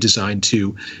merely designed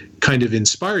to kind of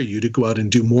inspire you to go out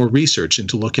and do more research and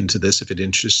to look into this if it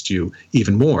interests you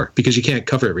even more, because you can't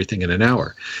cover everything in an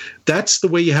hour. That's the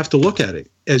way you have to look at it.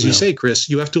 as you say, Chris,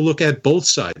 you have to look at both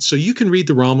sides. So you can read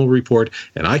the Rommel report,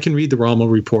 and I can read the Rommel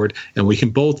report, and we can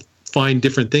both find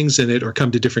different things in it or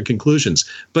come to different conclusions.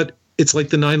 But it's like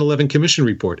the 9/11 Commission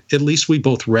report. At least we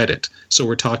both read it. So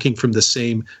we're talking from the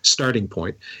same starting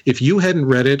point. If you hadn't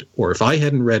read it, or if I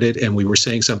hadn't read it and we were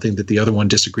saying something that the other one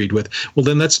disagreed with, well,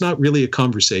 then that's not really a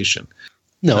conversation.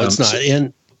 No, it's not.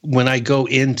 And when I go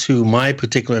into my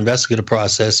particular investigative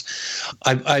process,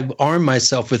 I've armed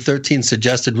myself with 13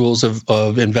 suggested rules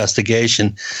of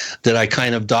investigation that I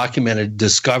kind of documented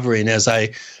discovering as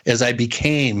I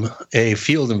became a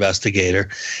field investigator.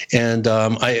 And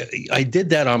I did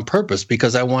that on purpose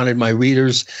because I wanted my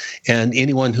readers and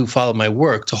anyone who followed my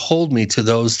work to hold me to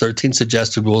those 13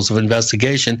 suggested rules of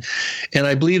investigation. And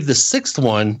I believe the sixth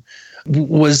one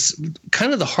was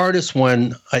kind of the hardest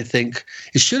one, I think.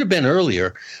 It should have been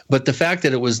earlier, but the fact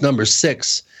that it was number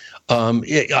 6,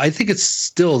 I think it's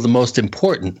still the most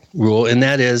important rule, and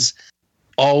that is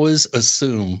always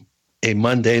assume a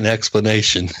mundane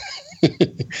explanation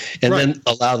and then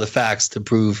allow the facts to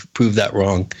prove that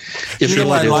wrong. If you know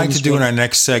what I'd like to do in our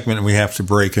next segment, and we have to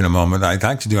break in a moment, I'd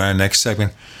like to do in our next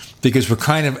segment, because we're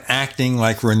kind of acting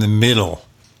like we're in the middle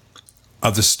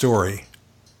of the story.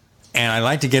 And I'd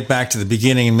like to get back to the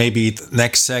beginning and maybe the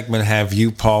next segment have you,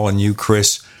 Paul, and you,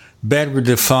 Chris, better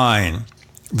define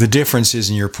the differences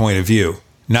in your point of view.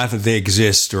 Not that they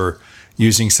exist or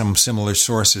using some similar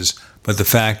sources, but the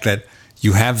fact that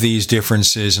you have these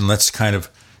differences, and let's kind of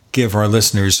give our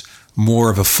listeners more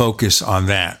of a focus on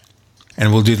that.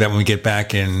 And we'll do that when we get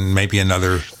back in maybe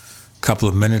another couple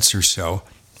of minutes or so.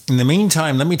 In the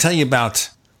meantime, let me tell you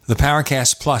about the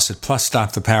Paracast Plus at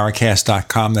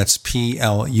plus.theparacast.com. That's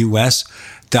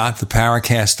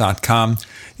plus.theparacast.com.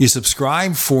 You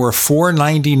subscribe for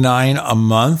 $4.99 a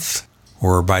month,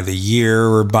 or by the year,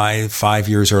 or by 5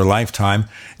 years or a lifetime.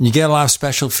 And you get a lot of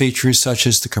special features such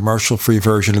as the commercial-free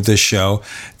version of this show,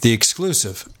 the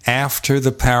exclusive After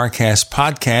the Paracast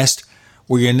podcast,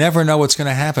 where you never know what's going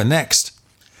to happen next.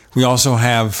 We also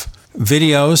have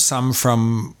videos, some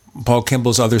from Paul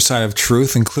Kimball's Other Side of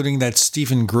Truth, including that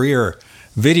Stephen Greer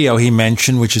video he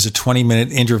mentioned, which is a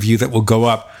 20-minute interview that will go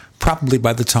up probably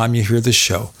by the time you hear this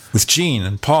show. With Gene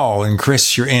and Paul and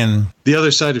Chris, you're in The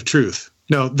Other Side of Truth.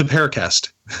 No, the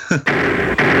Paracast.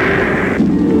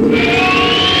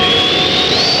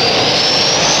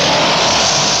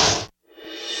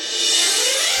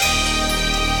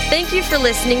 Thank you for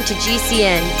listening to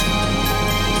GCN.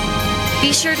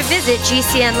 Be sure to visit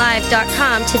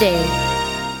GCNlive.com today.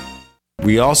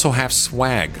 We also have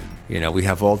swag. You know, we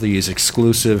have all these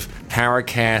exclusive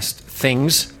Paracast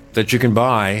things that you can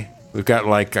buy. We've got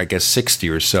 60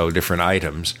 or so different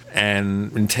items,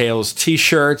 and entails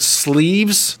t-shirts,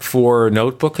 sleeves for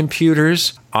notebook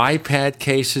computers, iPad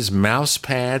cases, mouse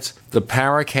pads, the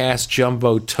Paracast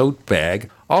Jumbo tote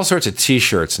bag, all sorts of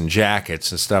t-shirts and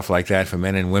jackets and stuff like that for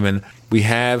men and women. We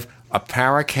have a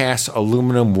Paracast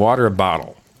aluminum water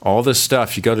bottle. All this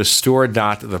stuff, you go to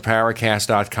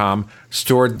store.theparacast.com,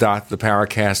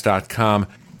 store.theparacast.com.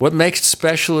 What makes it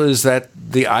special is that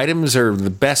the items are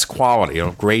the best quality,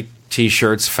 great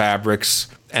t-shirts, fabrics,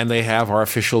 and they have our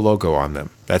official logo on them.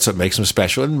 That's what makes them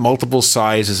special, in multiple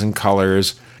sizes and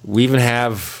colors. We even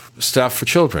have stuff for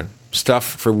children, stuff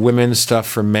for women, stuff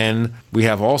for men. We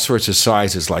have all sorts of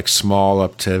sizes, like small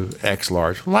up to X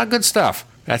large. A lot of good stuff.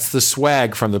 That's the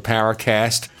swag from the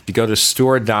Paracast. You go to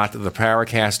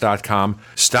store.theparacast.com,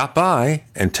 stop by,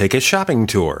 and take a shopping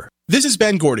tour. This is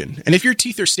Ben Gordon, and if your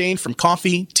teeth are stained from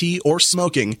coffee, tea, or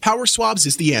smoking, Power Swabs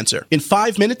is the answer. In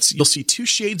 5 minutes, you'll see 2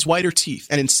 shades whiter teeth,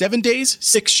 and in 7 days,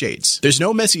 6 shades. There's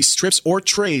no messy strips or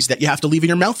trays that you have to leave in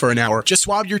your mouth for an hour. Just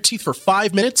swab your teeth for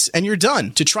 5 minutes, and you're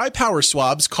done. To try Power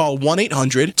Swabs, call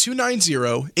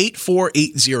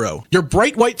 1-800-290-8480. Your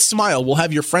bright white smile will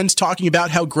have your friends talking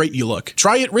about how great you look.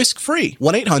 Try it risk-free.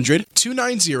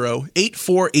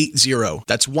 1-800-290-8480.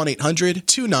 That's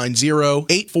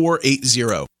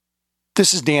 1-800-290-8480.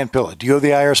 This is Dan Pilla. Do you owe the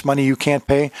IRS money you can't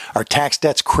pay? Are tax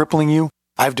debts crippling you?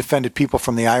 I've defended people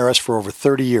from the IRS for over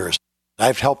 30 years.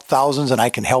 I've helped thousands, and I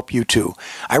can help you too.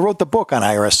 I wrote the book on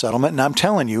IRS settlement, and I'm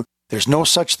telling you, there's no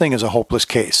such thing as a hopeless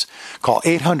case. Call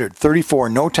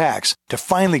 800-34-NO-TAX to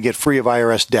finally get free of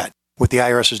IRS debt. With the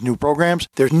IRS's new programs,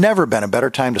 there's never been a better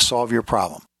time to solve your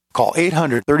problem. Call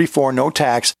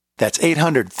 800-34-NO-TAX. That's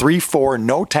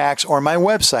 800-34-NO-TAX, or my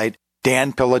website,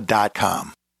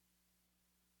 danpilla.com.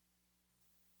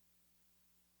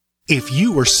 If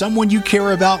you or someone you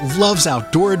care about loves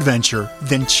outdoor adventure,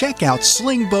 then check out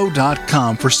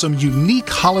slingbow.com for some unique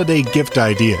holiday gift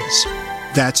ideas.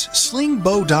 That's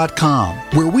slingbow.com,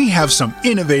 where we have some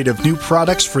innovative new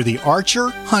products for the archer,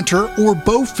 hunter, or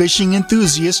bow fishing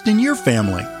enthusiast in your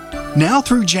family. Now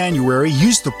through January,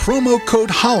 use the promo code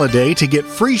HOLIDAY to get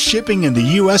free shipping in the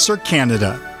U.S. or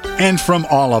Canada. And from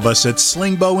all of us at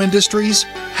Slingbow Industries,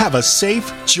 have a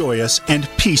safe, joyous, and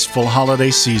peaceful holiday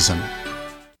season.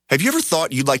 Have you ever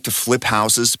thought you'd like to flip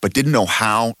houses but didn't know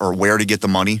how or where to get the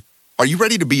money? Are you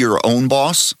ready to be your own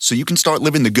boss so you can start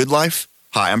living the good life?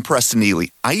 Hi, I'm Preston Ely.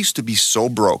 I used to be so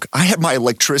broke. I had my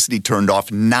electricity turned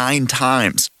off 9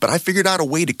 times, but I figured out a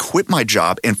way to quit my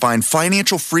job and find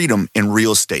financial freedom in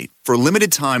real estate. For a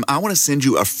limited time, I want to send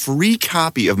you a free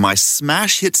copy of my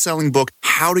smash hit selling book,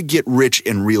 How to Get Rich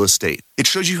in Real Estate. It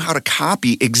shows you how to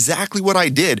copy exactly what I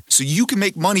did so you can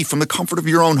make money from the comfort of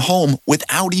your own home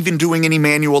without even doing any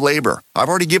manual labor. I've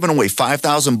already given away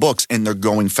 5,000 books and they're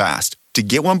going fast. To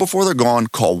get one before they're gone,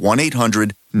 call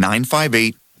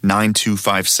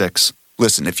 1-800-958-9256.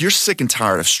 Listen, if you're sick and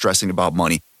tired of stressing about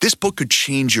money, this book could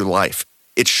change your life.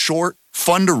 It's short,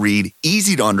 fun to read,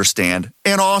 easy to understand,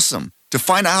 and awesome. To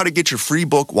find out how to get your free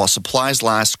book while supplies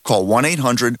last, call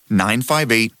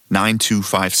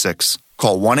 1-800-958-9256.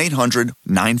 Call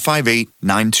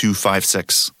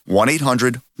 1-800-958-9256.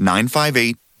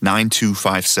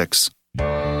 1-800-958-9256.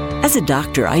 As a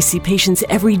doctor, I see patients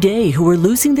every day who are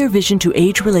losing their vision to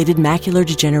age-related macular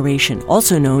degeneration,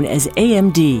 also known as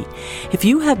AMD. If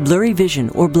you have blurry vision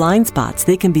or blind spots,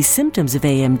 they can be symptoms of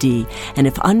AMD, and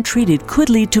if untreated, could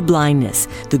lead to blindness.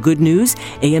 The good news,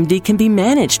 AMD can be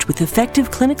managed with effective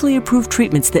clinically approved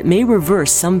treatments that may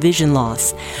reverse some vision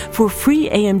loss. For free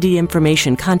AMD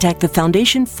information, contact the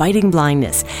Foundation Fighting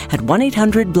Blindness at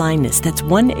 1-800-BLINDNESS. That's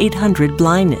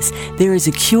 1-800-BLINDNESS. There is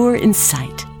a cure in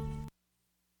sight.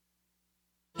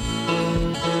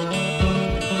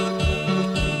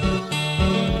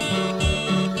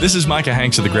 This is Micah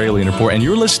Hanks of the Gray Alien Report, and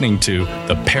you're listening to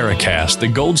The Paracast, the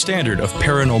gold standard of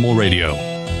paranormal radio.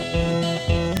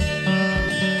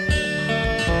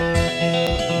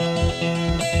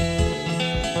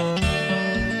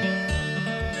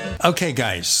 Okay,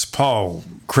 guys, Paul,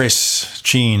 Chris,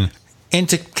 Gene,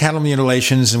 into cattle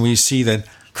mutilations, and we see that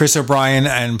Chris O'Brien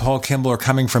and Paul Kimball are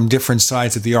coming from different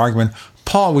sides of the argument.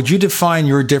 Paul, would you define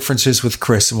your differences with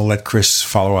Chris, and we'll let Chris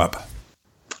follow up?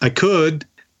 I could.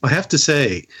 I have to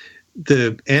say,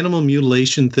 the animal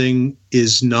mutilation thing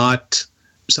is not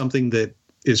something that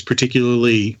is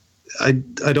particularly, I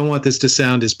don't want this to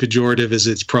sound as pejorative as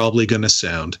it's probably going to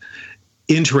sound,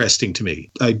 interesting to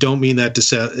me. I don't mean that to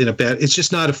sound in a bad, it's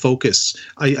just not a focus.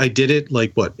 I did it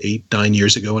 8-9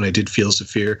 years ago when I did Fields of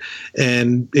Fear,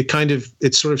 and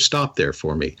it sort of stopped there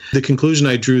for me. The conclusion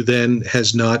I drew then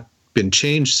has not been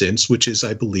changed since, which is,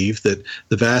 I believe, that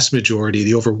the vast majority,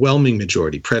 the overwhelming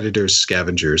majority, predators,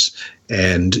 scavengers,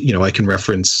 and, I can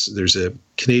reference, there's a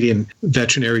Canadian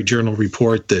Veterinary Journal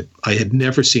report that I had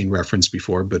never seen referenced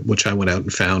before, but which I went out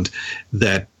and found,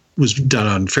 that was done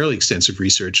on fairly extensive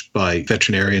research by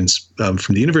veterinarians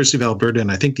from the University of Alberta and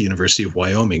I think the University of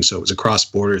Wyoming. So it was a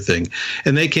cross-border thing.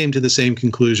 And they came to the same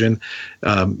conclusion.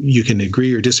 You can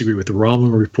agree or disagree with the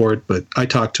Rommel report, but I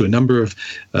talked to a number of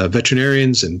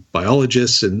veterinarians and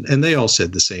biologists, and they all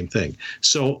said the same thing.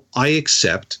 So I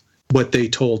accept what they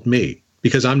told me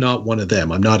because I'm not one of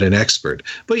them. I'm not an expert.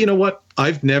 But you know what?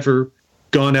 I've never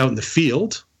gone out in the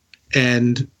field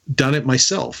and done it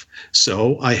myself.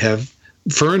 So I have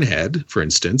Fernhead, for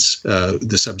instance,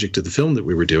 the subject of the film that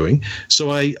we were doing. So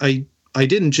I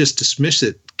didn't just dismiss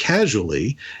it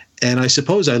casually, and I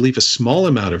suppose I leave a small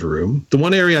amount of room. The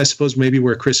one area I suppose maybe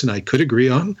where Chris and I could agree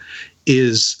on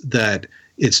is that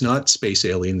it's not space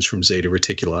aliens from Zeta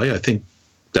Reticuli. I think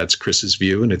that's Chris's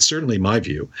view, and it's certainly my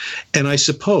view. And I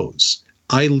suppose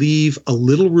I leave a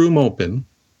little room open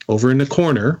over in the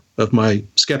corner of my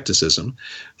skepticism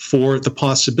for the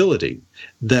possibility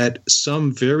that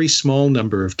some very small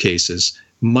number of cases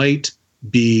might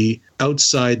be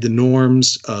outside the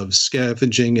norms of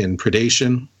scavenging and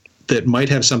predation, that might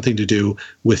have something to do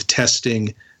with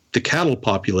testing the cattle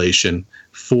population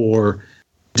for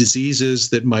diseases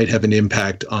that might have an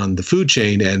impact on the food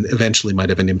chain and eventually might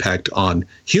have an impact on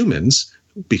humans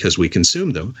because we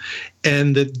consume them,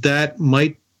 and that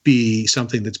might be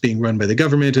something that's being run by the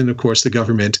government. And of course, the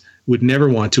government would never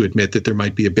want to admit that there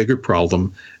might be a bigger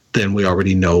problem than we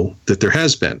already know that there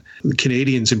has been. The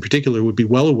Canadians in particular would be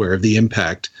well aware of the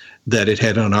impact that it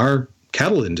had on our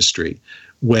cattle industry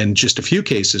when just a few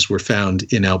cases were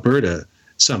found in Alberta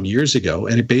some years ago,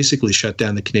 and it basically shut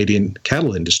down the Canadian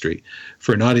cattle industry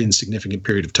for a not insignificant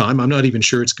period of time. I'm not even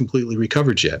sure it's completely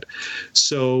recovered yet.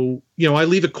 So, I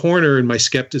leave a corner in my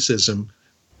skepticism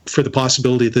for the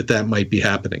possibility that might be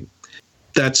happening.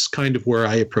 that's kind of where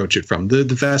I approach it from. The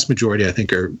vast majority, I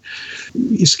think, are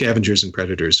scavengers and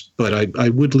predators, but I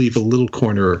would leave a little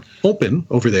corner open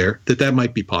over there that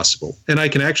might be possible. And I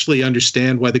can actually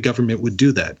understand why the government would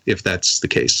do that if that's the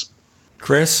case.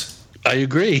 Chris? I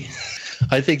agree.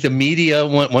 I think the media,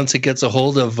 once it gets a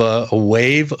hold of a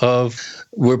wave of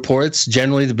reports,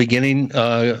 generally the beginning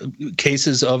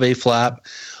cases of a flap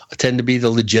tend to be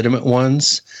the legitimate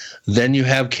ones. Then you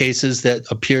have cases that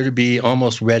appear to be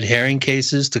almost red herring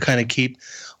cases to kind of keep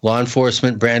law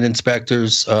enforcement, brand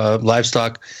inspectors,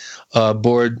 livestock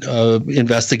board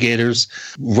investigators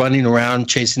running around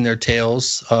chasing their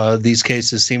tails. These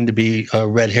cases seem to be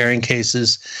red herring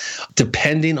cases.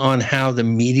 Depending on how the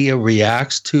media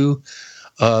reacts to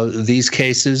these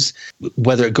cases,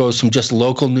 whether it goes from just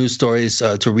local news stories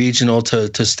to regional to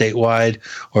statewide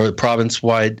or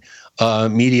province-wide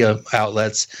media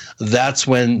outlets, that's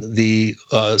when the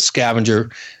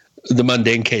scavenger, the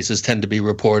mundane cases tend to be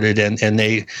reported, and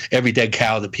every dead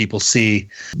cow that people see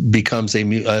becomes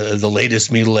the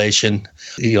latest mutilation.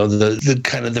 The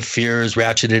kind of the fear is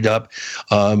ratcheted up.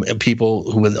 And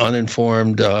people with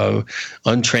uninformed,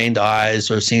 untrained eyes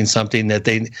are seeing something that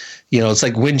they, it's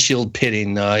like windshield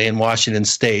pitting in Washington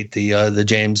State. The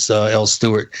James L.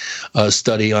 Stewart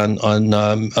study on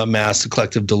mass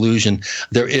collective delusion.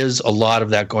 There is a lot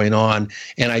of that going on,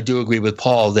 and I do agree with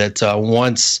Paul that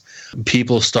once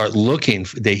people start looking,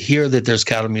 they hear that there's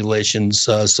cattle mutilations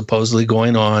supposedly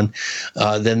going on,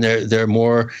 then they're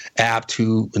more apt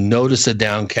to notice a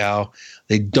down cow.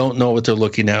 They don't know what they're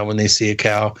looking at when they see a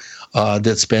cow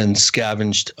that's been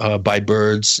scavenged by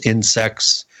birds,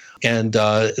 insects. And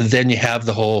then you have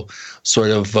the whole sort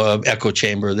of echo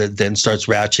chamber that then starts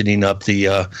ratcheting up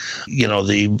the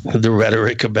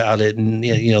rhetoric about it, and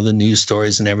the news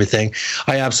stories and everything.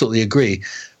 I absolutely agree.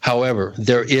 However,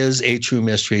 there is a true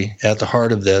mystery at the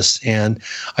heart of this, and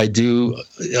I do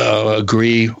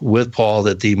agree with Paul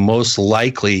that the most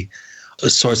likely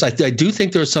source, I do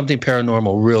think there's something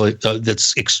paranormal really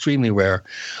that's extremely rare,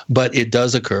 but it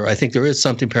does occur. I think there is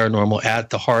something paranormal at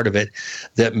the heart of it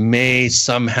that may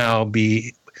somehow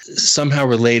be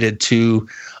related to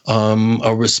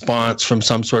a response from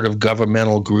some sort of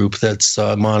governmental group that's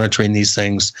monitoring these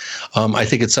things. I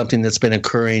think it's something that's been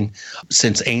occurring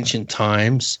since ancient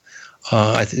times.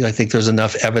 I think there's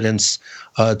enough evidence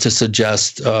to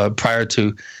suggest prior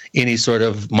to any sort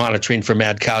of monitoring for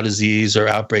mad cow disease or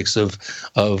outbreaks of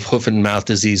hoof and mouth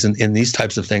disease and these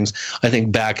types of things. I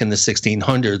think back in the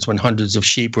 1600s, when hundreds of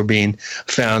sheep were being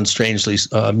found strangely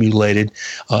mutilated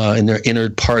and their inner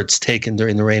parts taken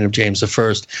during the reign of James I,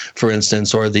 for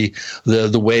instance, or the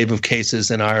wave of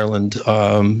cases in Ireland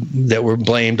that were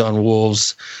blamed on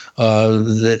wolves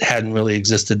that hadn't really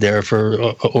existed there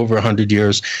for over 100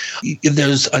 years.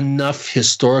 There's enough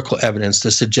historical evidence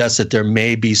to suggest that there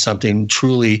may be something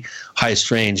truly high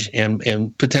strange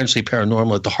and potentially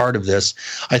paranormal at the heart of this.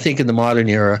 I think in the modern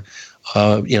era,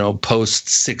 post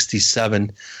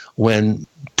 67, when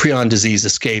prion disease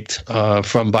escaped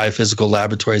from biophysical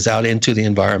laboratories out into the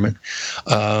environment,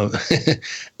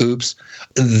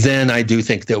 then I do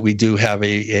think that we do have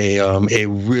a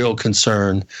real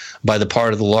concern by the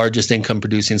part of the largest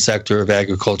income-producing sector of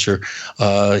agriculture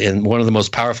and one of the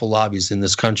most powerful lobbies in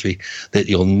this country that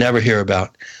you'll never hear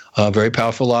about. A very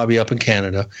powerful lobby up in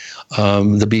Canada,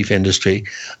 the beef industry,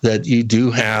 that you do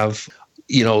have,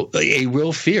 a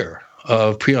real fear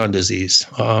of prion disease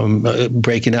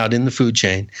breaking out in the food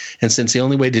chain. And since the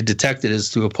only way to detect it is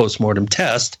through a postmortem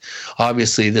test,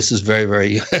 obviously this is very,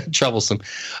 very troublesome.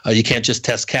 You can't just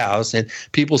test cows. And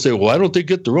people say, well, why don't they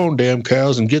get their own damn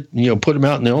cows and put them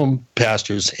out in their own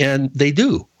pastures? And they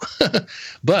do.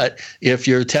 But if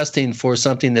you're testing for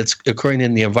something that's occurring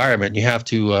in the environment, you have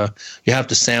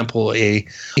to sample a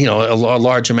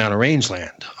large amount of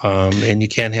rangeland, and you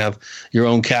can't have your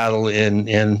own cattle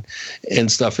and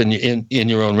stuff in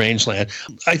your own rangeland.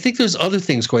 I think there's other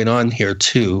things going on here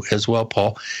too, as well,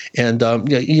 Paul. And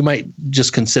you might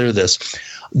just consider this.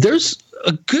 There's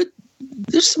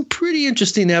some pretty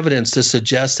interesting evidence to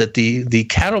suggest that the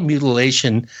cattle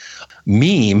mutilation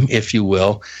meme, if you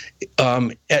will,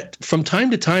 from time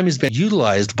to time has been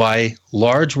utilized by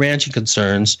large ranching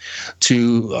concerns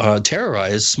to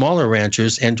terrorize smaller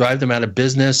ranchers and drive them out of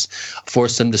business,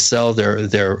 force them to sell their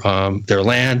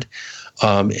land,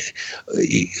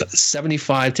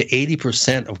 75 to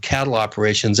 80% of cattle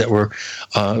operations that were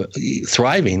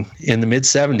thriving in the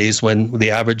mid-70s, when the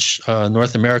average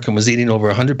North American was eating over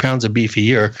 100 pounds of beef a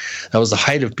year. That was the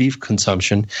height of beef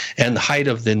consumption and the height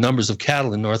of the numbers of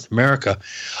cattle in North America.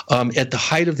 At the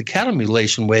height of the cattle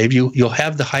mutilation wave, you'll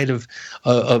have the height of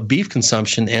beef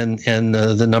consumption and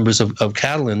the numbers of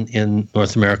cattle in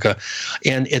North America.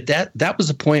 And at that was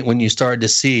the point when you started to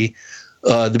see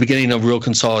the beginning of real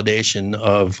consolidation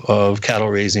of cattle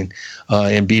raising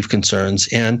and beef concerns.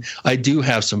 And I do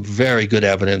have some very good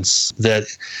evidence that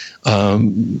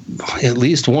at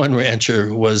least one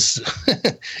rancher was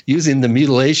using the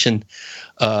mutilation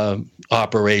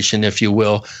operation, if you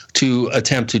will, to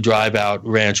attempt to drive out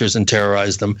ranchers and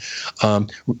terrorize them.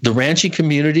 The ranching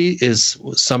community is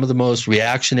some of the most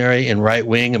reactionary and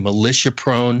right-wing and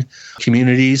militia-prone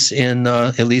communities in,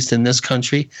 at least in this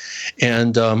country.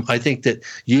 And I think that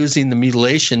using the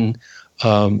mutilation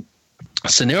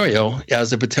scenario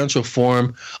as a potential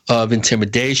form of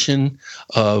intimidation,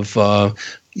 of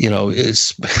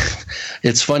it's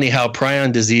funny how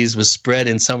prion disease was spread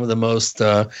in some of the most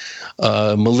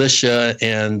militia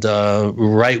and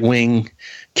right-wing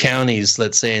counties,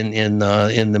 let's say in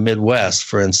the Midwest,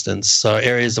 for instance.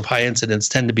 Areas of high incidence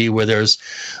tend to be where there's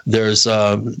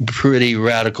pretty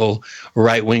radical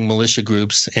right-wing militia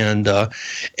groups, and to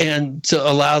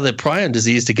allow the prion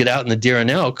disease to get out in the deer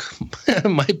and elk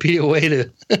might be a way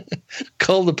to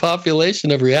cull the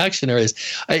population of reactionaries.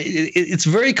 It's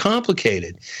very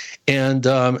complicated, and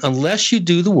unless you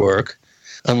do the work,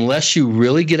 unless you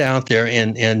really get out there,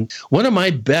 and one of my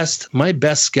best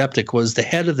skeptic was the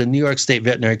head of the New York State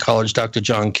Veterinary College, Dr.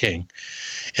 John King.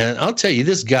 And I'll tell you,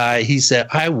 this guy, he said,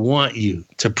 I want you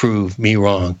to prove me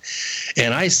wrong.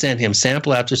 And I sent him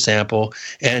sample after sample,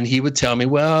 and he would tell me,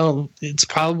 well, it's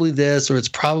probably this or it's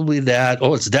probably that.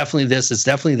 Oh, it's definitely this, it's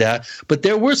definitely that. But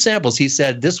there were samples. He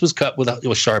said this was cut with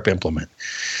a sharp implement.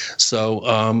 So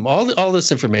all this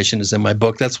information is in my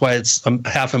book. That's why it's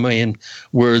 500,000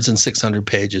 words and 600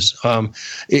 pages.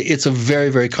 It's a very,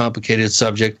 very complicated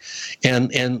subject.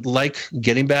 And like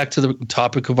getting back to the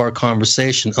topic of our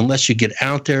conversation, unless you get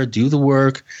out there, do the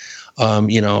work. I'm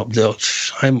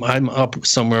up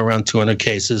somewhere around 200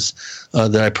 cases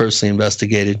that I personally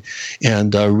investigated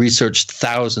and researched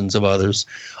thousands of others.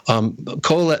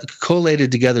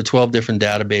 Collated together 12 different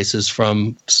databases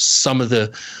from some of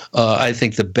the, I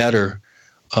think, the better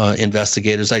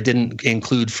investigators. I didn't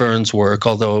include Fern's work,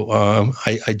 although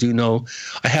I do know,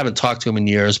 I haven't talked to him in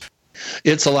years.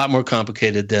 It's a lot more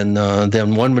complicated than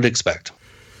one would expect.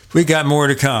 We got more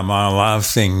to come on a lot of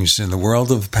things in the world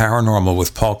of paranormal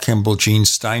with Paul Kimball, Gene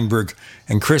Steinberg,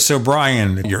 and Chris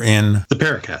O'Brien. You're in The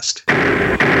Paracast.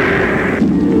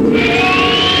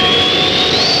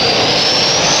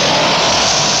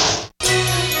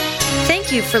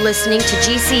 Thank you for listening to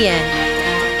GCN.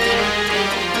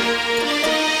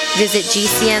 Visit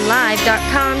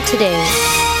GCNlive.com today.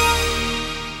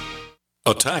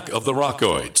 Attack of the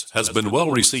Rockoids has been well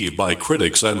received by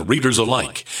critics and readers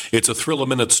alike. It's a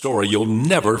thrill-a-minute story you'll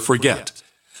never forget.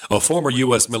 A former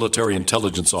U.S. military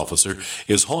intelligence officer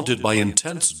is haunted by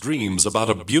intense dreams about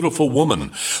a beautiful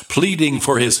woman pleading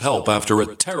for his help after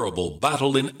a terrible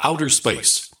battle in outer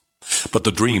space. But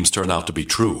the dreams turn out to be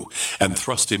true and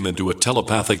thrust him into a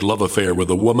telepathic love affair with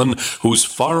a woman whose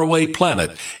faraway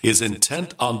planet is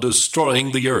intent on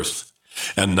destroying the Earth.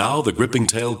 And now the gripping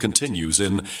tale continues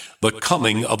in The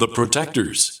Coming of the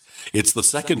Protectors. It's the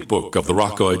second book of the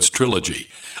Rockoids trilogy,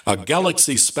 a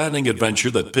galaxy-spanning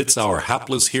adventure that pits our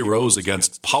hapless heroes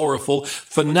against powerful,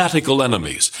 fanatical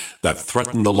enemies that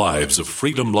threaten the lives of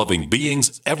freedom-loving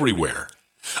beings everywhere.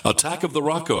 Attack of the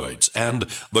Rockoids and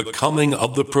The Coming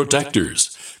of the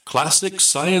Protectors. Classic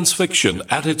science fiction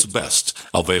at its best,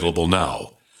 available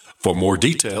now. For more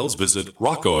details, visit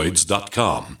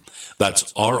rockoids.com.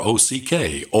 That's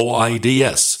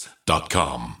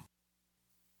ROCKOIDS.com.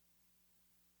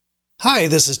 Hi,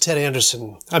 this is Ted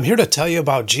Anderson. I'm here to tell you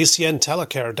about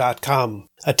GCNtelecare.com,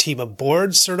 a team of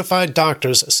board-certified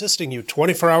doctors assisting you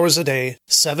 24 hours a day,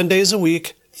 7 days a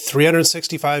week,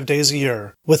 365 days a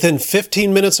year. Within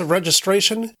 15 minutes of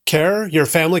registration, care your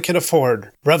family can afford.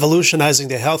 Revolutionizing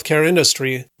the healthcare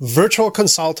industry, virtual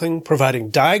consulting providing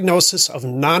diagnosis of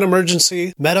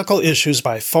non-emergency medical issues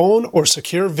by phone or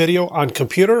secure video on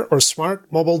computer or smart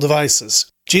mobile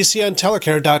devices.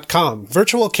 GCNtelecare.com.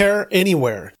 Virtual care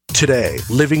anywhere. Today,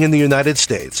 living in the United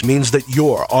States means that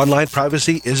your online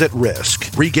privacy is at risk.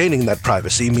 Regaining that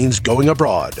privacy means going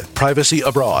abroad. Privacy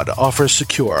Abroad offers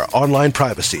secure online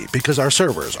privacy because our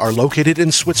servers are located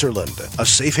in Switzerland, a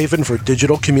safe haven for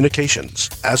digital communications.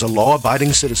 As a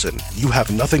law-abiding citizen, you have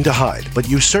nothing to hide, but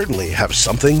you certainly have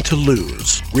something to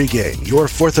lose. Regain your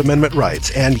Fourth Amendment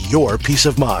rights and your peace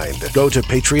of mind. Go to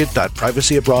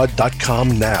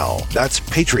patriot.privacyabroad.com now. That's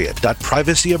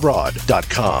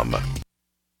patriot.privacyabroad.com.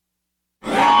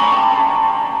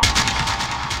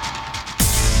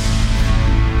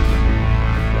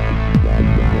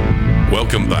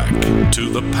 Welcome back to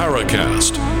the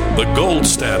Paracast, the gold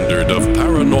standard of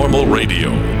paranormal radio.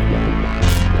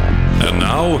 And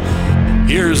now,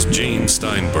 here's Gene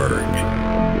Steinberg.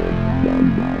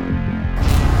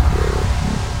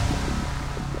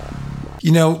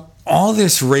 You know, all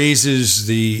this raises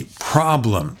the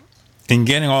problem in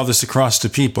getting all this across to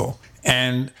people.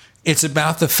 And it's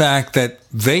about the fact that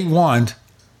they want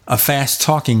a fast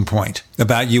talking point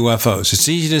about UFOs. It's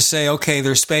easy to say, okay,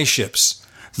 they're spaceships.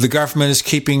 The government is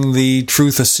keeping the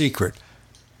truth a secret.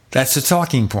 That's the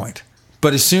talking point.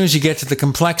 But as soon as you get to the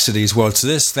complexities, well, it's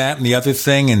this, that, and the other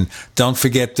thing, and don't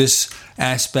forget this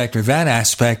aspect or that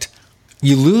aspect,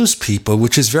 you lose people,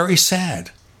 which is very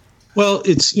sad. Well,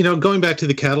 it's, going back to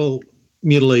the cattle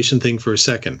mutilation thing for a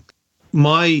second,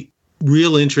 my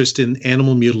real interest in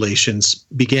animal mutilations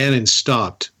began and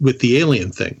stopped with the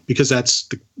alien thing, because that's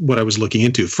what I was looking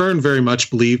into. Fern very much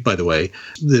believed, by the way,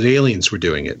 that aliens were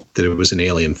doing it, that it was an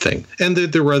alien thing. And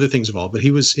there were other things involved, but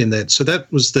he was in that. So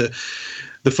that was the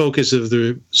focus of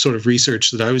the sort of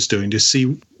research that I was doing to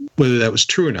see whether that was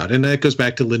true or not. And that goes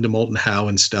back to Linda Moulton Howe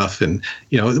and stuff. And,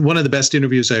 one of the best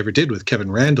interviews I ever did with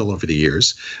Kevin Randall over the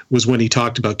years was when he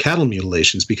talked about cattle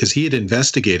mutilations, because he had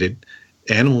investigated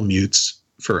animal mutes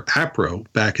for APRO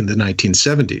back in the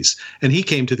 1970s. And he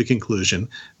came to the conclusion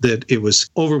that it was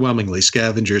overwhelmingly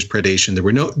scavengers, predation.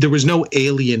 There was no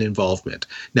alien involvement.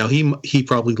 Now, he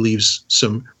probably leaves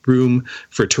some room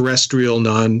for terrestrial,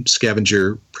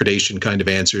 non-scavenger, predation kind of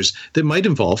answers that might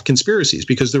involve conspiracies,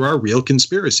 because there are real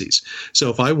conspiracies. So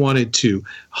if I wanted to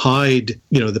hide,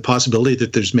 the possibility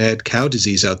that there's mad cow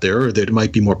disease out there, or that it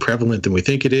might be more prevalent than we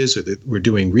think it is, or that we're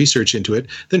doing research into it,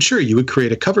 then sure, you would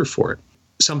create a cover for it.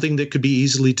 Something that could be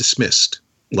easily dismissed,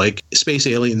 like space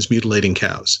aliens mutilating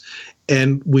cows.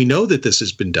 And we know that this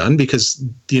has been done because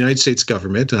the United States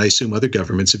government, and I assume other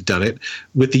governments, have done it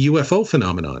with the UFO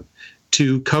phenomenon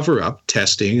to cover up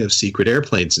testing of secret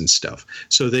airplanes and stuff.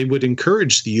 So they would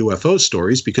encourage the UFO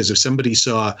stories, because if somebody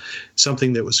saw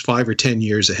something that was 5 or 10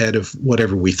 years ahead of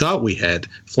whatever we thought we had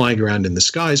flying around in the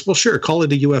skies, well, sure, call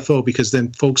it a UFO, because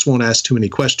then folks won't ask too many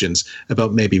questions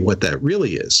about maybe what that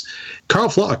really is. Carl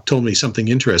Flock told me something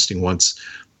interesting once.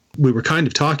 We were kind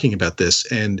of talking about this,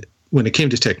 and when it came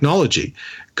to technology,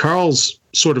 Carl's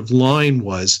sort of line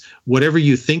was, whatever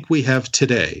you think we have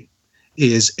today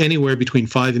is anywhere between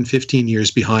 5 and 15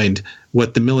 years behind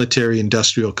what the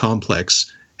military-industrial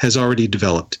complex has already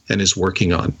developed and is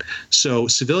working on. So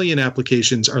civilian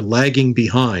applications are lagging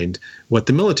behind what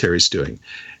the military is doing.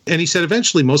 And he said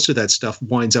eventually most of that stuff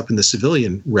winds up in the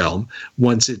civilian realm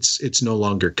once it's no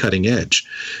longer cutting edge.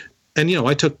 And,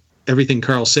 I took everything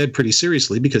Carl said pretty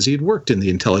seriously, because he had worked in the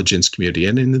intelligence community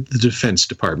and in the Defense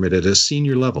Department at a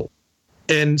senior level.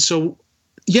 And so,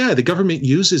 yeah, the government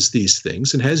uses these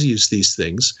things and has used these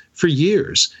things for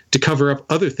years to cover up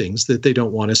other things that they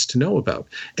don't want us to know about.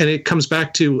 And it comes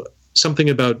back to something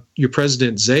about your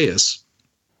president, Zayas,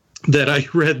 that I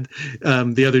read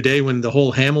the other day when the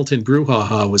whole Hamilton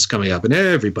brouhaha was coming up, and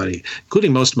everybody,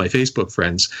 including most of my Facebook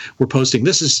friends, were posting,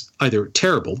 this is either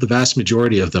terrible, the vast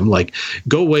majority of them, like,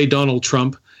 go away, Donald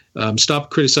Trump, stop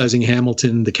criticizing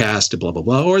Hamilton, the cast, blah, blah,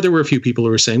 blah. Or there were a few people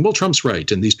who were saying, well, Trump's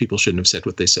right, and these people shouldn't have said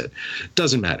what they said.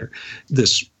 Doesn't matter.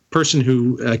 This person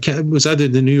who was either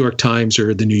the New York Times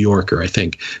or the New Yorker, I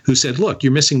think, who said, look,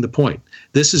 you're missing the point.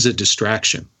 This is a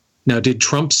distraction. Now, did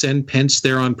Trump send Pence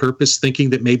there on purpose, thinking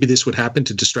that maybe this would happen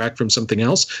to distract from something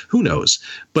else? Who knows?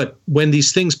 But when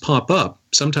these things pop up,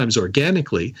 sometimes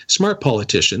organically, smart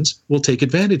politicians will take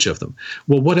advantage of them.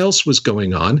 Well, what else was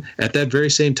going on at that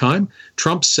very same time?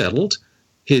 Trump settled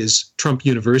his Trump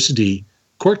University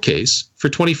court case for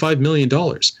 $25 million.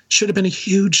 Should have been a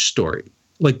huge story,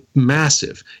 like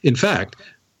massive. In fact,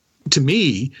 to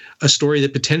me, a story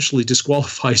that potentially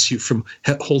disqualifies you from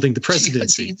holding the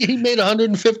presidency. He made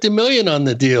 $150 million on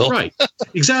the deal. Right.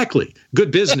 Exactly. Good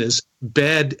business,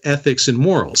 bad ethics and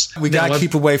morals. We got to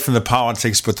keep away from the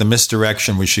politics, but the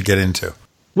misdirection we should get into.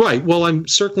 Right. Well, I'm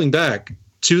circling back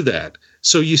to that.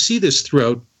 So you see this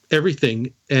throughout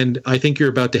everything. And I think you're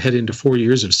about to head into 4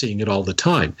 years of seeing it all the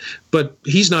time. But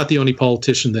he's not the only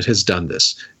politician that has done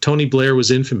this. Tony Blair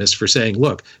was infamous for saying,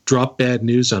 look, drop bad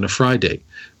news on a Friday,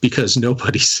 because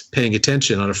nobody's paying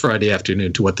attention on a Friday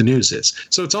afternoon to what the news is.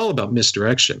 So it's all about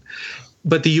misdirection.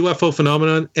 But the UFO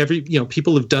phenomenon,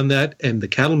 people have done that, and the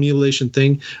cattle mutilation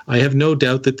thing, I have no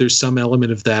doubt that there's some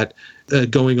element of that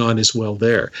going on as well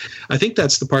there. I think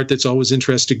that's the part that's always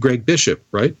interested Greg Bishop,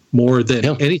 right? More than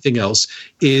anything else,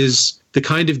 is the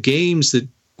kind of games that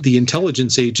the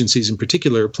intelligence agencies in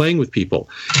particular are playing with people.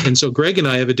 And so Greg and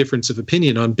I have a difference of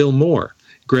opinion on Bill Moore.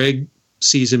 Greg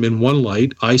sees him in one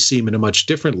light. I see him in a much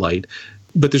different light.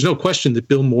 But there's no question that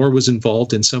Bill Moore was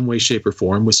involved in some way, shape, or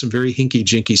form with some very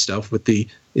hinky-jinky stuff with the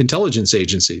intelligence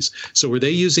agencies. So were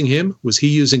they using him? Was he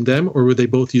using them? Or were they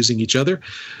both using each other?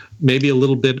 Maybe a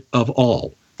little bit of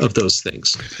all of those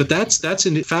things. But that's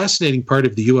a fascinating part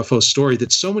of the UFO story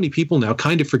that so many people now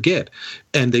kind of forget.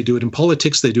 And they do it in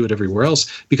politics. They do it everywhere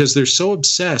else because they're so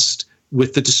obsessed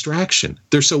with the distraction.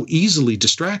 They're so easily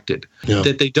distracted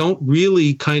that they don't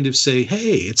really kind of say,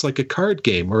 hey, it's like a card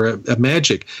game or a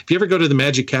magic. If you ever go to the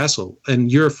Magic Castle,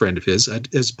 and you're a friend of his,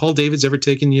 has Paul Davids ever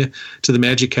taken you to the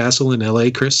Magic Castle in LA,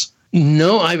 Chris?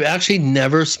 No, I've actually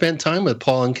never spent time with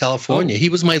Paul in California. He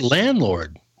was my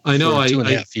landlord. I know. For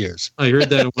 2.5 years. I heard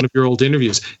that in one of your old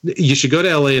interviews. You should go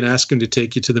to LA and ask him to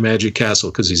take you to the Magic Castle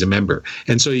because he's a member.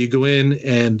 And so you go in,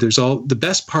 and there's all the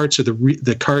best parts are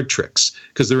the card tricks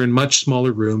because they're in much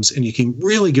smaller rooms, and you can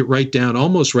really get right down,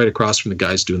 almost right across from the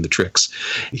guys doing the tricks.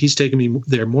 He's taken me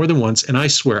there more than once, and I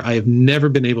swear I have never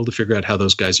been able to figure out how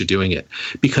those guys are doing it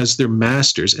because they're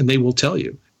masters, and they will tell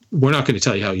you. We're not going to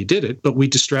tell you how you did it, but we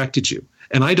distracted you.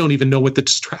 And I don't even know what the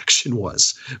distraction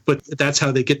was, but that's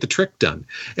how they get the trick done.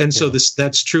 And so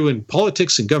that's true in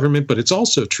politics and government, but it's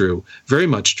also true, very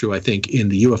much true, I think, in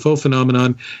the UFO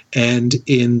phenomenon and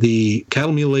in the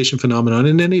cattle mutilation phenomenon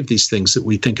and any of these things that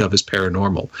we think of as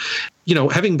paranormal. You know,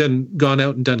 having gone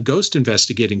out and done ghost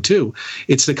investigating too,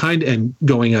 it's the kind, and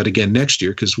going out again next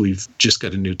year because we've just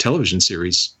got a new television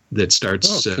series that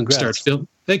starts film.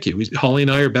 Thank you. Holly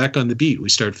and I are back on the beat. We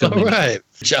start filming. All right.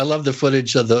 I love the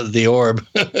footage of the orb,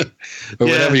 or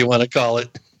whatever you want to call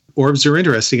it. Orbs are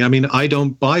interesting. I mean, I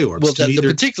don't buy orbs. Well, the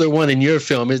particular one in your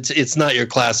film, it's not your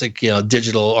classic,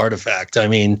 digital artifact. I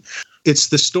mean, it's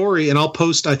the story, and I'll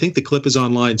post, I think the clip is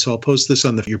online, so I'll post this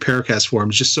on your Paracast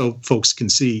forums just so folks can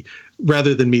see,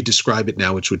 rather than me describe it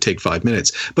now, which would take 5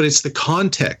 minutes. But it's the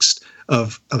context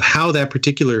of how that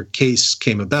particular case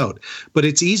came about. But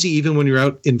it's easy, even when you're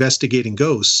out investigating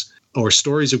ghosts or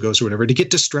stories of ghosts or whatever, to get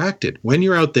distracted when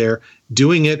you're out there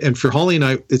doing it. And for Holly and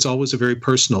I, it's always a very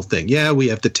personal thing. Yeah, we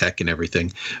have the tech and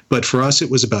everything. But for us, it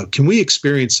was about, can we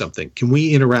experience something? Can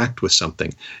we interact with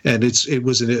something? And it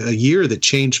was a year that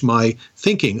changed my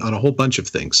thinking on a whole bunch of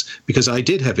things because I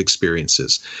did have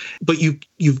experiences. But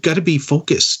you've got to be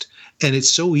focused. And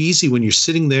it's so easy when you're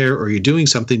sitting there or you're doing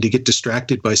something to get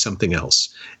distracted by something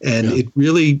else. And it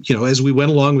really, as we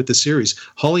went along with the series,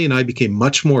 Holly and I became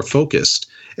much more focused.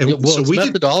 And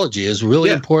methodology is really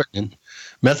important.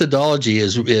 Methodology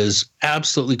is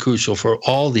absolutely crucial for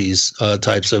all these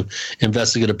types of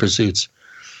investigative pursuits.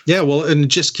 Yeah, well, and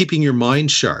just keeping your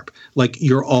mind sharp, like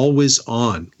you're always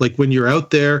on. Like when you're out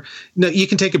there, now you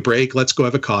can take a break, let's go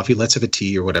have a coffee, let's have a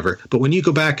tea or whatever. But when you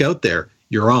go back out there,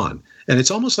 you're on. And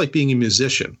it's almost like being a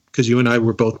musician, because you and I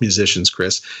were both musicians,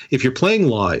 Chris. If you're playing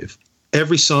live,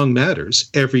 every song matters.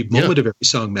 Every moment of every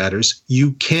song matters.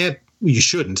 You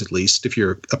shouldn't, at least, if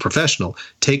you're a professional,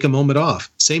 take a moment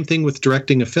off. Same thing with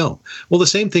directing a film. Well, the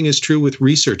same thing is true with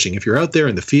researching. If you're out there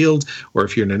in the field or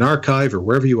if you're in an archive or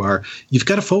wherever you are, you've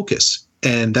got to focus.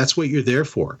 And that's what you're there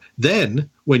for. Then,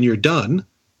 when you're done,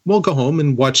 we'll go home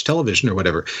and watch television or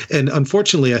whatever. And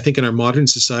unfortunately, I think in our modern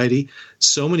society,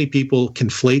 so many people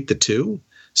conflate the two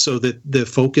so that the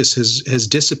focus has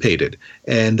dissipated.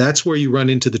 And that's where you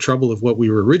run into the trouble of what we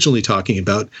were originally talking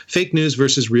about, fake news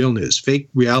versus real news, fake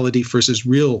reality versus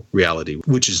real reality,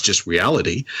 which is just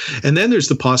reality. And then there's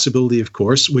the possibility, of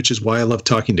course, which is why I love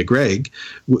talking to Greg,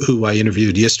 who I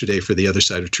interviewed yesterday for The Other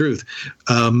Side of Truth.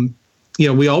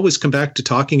 We always come back to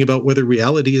talking about whether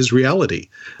reality is reality.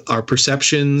 Our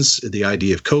perceptions, the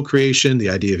idea of co-creation, the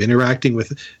idea of interacting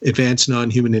with advanced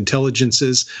non-human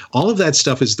intelligences, all of that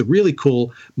stuff is the really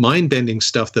cool, mind-bending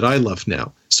stuff that I love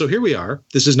now. So here we are.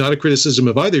 This is not a criticism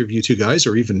of either of you two guys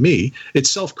or even me.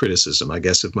 It's self-criticism, I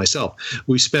guess, of myself.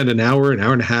 We spent an hour and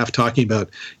a half talking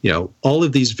about, all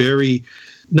of these very,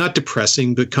 not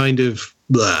depressing, but kind of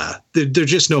blah. They're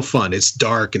just no fun. It's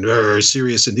dark and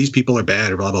serious, and these people are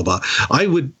bad, or blah, blah, blah. I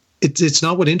would It's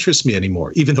not what interests me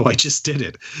anymore, even though I just did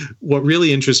it. What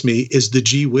really interests me is the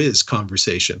gee whiz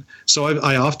conversation. So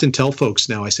I often tell folks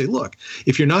now, I say, look,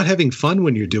 if you're not having fun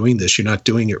when you're doing this, you're not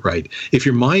doing it right. If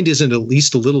your mind isn't at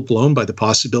least a little blown by the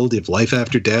possibility of life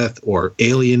after death or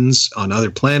aliens on other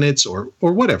planets or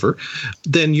whatever,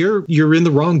 then you're in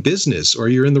the wrong business, or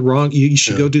you're in the wrong, you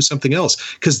should go do something else.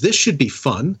 Because this should be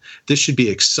fun. This should be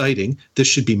exciting. This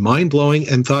should be mind-blowing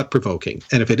and thought-provoking.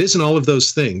 And if it isn't all of those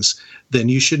things, then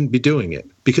you shouldn't be doing it,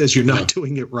 because you're not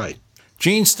doing it right.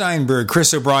 Gene Steinberg,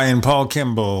 Chris O'Brien, Paul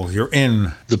Kimball, you're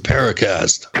in the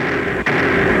Paracast.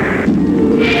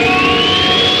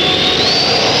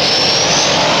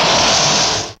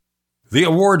 The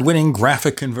award-winning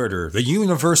graphic converter, the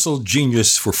universal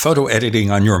genius for photo editing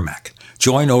on your Mac.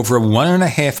 Join over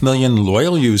 1.5 million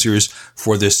loyal users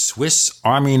for this Swiss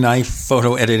Army knife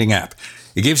photo editing app.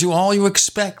 It gives you all you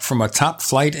expect from a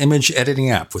top-flight image editing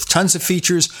app with tons of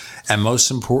features, and most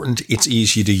important, it's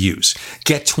easy to use.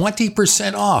 Get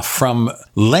 20% off from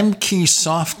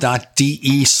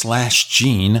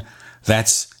lemkesoft.de/Gene.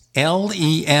 That's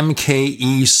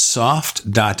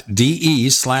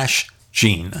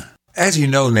lemkesoft.de/Gene. As you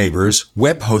know, neighbors,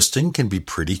 web hosting can be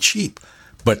pretty cheap,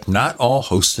 but not all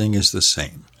hosting is the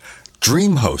same.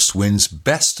 DreamHost wins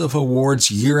Best of Awards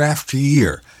year after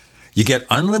year. You get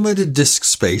unlimited disk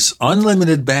space,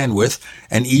 unlimited bandwidth,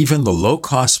 and even the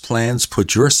low-cost plans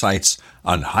put your sites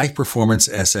on high-performance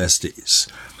SSDs.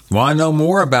 Want to know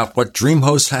more about what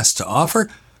DreamHost has to offer?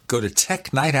 Go to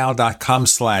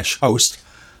technightowl.com/host.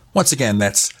 Once again,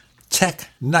 that's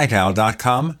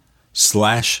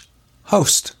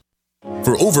technightowl.com/host.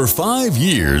 For over 5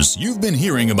 years, you've been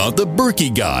hearing about the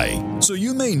Berkey Guy, so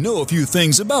you may know a few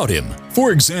things about him.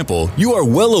 For example, you are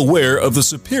well aware of the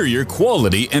superior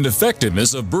quality and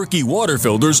effectiveness of Berkey water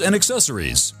filters and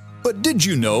accessories. But did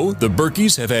you know the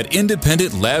Berkeys have had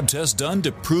independent lab tests done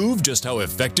to prove just how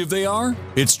effective they are?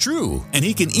 It's true, and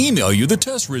he can email you the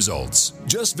test results.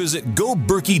 Just visit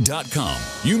goberkey.com.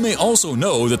 You may also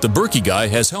know that the Berkey Guy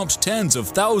has helped tens of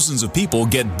thousands of people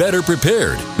get better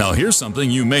prepared. Now here's something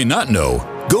you may not know.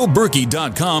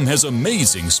 GoBerkey.com has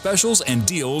amazing specials and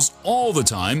deals all the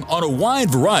time on a wide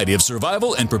variety of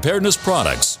survival and preparedness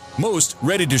products. Most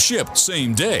ready to ship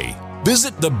same day.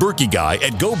 Visit the Berkey Guy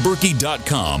at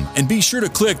GoBerkey.com and be sure to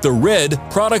click the red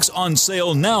Products on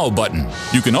Sale Now button.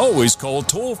 You can always call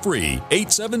toll-free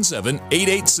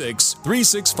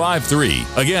 877-886-3653.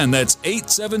 Again, that's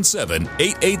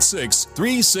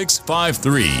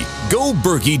 877-886-3653.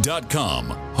 GoBerkey.com,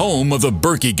 home of the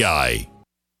Berkey Guy.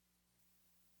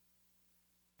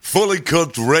 Fully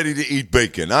cooked, ready-to-eat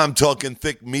bacon. I'm talking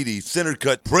thick, meaty,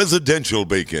 center-cut presidential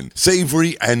bacon.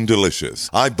 Savory and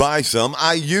delicious. I buy some,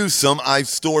 I use some, I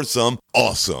store some.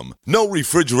 Awesome. No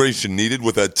refrigeration needed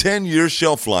with a 10-year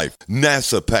shelf life.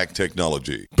 NASA-packed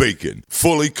technology. Bacon.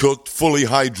 Fully cooked, fully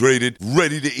hydrated,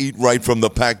 ready to eat right from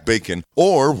the packed bacon.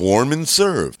 Or warm and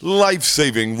served.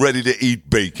 Life-saving,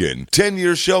 ready-to-eat bacon.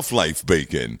 10-year shelf life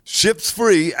bacon. Ships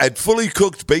free at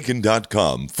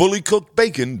fullycookedbacon.com.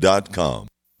 Fullycookedbacon.com.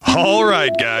 All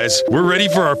right, guys, we're ready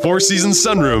for our four-season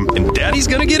sunroom, and Daddy's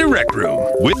gonna get a rec room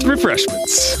with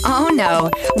refreshments. Oh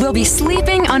no, we'll be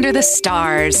sleeping under the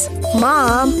stars.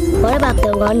 Mom, what about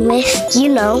the one with,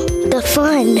 the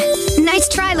fun? Nice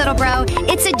try, little bro.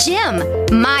 It's a gym.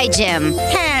 My gym.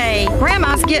 Hey,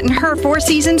 Grandma's getting her Four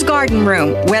Seasons garden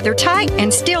room, weather tight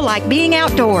and still like being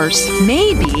outdoors.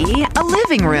 Maybe a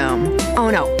living room.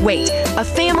 Oh no, wait, a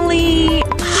family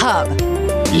hub.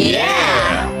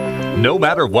 Yeah! No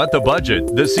matter what the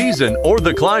budget, the season, or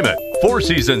the climate, Four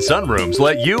Seasons sunrooms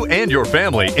let you and your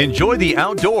family enjoy the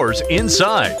outdoors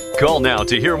inside. Call now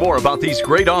to hear more about these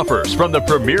great offers from the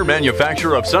premier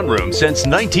manufacturer of sunrooms since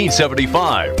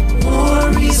 1975.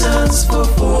 More reasons for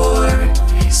Four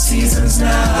Seasons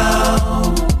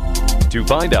now. To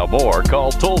find out more,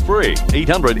 call toll-free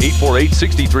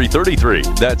 800-848-6333.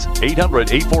 That's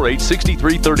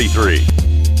 800-848-6333.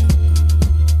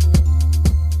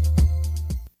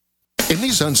 In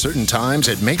these uncertain times,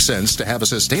 it makes sense to have a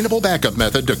sustainable backup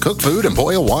method to cook food and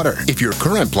boil water. If your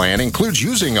current plan includes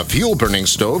using a fuel-burning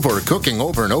stove or cooking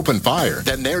over an open fire,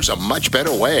 then there's a much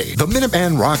better way. The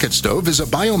Minuteman Rocket Stove is a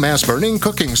biomass-burning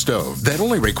cooking stove that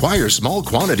only requires small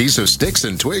quantities of sticks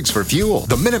and twigs for fuel.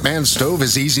 The Minuteman Stove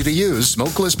is easy to use,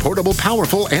 smokeless, portable,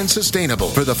 powerful, and sustainable.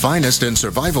 For the finest in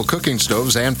survival cooking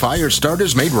stoves and fire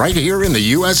starters made right here in the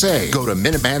USA, go to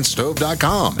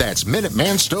MinutemanStove.com. That's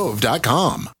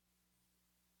MinutemanStove.com.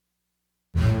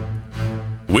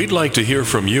 We'd like to hear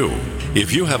from you.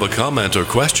 If you have a comment or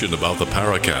question about the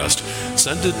Paracast,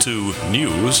 send it to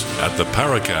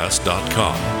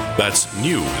news@theparacast.com. That's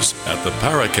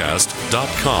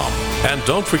news@theparacast.com. And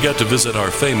don't forget to visit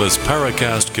our famous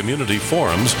Paracast community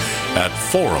forums at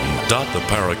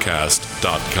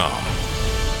forum.theparacast.com.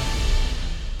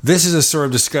 This is a sort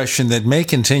of discussion that may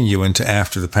continue into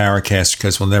After the Paracast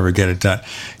because we'll never get it done.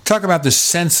 Talk about the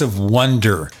sense of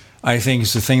wonder, I think,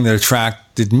 is the thing that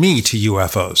attracted me to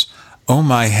UFOs. Oh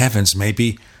my heavens,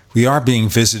 maybe we are being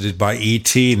visited by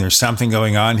ET and there's something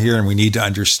going on here and we need to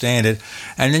understand it.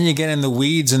 And then you get in the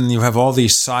weeds and you have all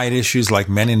these side issues like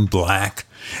Men in Black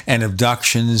and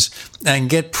abductions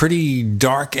and get pretty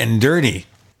dark and dirty.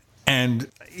 And,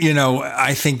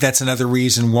 I think that's another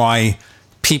reason why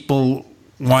people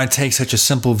want to take such a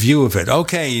simple view of it.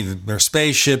 Okay, there are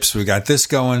spaceships, we got this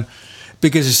going.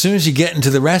 Because as soon as you get into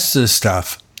the rest of the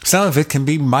stuff, some of it can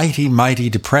be mighty, mighty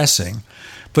depressing.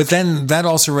 But then that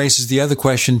also raises the other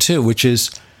question too, which is,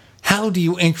 how do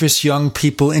you interest young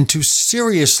people into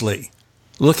seriously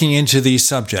looking into these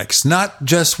subjects? Not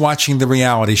just watching the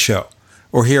reality show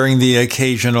or hearing the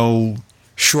occasional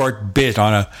short bit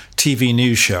on a TV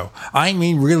news show. I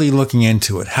mean really looking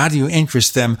into it. How do you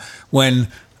interest them when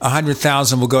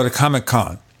 100,000 will go to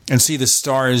Comic-Con and see the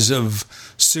stars of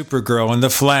Supergirl and The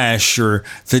Flash or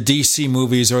the DC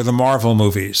movies or the Marvel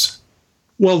movies?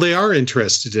 Well, they are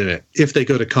interested in it if they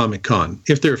go to Comic-Con,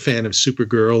 if they're a fan of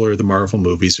Supergirl or the Marvel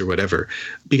movies or whatever,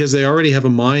 because they already have a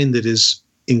mind that is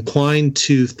inclined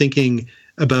to thinking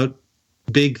about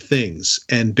big things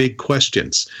and big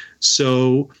questions.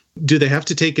 So do they have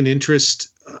to take an interest?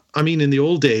 I mean, in the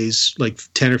old days, like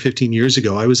 10 or 15 years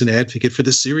ago, I was an advocate for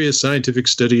the serious scientific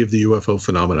study of the UFO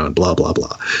phenomenon, blah, blah,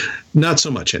 blah. Not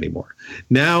so much anymore.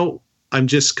 Now, I'm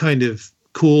just kind of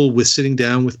cool with sitting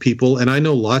down with people, and I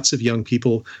know lots of young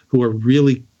people who are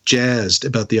really jazzed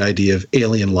about the idea of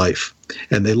alien life,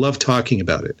 and they love talking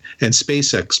about it, and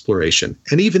space exploration,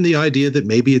 and even the idea that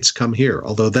maybe it's come here,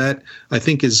 although that, I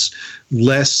think, is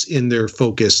less in their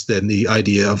focus than the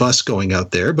idea of us going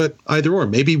out there, but either or.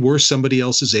 Maybe we're somebody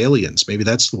else's aliens. Maybe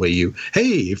that's the way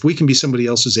if we can be somebody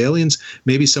else's aliens,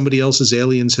 maybe somebody else's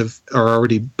aliens are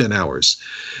already been ours.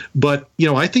 But,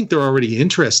 I think they're already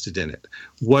interested in it.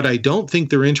 What I don't think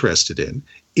they're interested in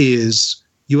is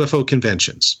UFO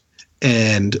conventions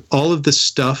and all of the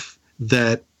stuff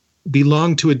that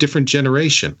belong to a different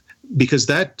generation, because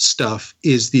that stuff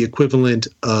is the equivalent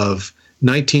of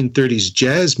 1930s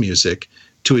jazz music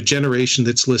to a generation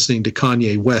that's listening to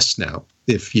Kanye West now,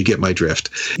 if you get my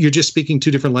drift. You're just speaking two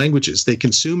different languages. They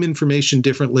consume information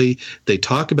differently. They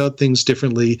talk about things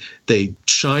differently. They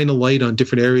shine a light on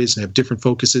different areas and have different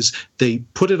focuses. They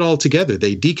put it all together.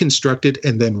 They deconstruct it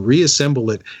and then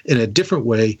reassemble it in a different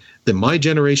way than my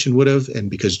generation would have. And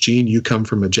because, Gene, you come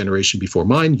from a generation before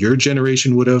mine, your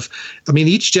generation would have. I mean,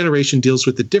 each generation deals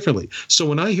with it differently. So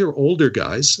when I hear older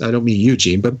guys, I don't mean you,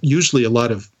 Gene, but usually a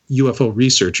lot of UFO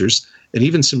researchers and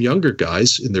even some younger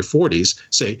guys in their 40s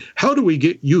say, how do we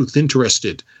get youth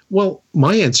interested? Well,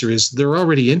 my answer is they're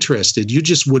already interested. You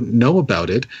just wouldn't know about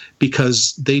it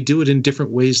because they do it in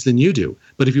different ways than you do.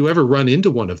 But if you ever run into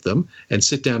one of them and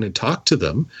sit down and talk to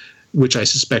them, which I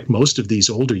suspect most of these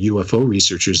older UFO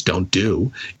researchers don't do,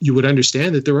 you would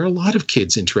understand that there are a lot of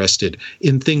kids interested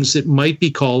in things that might be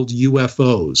called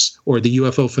UFOs or the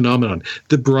UFO phenomenon,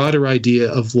 the broader idea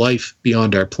of life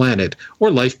beyond our planet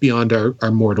or life beyond our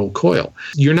mortal coil.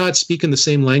 You're not speaking the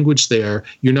same language they are.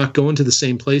 You're not going to the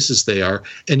same places they are.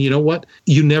 And you know what?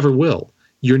 You never will.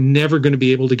 You're never going to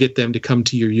be able to get them to come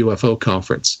to your UFO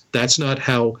conference. That's not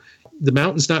how the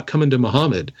mountain's not coming to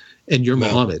Muhammad. And you're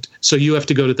Muhammad. So you have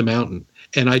to go to the mountain.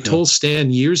 And I told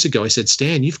Stan years ago, I said,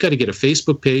 Stan, you've got to get a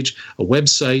Facebook page, a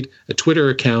website, a Twitter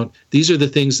account. These are the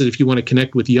things that if you want to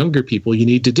connect with younger people, you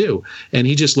need to do. And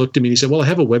he just looked at me and he said, well, I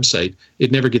have a website.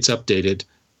 It never gets updated.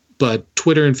 But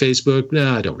Twitter and Facebook,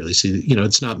 I don't really see,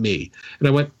 it's not me. And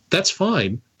I went, that's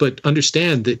fine. But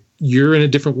understand that you're in a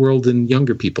different world than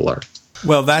younger people are.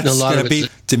 Well, that's going to be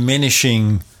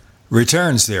diminishing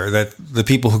returns there, that the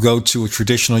people who go to a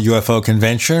traditional UFO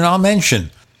convention, and I'll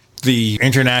mention the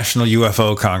International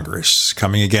UFO Congress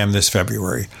coming again this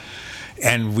February.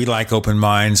 And we like open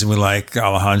minds and we like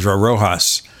Alejandro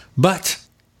Rojas. But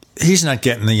he's not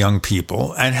getting the young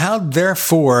people. And how,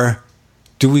 therefore,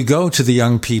 do we go to the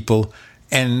young people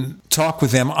and talk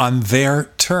with them on their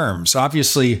terms?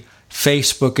 Obviously,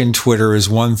 Facebook and Twitter is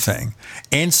one thing.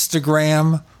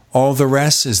 Instagram, all the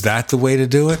rest, is that the way to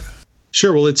do it?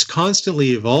 Sure. Well, it's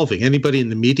constantly evolving. Anybody in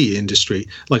the media industry,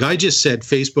 like I just said,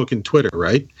 Facebook and Twitter,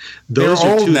 right? Those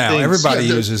They're are old two now. things. Everybody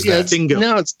uses that.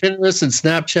 Now it's Pinterest and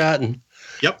Snapchat. And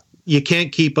Yep. you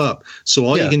can't keep up. So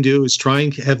all you can do is try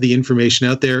and have the information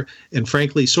out there, and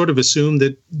frankly, sort of assume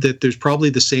that there's probably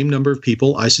the same number of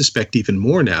people, I suspect even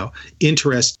more now,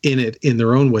 interested in it in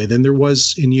their own way than there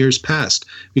was in years past,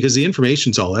 because the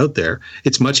information's all out there.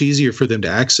 It's much easier for them to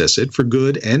access it, for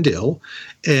good and ill.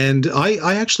 And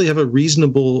I actually have a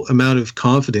reasonable amount of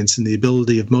confidence in the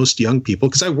ability of most young people,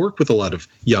 because I work with a lot of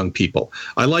young people.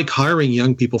 I like hiring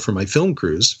young people for my film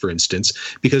crews, for instance,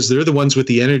 because they're the ones with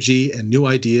the energy and new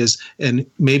ideas and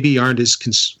maybe aren't as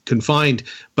confined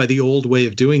by the old way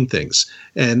of doing things.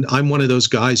 And I'm one of those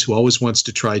guys who always wants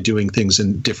to try doing things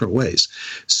in different ways.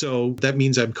 So that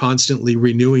means I'm constantly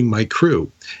renewing my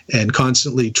crew and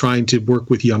constantly trying to work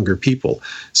with younger people.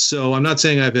 So I'm not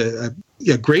saying I have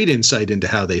a great insight into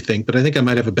how they think, but I think I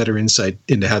might have a better insight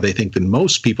into how they think than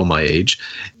most people my age.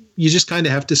 You just kind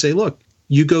of have to say, look,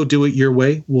 you go do it your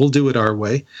way, we'll do it our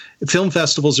way. Film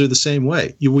festivals are the same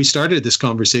way. We started this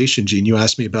conversation, Gene, you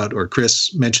asked me about, or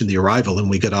Chris mentioned The Arrival, and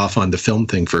we got off on the film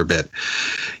thing for a bit.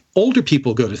 Older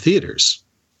people go to theaters.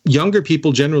 Younger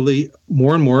people generally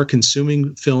more and more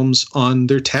consuming films on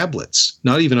their tablets,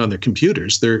 not even on their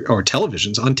computers or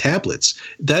televisions, on tablets.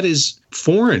 That is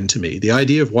foreign to me. The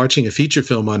idea of watching a feature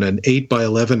film on an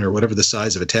 8x11 or whatever the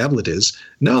size of a tablet is,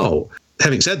 no.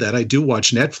 Having said that, I do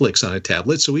watch Netflix on a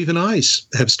tablet, so even I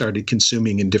have started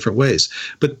consuming in different ways.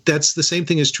 But that's the same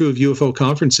thing is true of UFO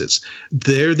conferences.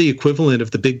 They're the equivalent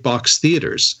of the big box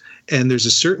theaters. And there's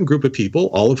a certain group of people,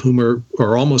 all of whom are,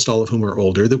 or almost all of whom are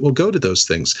older, that will go to those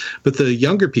things. But the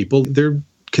younger people, they're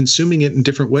consuming it in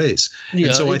different ways. Yeah,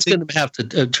 and so it's going to have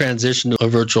to transition to a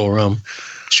virtual realm.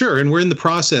 Sure, and we're in the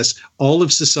process. All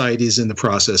of society is in the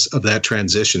process of that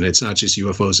transition. It's not just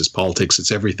UFOs, it's politics, it's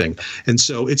everything. And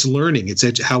so it's learning,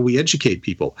 it's how we educate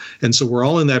people. And so we're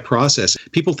all in that process.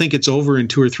 People think it's over in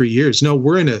 2 or 3 years. No,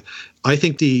 I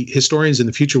think the historians in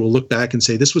the future will look back and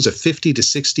say this was a 50 to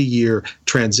 60 year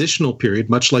transitional period,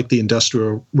 much like the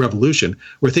Industrial Revolution,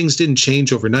 where things didn't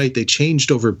change overnight. They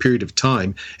changed over a period of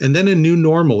time. And then a new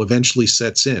normal eventually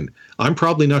sets in. I'm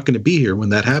probably not going to be here when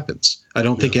that happens. I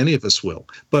don't think any of us will.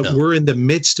 But we're in the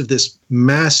midst of this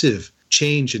massive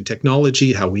change in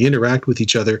technology, how we interact with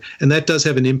each other. And that does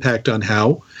have an impact on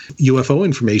how UFO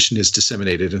information is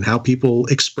disseminated and how people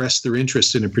express their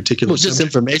interest in a particular subject. Just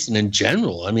information in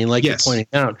general. I mean, like you're pointing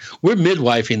out, we're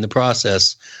midwifing the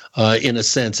process in a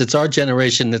sense. It's our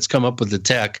generation that's come up with the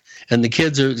tech, and the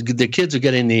kids are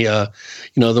getting the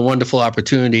the wonderful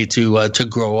opportunity to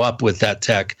grow up with that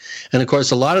tech. And of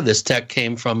course, a lot of this tech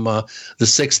came from the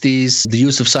 60s, the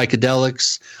use of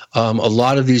psychedelics. A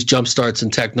lot of these jump starts in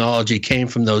technology came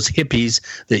from those hippies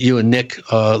that you and Nick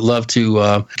love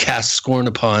to cast scorn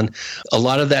upon. A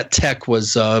lot of that tech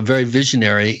was very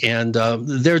visionary, and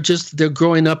they're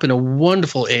growing up in a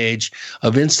wonderful age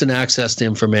of instant access to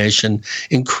information,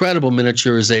 incredible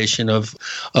miniaturization of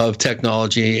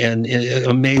technology, and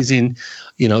amazing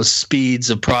speeds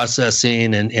of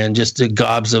processing, and just the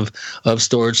gobs of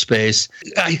storage space.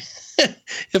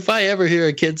 If I ever hear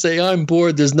a kid say, I'm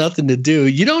bored, there's nothing to do,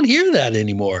 you don't hear that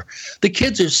anymore. The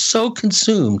kids are so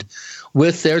consumed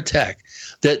with their tech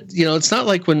that, it's not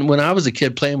like when I was a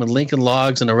kid playing with Lincoln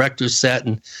Logs and a Erector set,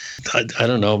 and I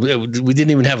don't know, we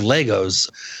didn't even have Legos.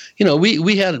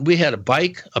 We had a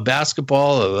bike, a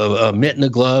basketball, a mitt and a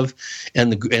glove,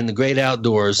 and the great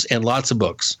outdoors, and lots of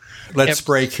books. Let's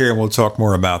break here and we'll talk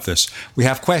more about this. We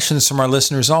have questions from our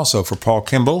listeners also for Paul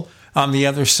Kimball on the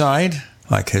other side.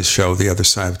 Like his show, The Other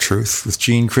Side of Truth, with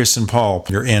Gene, Chris, and Paul.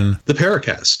 You're in The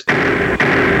Paracast.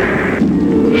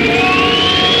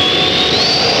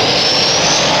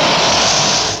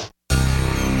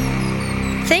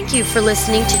 Thank you for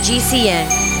listening to GCN.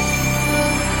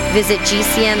 Visit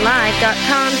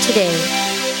GCNlive.com today.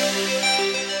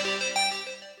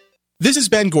 This is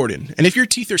Ben Gordon, and if your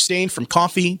teeth are stained from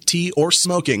coffee, tea, or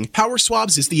smoking, Power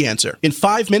Swabs is the answer. In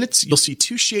 5 minutes, you'll see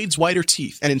 2 shades whiter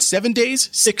teeth, and in 7 days,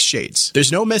 6 shades.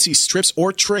 There's no messy strips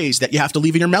or trays that you have to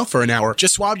leave in your mouth for an hour.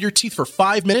 Just swab your teeth for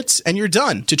 5 minutes, and you're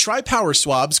done. To try Power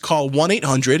Swabs, call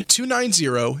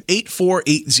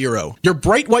 1-800-290-8480. Your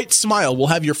bright white smile will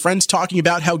have your friends talking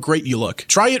about how great you look.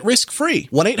 Try it risk-free.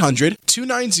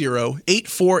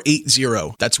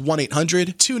 1-800-290-8480. That's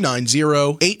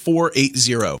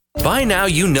 1-800-290-8480. By now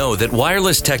you know that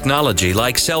wireless technology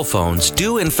like cell phones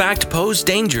do in fact pose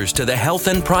dangers to the health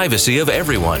and privacy of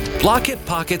everyone. Block-It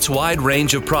Pocket's wide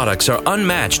range of products are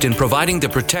unmatched in providing the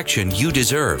protection you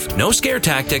deserve. No scare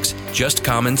tactics, just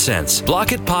common sense.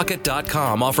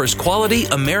 BlockItPocket.com offers quality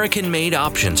American-made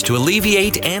options to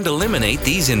alleviate and eliminate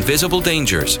these invisible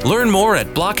dangers. Learn more at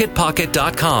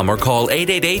BlockItPocket.com or call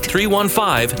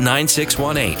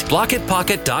 888-315-9618.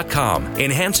 BlockItPocket.com,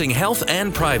 enhancing health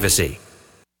and privacy.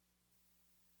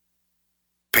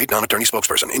 Paid non-attorney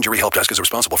spokesperson. Injury Help Desk is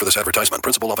responsible for this advertisement.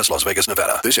 Principal office, Las Vegas,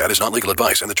 Nevada. This ad is not legal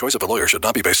advice, and the choice of a lawyer should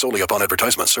not be based solely upon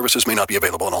advertisement. Services may not be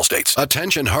available in all states.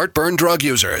 Attention heartburn drug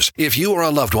users. If you or a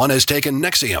loved one has taken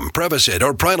Nexium, Prevacid,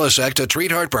 or Prilosec to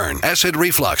treat heartburn, acid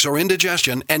reflux, or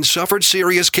indigestion, and suffered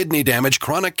serious kidney damage,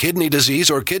 chronic kidney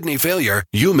disease, or kidney failure,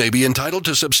 you may be entitled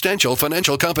to substantial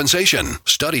financial compensation.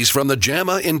 Studies from the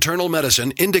JAMA Internal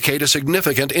Medicine indicate a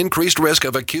significant increased risk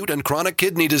of acute and chronic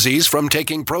kidney disease from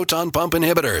taking proton pump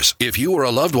inhibitors. If you or a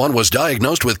loved one was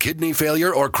diagnosed with kidney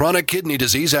failure or chronic kidney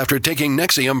disease after taking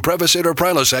Nexium, Prevacid, or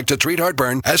Prilosec to treat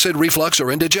heartburn, acid reflux,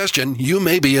 or indigestion, you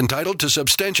may be entitled to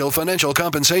substantial financial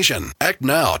compensation. Act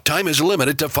now. Time is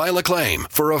limited to file a claim.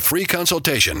 For a free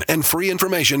consultation and free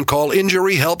information, call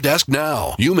Injury Help Desk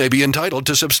now. You may be entitled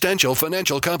to substantial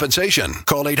financial compensation.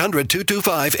 Call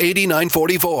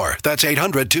 800-225-8944. That's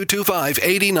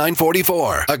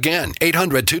 800-225-8944. Again,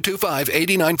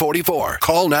 800-225-8944.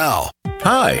 Call now.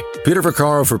 Hi, Peter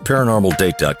Vaccaro for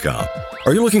ParanormalDate.com.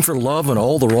 Are you looking for love in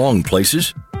all the wrong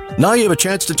places? Now you have a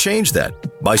chance to change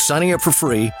that by signing up for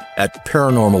free at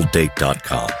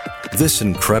ParanormalDate.com. This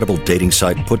incredible dating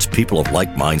site puts people of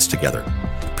like minds together.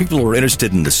 People who are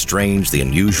interested in the strange, the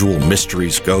unusual,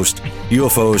 mysteries, ghosts,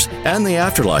 UFOs, and the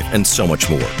afterlife, and so much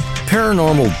more.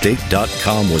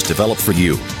 ParanormalDate.com was developed for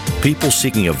you, people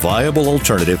seeking a viable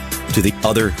alternative to the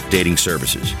other dating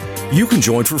services. You can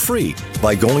join for free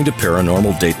by going to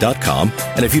ParanormalDate.com,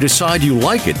 and if you decide you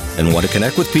like it and want to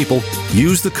connect with people,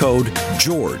 use the code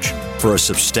GEORGE for a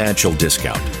substantial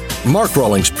discount. Mark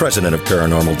Rawlings, president of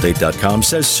ParanormalDate.com,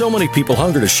 says so many people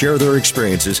hunger to share their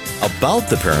experiences about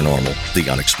the paranormal, the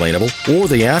unexplainable, or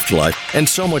the afterlife, and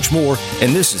so much more,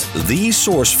 and this is the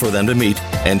source for them to meet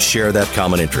and share that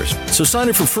common interest. So sign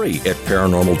up for free at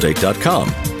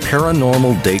ParanormalDate.com,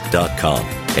 ParanormalDate.com,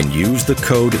 and use the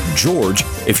code GEORGE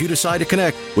if you decide to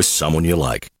connect with someone you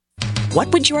like.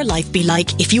 What would your life be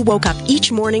like if you woke up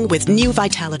each morning with new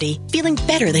vitality, feeling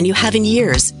better than you have in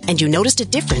years, and you noticed a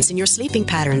difference in your sleeping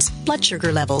patterns, blood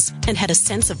sugar levels, and had a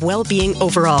sense of well-being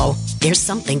overall? There's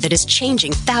something that is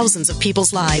changing thousands of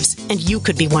people's lives, and you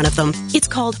could be one of them. It's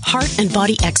called Heart and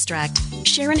Body Extract.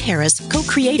 Sharon Harris,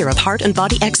 co-creator of Heart and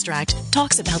Body Extract,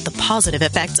 talks about the positive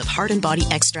effects of Heart and Body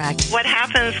Extract. What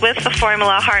happens with the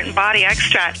formula Heart and Body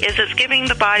Extract is it's giving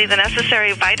the body the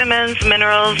necessary vitamins,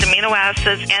 minerals, amino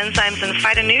acids, enzymes, and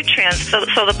phytonutrients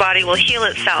so the body will heal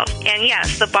itself. And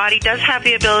yes, the body does have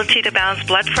the ability to balance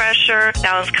blood pressure,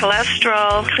 balance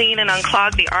cholesterol, clean and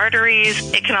unclog the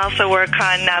arteries. It can also work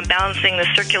on balancing the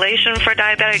circulation for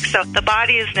diabetics. So the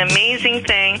body is an amazing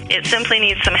thing. It simply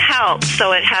needs some help,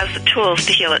 so it has the tools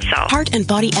to heal itself. Heart and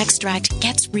Body Extract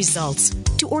gets results.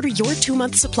 To order your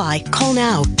 2-month supply, call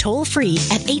now, toll free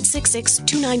at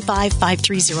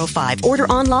 866-295-5305. Order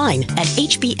online at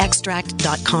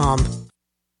hbextract.com.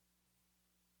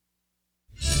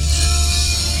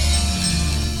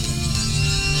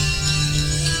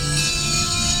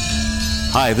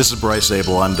 Hi, this is Bryce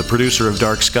Abel. I'm the producer of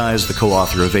Dark Skies, the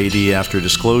co-author of AD After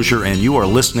Disclosure, and you are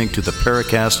listening to the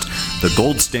Paracast, the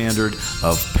gold standard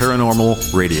of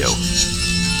paranormal radio.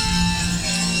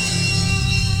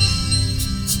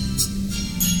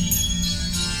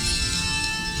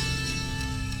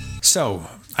 So,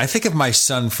 I think of my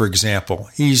son, for example.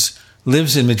 He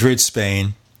lives in Madrid,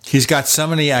 Spain. He's got so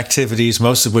many activities,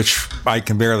 most of which I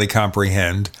can barely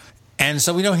comprehend. And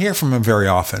so we don't hear from him very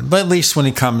often. But at least when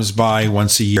he comes by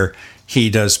once a year,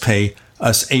 he does pay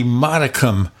us a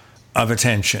modicum of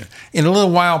attention. In a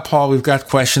little while, Paul, we've got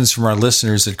questions from our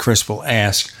listeners that Chris will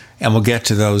ask, and we'll get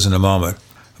to those in a moment.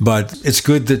 But it's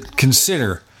good to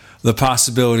consider the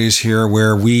possibilities here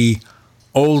where we,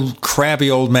 old, crabby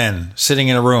old men, sitting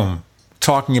in a room,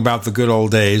 talking about the good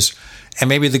old days, and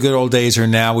maybe the good old days are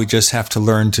now. We just have to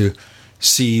learn to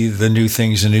see the new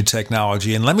things and new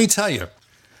technology. And let me tell you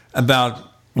about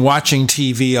watching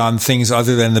TV on things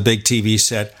other than the big TV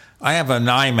set. I have an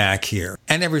iMac here,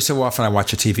 and every so often I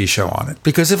watch a TV show on it.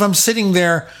 Because if I'm sitting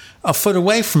there a foot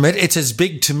away from it, it's as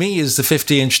big to me as the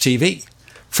 50-inch TV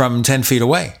from 10 feet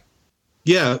away.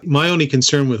 Yeah, my only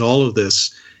concern with all of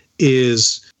this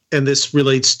is, and this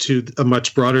relates to a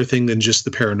much broader thing than just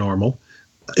the paranormal.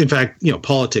 In fact,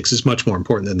 politics is much more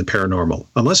important than the paranormal,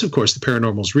 unless, of course, the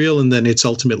paranormal is real, and then it's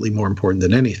ultimately more important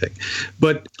than anything.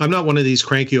 But I'm not one of these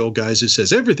cranky old guys who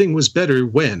says everything was better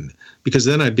when, because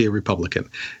then I'd be a Republican.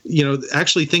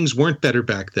 Actually, things weren't better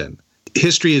back then.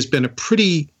 History has been a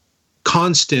pretty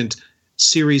constant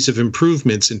series of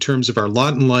improvements in terms of our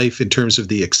lot in life, in terms of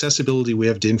the accessibility we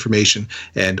have to information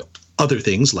and other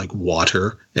things like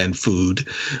water and food.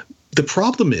 The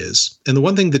problem is, and the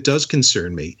one thing that does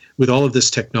concern me with all of this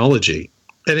technology,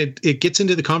 and it gets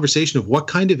into the conversation of what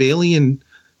kind of alien,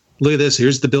 look at this,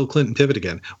 here's the Bill Clinton pivot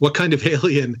again. What kind of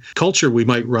alien culture we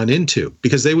might run into,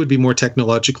 because they would be more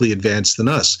technologically advanced than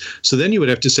us. So then you would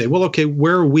have to say, well, okay,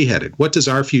 where are we headed? What does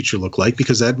our future look like?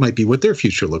 Because that might be what their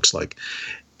future looks like.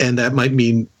 And that might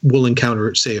mean we'll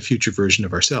encounter, say, a future version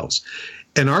of ourselves.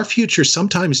 And our future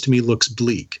sometimes to me looks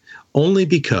bleak, only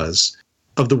because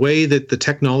of the way that the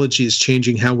technology is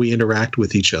changing how we interact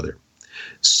with each other.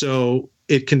 So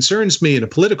it concerns me in a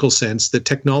political sense that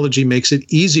technology makes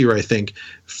it easier, I think,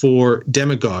 for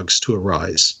demagogues to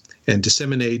arise and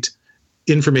disseminate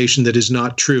information that is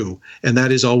not true. And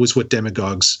that is always what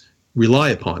demagogues rely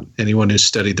upon. Anyone who's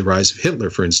studied the rise of Hitler,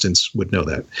 for instance, would know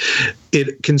that.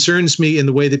 It concerns me in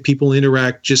the way that people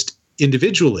interact just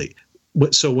individually.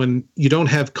 So when you don't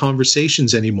have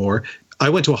conversations anymore, I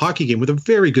went to a hockey game with a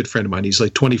very good friend of mine. He's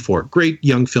like 24, great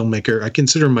young filmmaker. I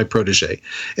consider him my protege.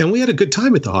 And we had a good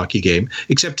time at the hockey game,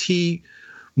 except he,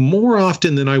 more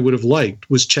often than I would have liked,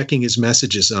 was checking his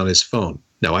messages on his phone.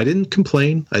 Now, I didn't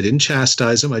complain. I didn't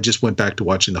chastise him. I just went back to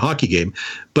watching the hockey game.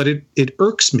 But it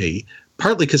irks me,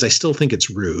 partly because I still think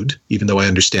it's rude, even though I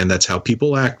understand that's how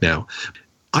people act now.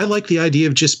 I like the idea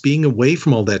of just being away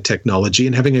from all that technology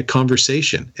and having a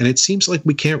conversation. And it seems like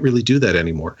we can't really do that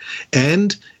anymore.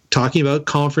 And talking about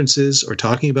conferences or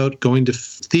talking about going to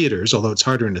theaters, although it's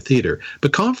harder in a theater,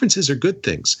 but conferences are good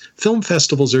things. Film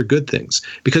festivals are good things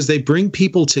because they bring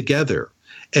people together.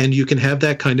 And you can have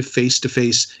that kind of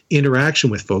face-to-face interaction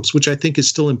with folks, which I think is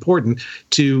still important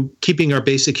to keeping our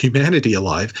basic humanity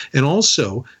alive and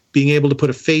also being able to put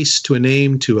a face to a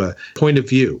name, to a point of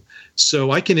view.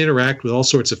 So I can interact with all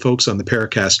sorts of folks on the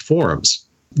Paracast forums.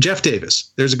 Jeff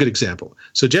Davis, there's a good example.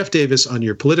 So Jeff Davis on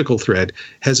your political thread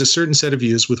has a certain set of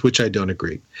views with which I don't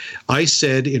agree. I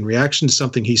said in reaction to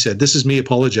something he said, this is me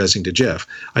apologizing to Jeff.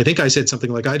 I think I said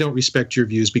something like, I don't respect your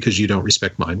views because you don't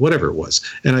respect mine, whatever it was.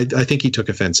 And I think he took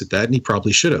offense at that, and he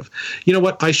probably should have. You know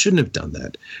what? I shouldn't have done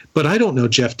that. But I don't know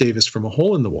Jeff Davis from a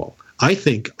hole in the wall. I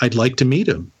think I'd like to meet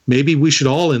him. Maybe we should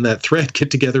all in that thread get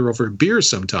together over a beer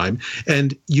sometime,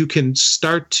 and you can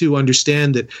start to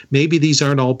understand that maybe these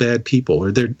aren't all bad people,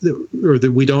 or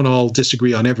that we don't all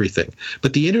disagree on everything.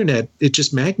 But the internet, it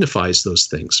just magnifies those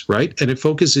things, right? And it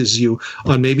focuses you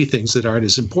on maybe things that aren't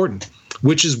as important,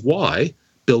 which is why,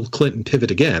 Bill Clinton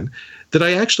pivot again, that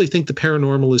I actually think the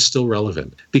paranormal is still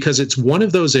relevant, because it's one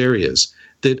of those areas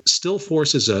that still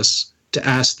forces us to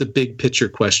ask the big picture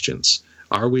questions.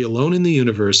 Are we alone in the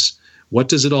universe? What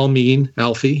does it all mean,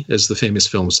 Alfie, as the famous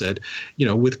film said? You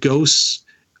know, with ghosts,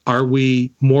 are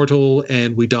we mortal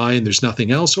and we die and there's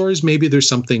nothing else? Or is maybe there's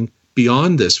something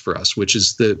beyond this for us, which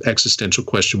is the existential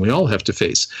question we all have to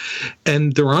face?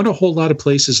 And there aren't a whole lot of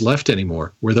places left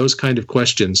anymore where those kind of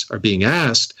questions are being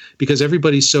asked, because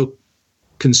everybody's so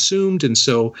consumed and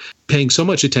so paying so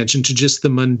much attention to just the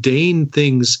mundane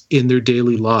things in their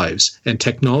daily lives. And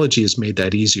technology has made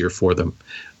that easier for them.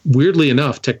 Weirdly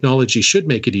enough, technology should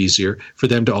make it easier for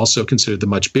them to also consider the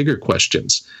much bigger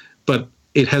questions. But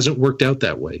it hasn't worked out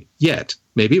that way yet.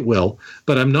 Maybe it will,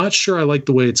 but I'm not sure I like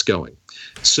the way it's going.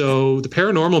 So the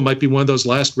paranormal might be one of those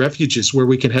last refuges where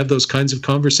we can have those kinds of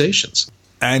conversations.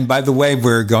 And by the way,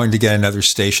 we're going to get another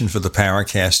station for the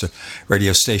Paracast, a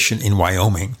radio station in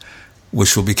Wyoming,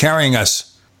 which will be carrying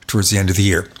us towards the end of the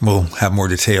year. We'll have more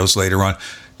details later on.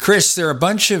 Chris, there are a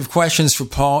bunch of questions for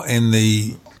Paul in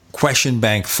the question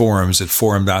bank forums at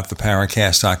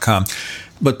forum.theparacast.com.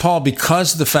 But Paul,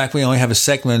 because of the fact we only have a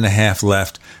segment and a half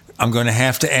left, I'm going to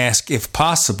have to ask, if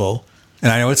possible,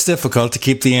 and I know it's difficult, to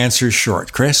keep the answers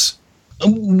short. Chris?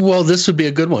 Well, this would be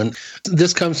a good one.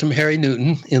 This comes from Harry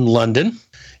Newton in London.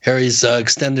 Harry's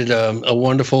extended a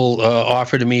wonderful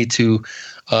offer to me to,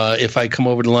 if I come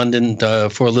over to London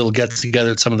for a little get-together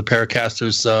that some of the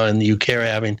Paracasters in the UK are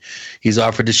having, he's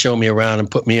offered to show me around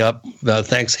and put me up.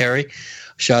 Thanks, Harry.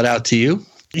 Shout out to you.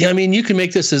 Yeah, I mean, you can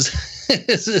make this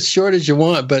as short as you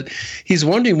want, but he's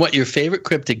wondering what your favorite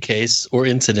cryptid case or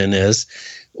incident is,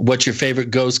 what's your favorite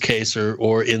ghost case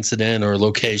or incident or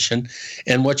location,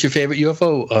 and what's your favorite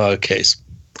UFO case.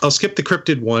 I'll skip the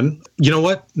cryptid one. You know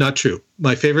what? Not true.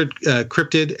 My favorite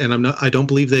cryptid, and I don't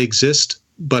believe they exist,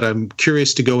 but I'm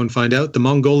curious to go and find out, the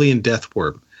Mongolian death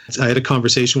worm. I had a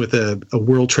conversation with a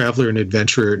world traveler and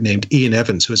adventurer named Ian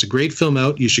Evans, who has a great film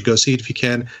out. You should go see it if you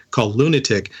can, called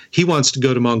Lunatic. He wants to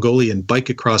go to Mongolia and bike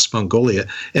across Mongolia.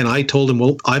 And I told him,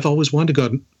 well, I've always wanted to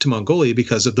go to Mongolia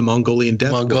because of the Mongolian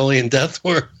death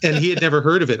worm. And he had never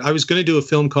heard of it. I was going to do a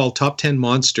film called Top 10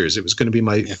 Monsters. It was going to be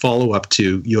my follow-up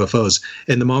to UFOs.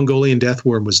 And the Mongolian death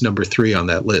worm was number 3 on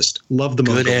that list. Love the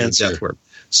Mongolian death worm.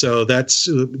 So that's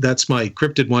my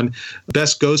cryptid one.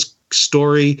 Best ghost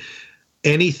story.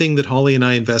 anything that Holly and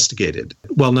I investigated.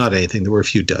 Well, not anything. There were a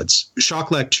few duds.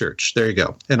 Shock Church. There you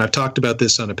go. And I've talked about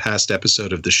this on a past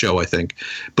episode of the show, I think.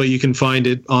 But you can find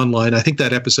it online. I think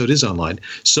that episode is online.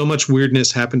 So much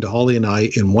weirdness happened to Holly and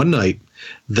I in one night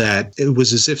that it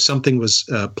was as if something was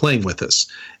playing with us.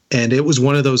 And it was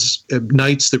one of those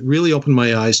nights that really opened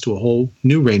my eyes to a whole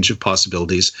new range of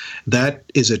possibilities. That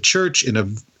is a church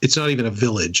it's not even a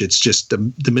village. It's just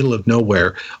the middle of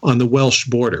nowhere on the Welsh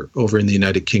border over in the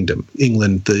United Kingdom,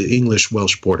 England, the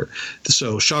English-Welsh border.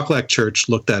 So Shock Church,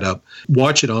 look that up.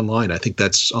 Watch it online. I think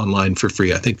that's online for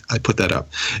free. I think I put that up.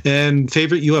 And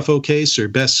favorite UFO case or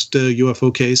best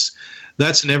UFO case,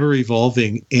 that's an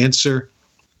ever-evolving answer.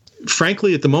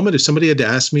 Frankly, at the moment, if somebody had to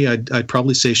ask me, I'd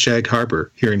probably say Shag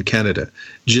Harbor here in Canada,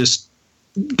 just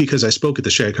because I spoke at the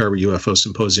Shag Harbor UFO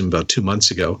Symposium about 2 months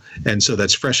ago, and so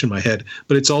that's fresh in my head.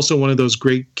 But it's also one of those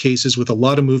great cases with a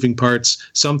lot of moving parts,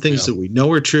 some things that we know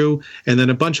are true, and then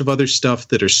a bunch of other stuff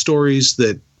that are stories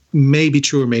that may be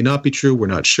true or may not be true. We're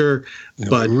not sure,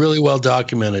 but really well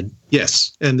documented.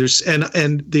 Yes, and there's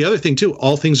and the other thing too,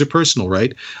 all things are personal,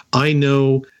 right? I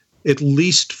know at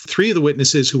least 3 of the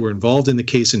witnesses who were involved in the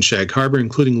case in Shag Harbor,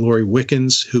 including Laurie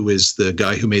Wickens, who is the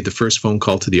guy who made the first phone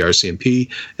call to the RCMP,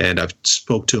 and I've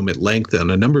spoke to him at length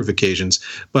on a number of occasions.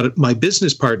 But my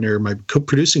business partner, my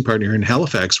co-producing partner here in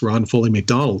Halifax, Ron Foley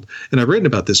McDonald, and I've written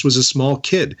about this, was a small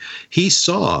kid. He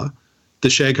saw the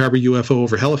Shag Harbor UFO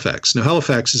over Halifax. Now,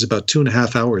 Halifax is about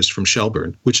 2.5 hours from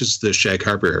Shelburne, which is the Shag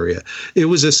Harbor area. It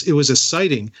was a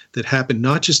sighting that happened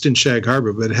not just in Shag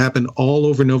Harbor, but it happened all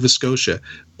over Nova Scotia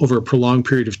over a prolonged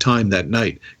period of time that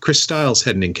night. Chris Stiles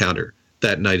had an encounter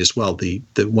that night as well, the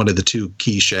one of the 2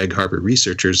 key Shag Harbor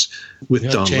researchers with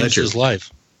Don Ledger. Changed his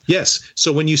life. Yes.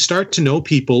 So when you start to know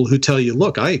people who tell you,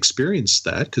 look, I experienced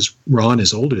that because Ron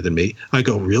is older than me. I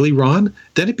go, really, Ron?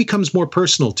 Then it becomes more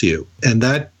personal to you. And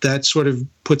that sort of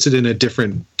puts it in a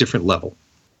different level.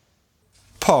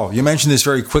 Paul, you mentioned this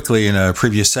very quickly in a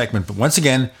previous segment, but once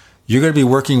again, you're going to be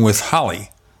working with Holly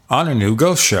on a new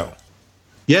ghost show.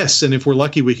 Yes, and if we're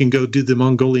lucky, we can go do the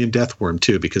Mongolian death worm,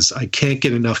 too, because I can't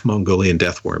get enough Mongolian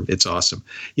death worm. It's awesome.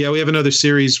 Yeah, we have another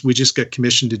series. We just got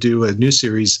commissioned to do a new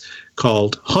series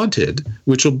called Haunted,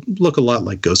 which will look a lot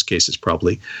like Ghost Cases,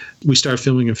 probably. We start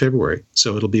filming in February,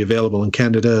 so it'll be available in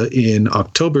Canada in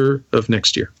October of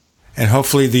next year. And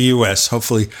hopefully the U.S.,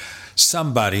 hopefully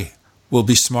somebody will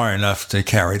be smart enough to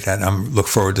carry that. I look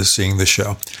forward to seeing the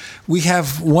show. We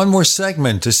have one more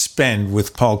segment to spend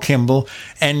with Paul Kimball,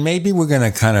 and maybe we're going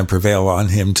to kind of prevail on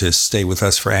him to stay with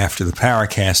us for After the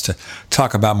Paracast to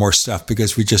talk about more stuff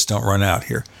because we just don't run out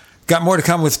here. Got more to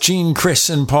come with Gene, Chris,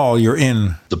 and Paul. You're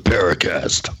in the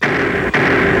Paracast.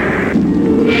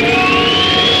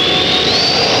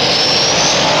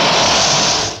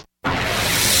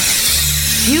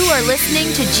 You are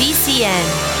listening to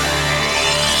GCN.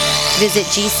 Visit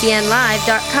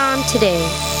GCNlive.com today.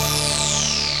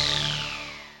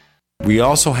 We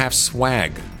also have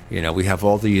swag. We have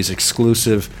all these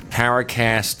exclusive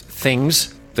Paracast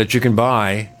things that you can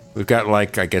buy. We've got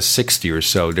 60 or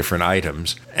so different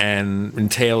items, and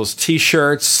entails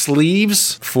t-shirts,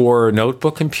 sleeves for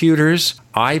notebook computers,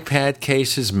 iPad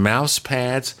cases, mouse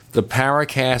pads, the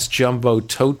Paracast Jumbo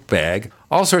tote bag,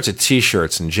 all sorts of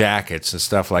t-shirts and jackets and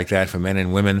stuff like that for men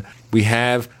and women. We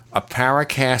have a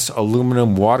Paracast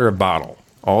aluminum water bottle.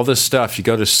 All this stuff, you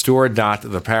go to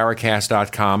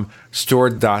store.theparacast.com,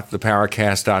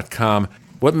 store.theparacast.com.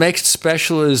 What makes it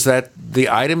special is that the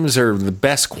items are the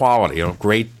best quality,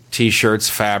 great t-shirts,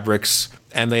 fabrics,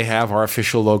 and they have our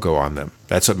official logo on them.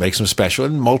 That's what makes them special,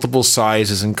 in multiple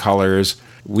sizes and colors.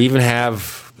 We even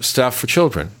have stuff for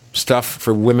children, stuff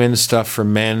for women, stuff for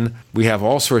men. We have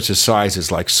all sorts of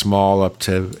sizes, like small up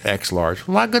to X large.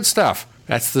 A lot of good stuff.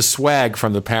 That's the swag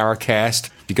from the Paracast.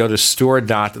 You go to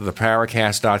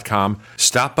store.theparacast.com,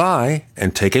 stop by,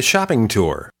 and take a shopping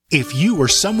tour. If you or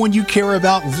someone you care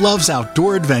about loves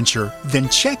outdoor adventure, then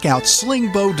check out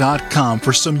slingbow.com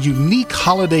for some unique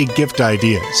holiday gift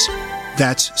ideas.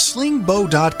 That's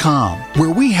slingbow.com, where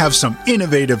we have some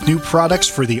innovative new products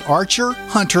for the archer,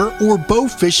 hunter, or bow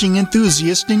fishing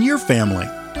enthusiast in your family.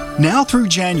 Now through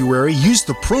January, use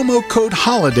the promo code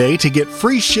HOLIDAY to get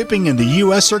free shipping in the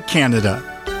U.S. or Canada.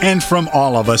 And from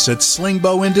all of us at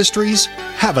Slingbow Industries,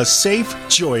 have a safe,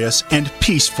 joyous, and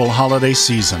peaceful holiday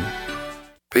season.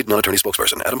 Paid non-attorney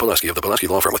spokesperson Adam Pulaski of the Pulaski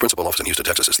Law Firm with principal office in Houston,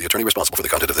 Texas is the attorney responsible for the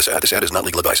content of this ad. This ad is not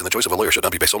legal advice, and the choice of a lawyer should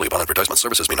not be based solely upon advertisement.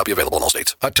 Services may not be available in all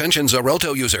states. Attention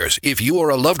Xarelto users. If you or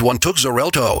a loved one took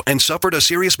Xarelto and suffered a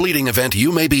serious bleeding event,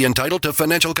 you may be entitled to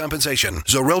financial compensation.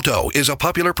 Xarelto is a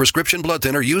popular prescription blood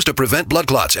thinner used to prevent blood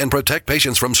clots and protect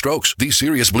patients from strokes. These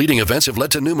serious bleeding events have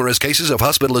led to numerous cases of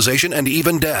hospitalization and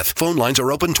even death. Phone lines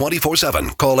are open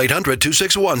 24/7. Call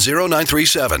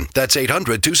 800-261-0937. That's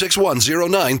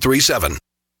 800-261-0937.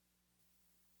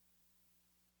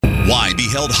 Why be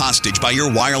held hostage by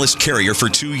your wireless carrier for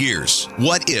 2 years?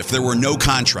 What if there were no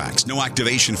contracts, no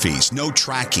activation fees, no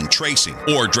tracking, tracing,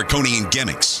 or draconian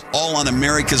gimmicks? All on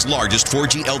America's largest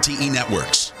 4G LTE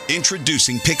networks.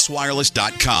 Introducing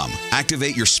PixWireless.com.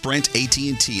 Activate your Sprint,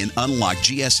 AT&T, and unlock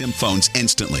GSM phones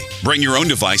instantly. Bring your own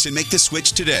device and make the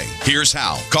switch today. Here's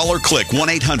how. Call or click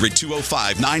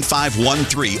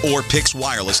 1-800-205-9513 or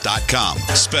PixWireless.com.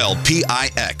 Spelled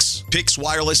P-I-X.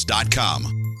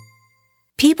 PixWireless.com.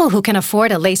 People who can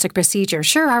afford a LASIK procedure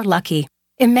sure are lucky.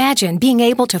 Imagine being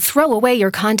able to throw away your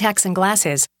contacts and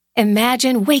glasses.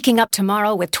 Imagine waking up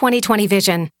tomorrow with 20/20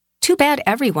 vision. Too bad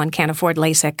everyone can't afford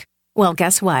LASIK. Well,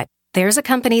 guess what? There's a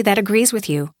company that agrees with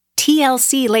you.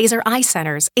 TLC Laser Eye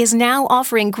Centers is now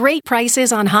offering great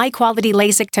prices on high-quality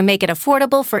LASIK to make it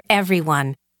affordable for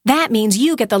everyone. That means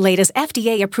you get the latest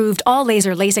FDA-approved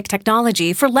all-laser LASIK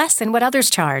technology for less than what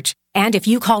others charge. And if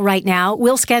you call right now,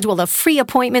 we'll schedule a free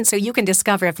appointment so you can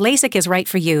discover if LASIK is right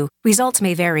for you. Results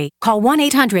may vary. Call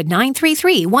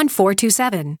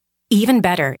 1-800-933-1427. Even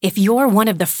better, if you're one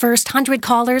of the first 100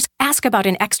 callers, ask about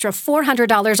an extra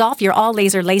 $400 off your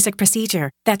all-laser LASIK procedure.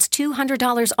 That's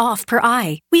 $200 off per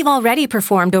eye. We've already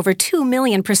performed over 2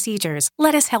 million procedures.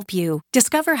 Let us help you.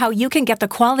 Discover how you can get the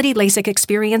quality LASIK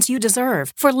experience you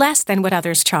deserve for less than what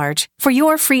others charge. For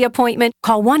your free appointment,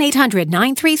 call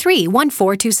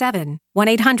 1-800-933-1427.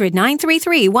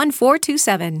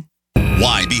 1-800-933-1427.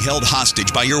 Why be held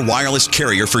hostage by your wireless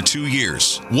carrier for 2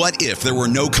 years? What if there were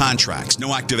no contracts,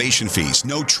 no activation fees,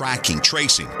 no tracking,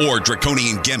 tracing, or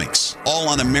draconian gimmicks? All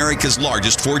on America's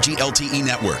largest 4G LTE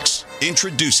networks.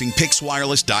 Introducing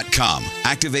PixWireless.com.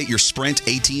 Activate your Sprint,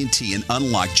 AT&T, and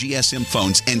unlock GSM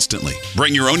phones instantly.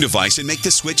 Bring your own device and make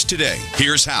the switch today.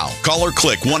 Here's how. Call or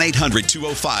click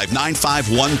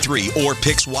 1-800-205-9513 or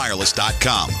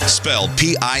PixWireless.com. Spelled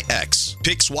P-I-X.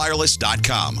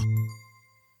 PixWireless.com.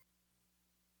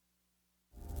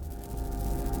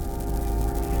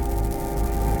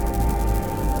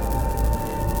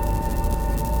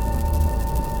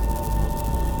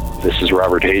 This is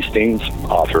Robert Hastings,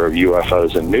 author of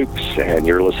UFOs and Nukes, and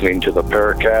you're listening to the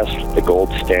Paracast, the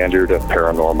gold standard of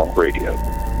paranormal radio.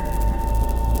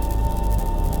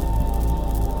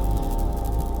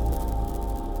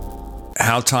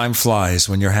 How time flies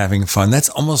when you're having fun. That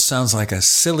almost sounds like a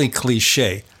silly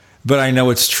cliche, but I know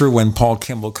it's true. When Paul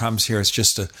Kimball comes here, it's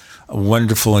just a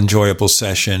wonderful, enjoyable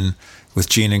session with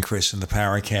Gene and Chris in the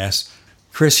Paracast.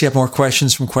 Chris, you have more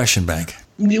questions from Question Bank?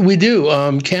 We do.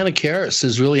 Kanakaris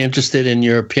is really interested in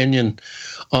your opinion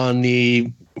on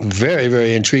the very,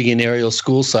 very intriguing aerial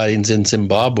school sightings in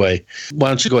Zimbabwe. Why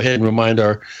don't you go ahead and remind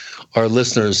our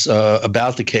listeners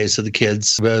about the case of the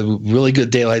kids? A really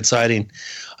good daylight sighting.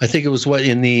 I think it was,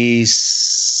 in the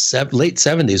late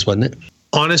 70s, wasn't it?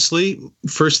 Honestly,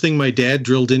 first thing my dad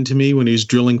drilled into me when he was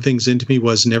drilling things into me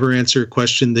was never answer a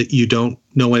question that you don't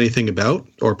know anything about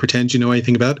or pretend you know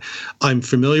anything about. I'm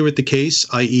familiar with the case,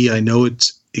 i.e. I know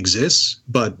it exists,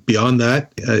 but beyond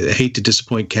that, I hate to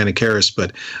disappoint Kanakaris,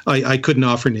 but I couldn't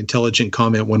offer an intelligent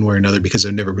comment one way or another because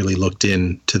I've never really looked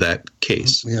into that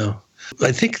case. Yeah.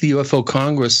 I think the UFO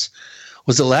Congress,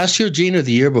 was it last year, Gene, or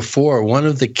the year before, one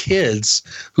of the kids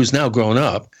who's now grown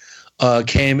up,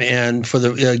 came and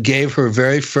gave her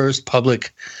very first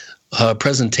public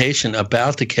presentation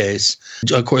about the case.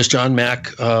 Of course, John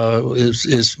Mack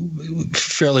is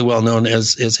fairly well known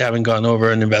as having gone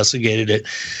over and investigated it.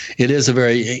 It is a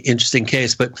very interesting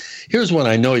case, but here's one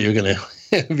I know you're going to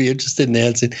be interested in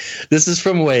answering. This is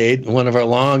from Wade, one of our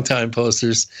longtime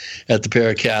posters at the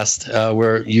Paracast,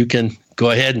 where you can go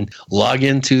ahead and log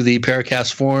into the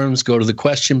Paracast forums, go to the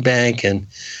question bank, and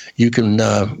you can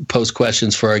post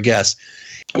questions for our guests.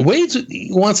 Wade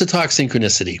wants to talk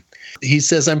synchronicity. He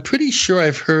says, I'm pretty sure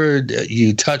I've heard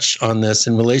you touch on this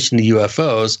in relation to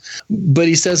UFOs, but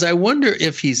he says, I wonder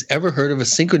if he's ever heard of a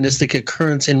synchronistic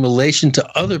occurrence in relation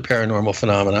to other paranormal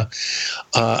phenomena.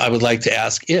 I would like to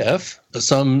ask if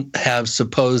Some have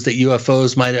supposed that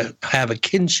UFOs might have a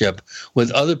kinship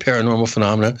with other paranormal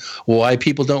phenomena, why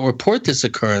people don't report this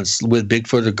occurrence with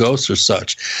Bigfoot or ghosts or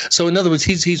such. So in other words,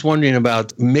 he's wondering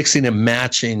about mixing and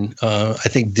matching, I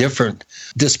think, different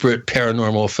disparate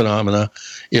paranormal phenomena,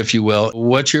 if you will.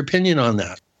 What's your opinion on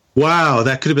that? Wow,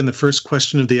 that could have been the first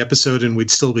question of the episode and we'd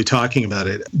still be talking about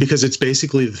it because it's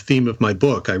basically the theme of my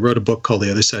book. I wrote a book called The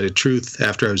Other Side of Truth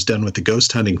after I was done with the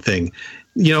ghost hunting thing.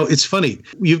 You know, it's funny.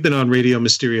 You've been on Radio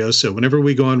Mysterioso. Whenever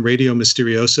we go on Radio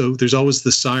Mysterioso, there's always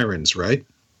the sirens, right?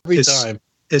 Every time.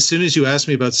 As soon as you asked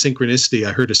me about synchronicity,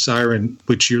 I heard a siren,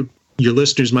 which your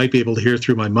listeners might be able to hear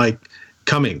through my mic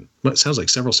coming. Well, it sounds like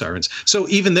several sirens. So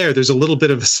even there's a little bit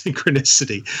of a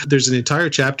synchronicity. There's an entire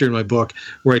chapter in my book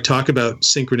where I talk about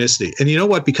synchronicity. And you know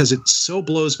what? Because it so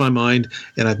blows my mind,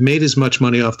 and I've made as much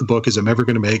money off the book as I'm ever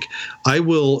going to make, I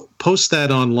will post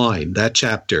that online, that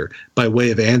chapter, by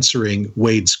way of answering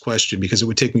Wade's question, because it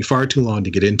would take me far too long to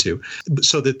get into,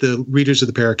 so that the readers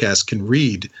of the Paracast can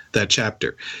read that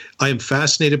chapter. I am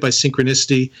fascinated by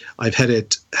synchronicity. I've had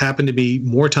it happen to me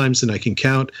more times than I can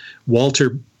count.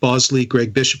 Walter Bosley,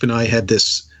 Greg Bishop, and I had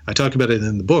this, I talk about it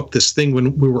in the book, this thing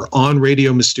when we were on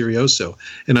Radio Mysterioso,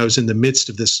 and I was in the midst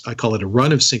of this, I call it a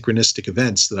run of synchronistic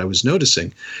events that I was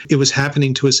noticing. It was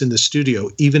happening to us in the studio,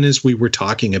 even as we were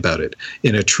talking about it,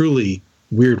 in a truly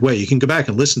weird way. You can go back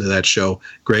and listen to that show.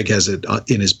 Greg has it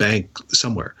in his bank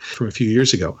somewhere from a few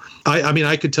years ago. I mean,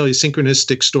 I could tell you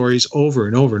synchronistic stories over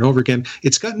and over and over again.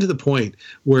 It's gotten to the point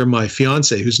where my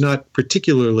fiance, who's not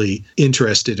particularly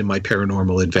interested in my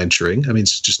paranormal adventuring, I mean,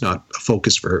 it's just not a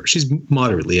focus for her. She's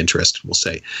moderately interested, we'll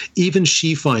say. Even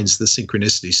she finds the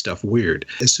synchronicity stuff weird.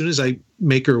 As soon as I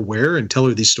make her aware and tell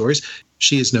her these stories,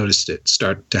 she has noticed it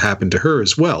start to happen to her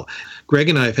as well. Greg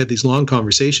and I have had these long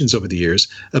conversations over the years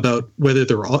about whether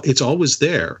it's always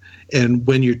there, and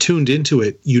when you're tuned into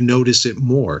it, you notice it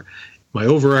more. My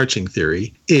overarching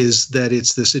theory is that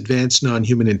it's this advanced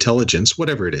non-human intelligence,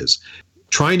 whatever it is,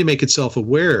 trying to make itself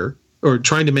aware, or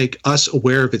trying to make us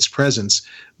aware of its presence,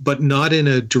 but not in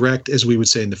a direct, as we would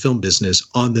say in the film business,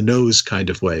 on the nose kind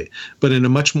of way, but in a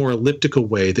much more elliptical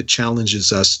way that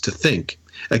challenges us to think.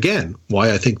 Again,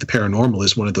 why I think the paranormal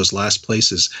is one of those last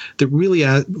places that really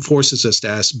forces us to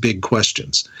ask big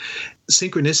questions.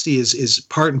 Synchronicity is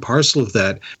part and parcel of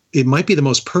that. It might be the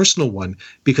most personal one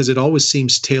because it always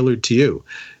seems tailored to you.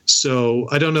 So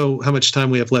I don't know how much time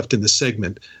we have left in this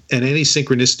segment. And any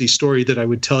synchronicity story that I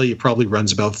would tell you probably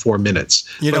runs about 4 minutes.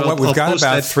 You know what? We've got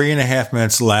about 3.5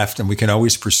 minutes left, and we can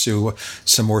always pursue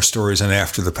some more stories on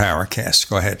After the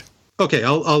Paracast. Go ahead. Okay,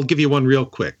 I'll give you one real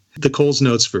quick. The Coles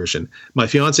Notes version. My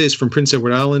fiance is from Prince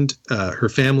Edward Island. Her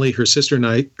family, her sister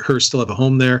and her still have a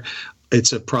home there.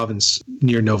 It's a province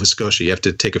near Nova Scotia. You have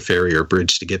to take a ferry or a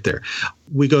bridge to get there.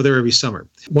 We go there every summer.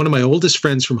 One of my oldest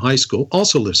friends from high school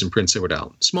also lives in Prince Edward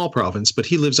Island. Small province, but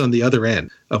he lives on the other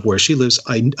end of where she lives.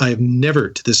 I have never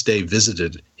to this day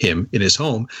visited him in his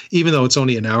home, even though it's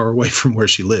only an hour away from where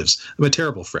she lives. I'm a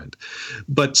terrible friend.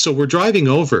 But so we're driving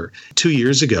over 2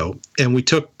 years ago, and we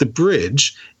took the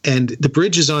bridge, and the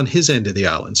bridge is on his end of the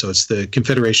island. So it's the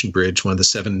Confederation Bridge, one of the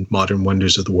 7 modern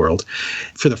wonders of the world.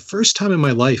 For the first time in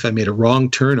my life, I made a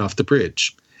wrong turn off the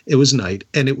bridge. It was night,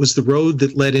 and it was the road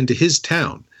that led into his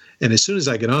town. And as soon as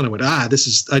I get on, I went, I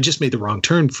just made the wrong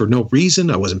turn for no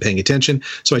reason. I wasn't paying attention.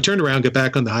 So I turned around, got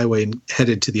back on the highway, and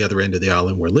headed to the other end of the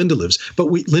island where Linda lives. But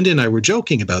Linda and I were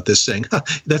joking about this, saying,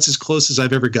 that's as close as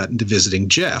I've ever gotten to visiting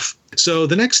Jeff. So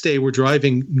the next day, we're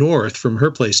driving north from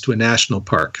her place to a national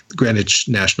park, Greenwich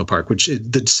National Park, which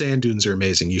the sand dunes are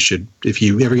amazing. You should, if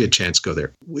you ever get a chance, go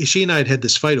there. She and I had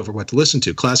this fight over what to listen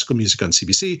to, classical music on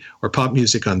CBC or pop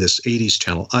music on this 80s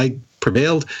channel. I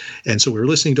prevailed, and so we were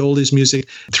listening to oldies music.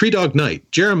 Three Dog Night,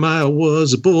 Jeremiah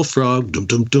was a bullfrog, dum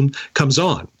dum dum, comes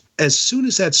on. As soon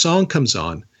as that song comes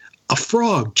on, a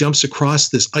frog jumps across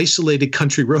this isolated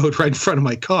country road right in front of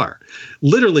my car.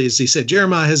 Literally, as he said,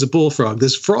 Jeremiah has a bullfrog.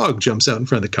 This frog jumps out in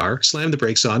front of the car, slam the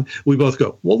brakes on. We both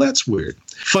go, well, that's weird.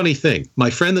 Funny thing, my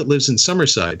friend that lives in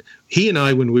Summerside, he and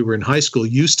I, when we were in high school,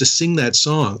 used to sing that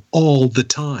song all the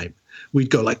time. We'd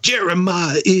go like,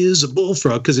 Jeremiah is a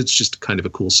bullfrog, because it's just kind of a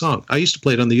cool song. I used to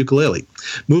play it on the ukulele.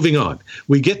 Moving on.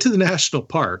 We get to the national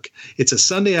park. It's a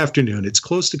Sunday afternoon. It's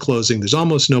close to closing. There's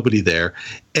almost nobody there.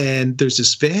 And there's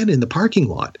this van in the parking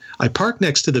lot. I park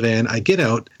next to the van. I get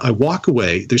out. I walk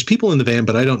away. There's people in the van,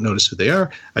 but I don't notice who they are.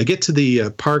 I get to the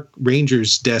park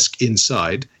ranger's desk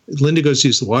inside. Linda goes to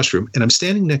use the washroom, and I'm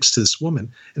standing next to this woman.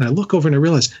 And I look over and I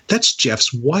realize that's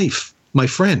Jeff's wife, my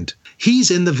friend. He's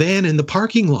in the van in the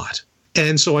parking lot.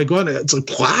 And so I go on, it's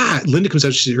like, wow. Linda comes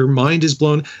out, her mind is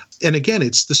blown. And again,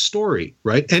 it's the story,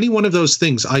 right? Any one of those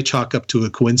things I chalk up to a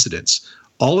coincidence.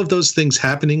 all of those things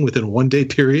happening within a 1-day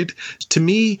period, to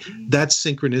me, that's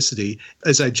synchronicity.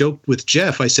 As I joked with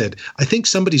Jeff, I said, I think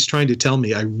somebody's trying to tell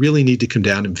me I really need to come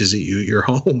down and visit you at your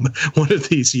home one of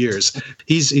these years.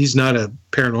 He's not a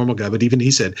paranormal guy, but even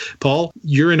he said, Paul,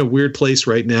 you're in a weird place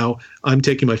right now. I'm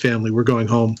taking my family. We're going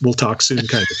home. We'll talk soon,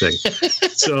 kind of thing.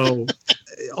 So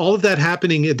all of that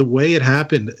happening the way it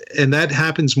happened, and that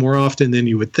happens more often than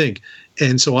you would think.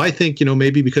 And so I think,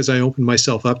 maybe because I opened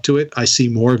myself up to it, I see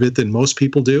more of it than most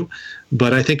people do.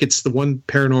 But I think it's the one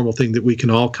paranormal thing that we can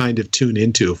all kind of tune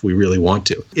into if we really want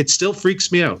to. It still freaks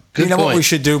me out. Good point. What we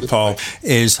should do, Paul,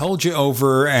 is hold you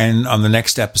over, and on the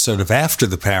next episode of After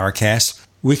the Paracast,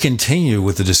 we continue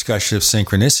with the discussion of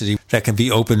synchronicity. That can be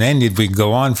open-ended. We can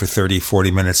go on for 30, 40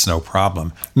 minutes, no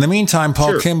problem. In the meantime,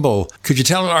 Paul Kimball, could you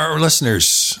tell our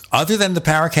listeners, other than the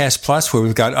Paracast Plus, where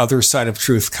we've got other Side of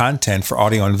Truth content for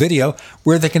audio and video,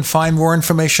 where they can find more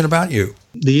information about you?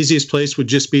 The easiest place would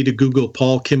just be to Google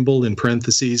Paul Kimball in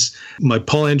parentheses. My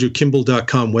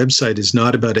paulandrewkimball.com website is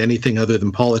not about anything other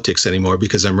than politics anymore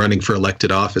because I'm running for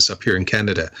elected office up here in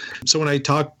Canada. So when I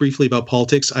talk briefly about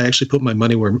politics, I actually put my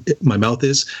money where my mouth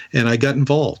is, and I got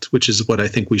involved, which is what I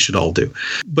think we should all do.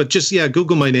 But just,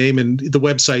 Google my name and the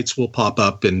websites will pop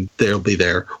up and they'll be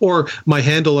there. Or my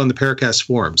handle on the Paracast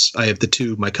forums. I have the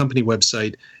two, my company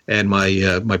website and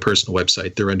my personal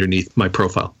website. They're underneath my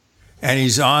profile. And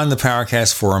he's on the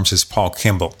Paracast forums as Paul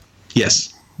Kimball.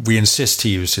 Yes. We insist he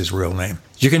use his real name.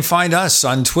 You can find us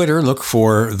on Twitter. Look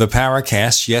for the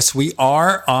Paracast. Yes, we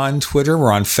are on Twitter.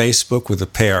 We're on Facebook with a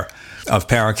pair of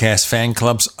Paracast fan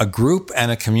clubs, a group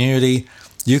and a community.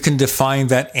 You can define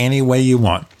that any way you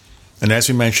want. And as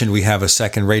we mentioned, we have a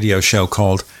second radio show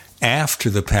called After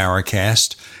the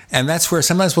Paracast. And that's where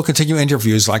sometimes we'll continue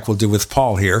interviews like we'll do with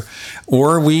Paul here.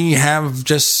 Or we have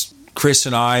just Chris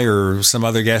and I or some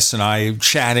other guests and I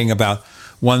chatting about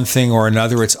one thing or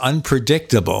another. It's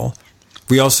unpredictable.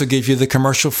 We also give you the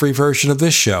commercial-free version of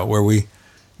this show where we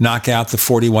knock out the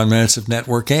 41 minutes of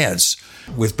network ads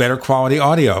with better quality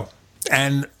audio.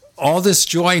 And all this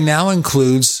joy now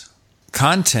includes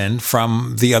content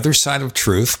from The Other Side of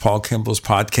Truth, Paul Kimball's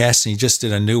podcast. And he just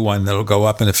did a new one that'll go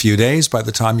up in a few days by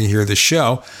the time you hear the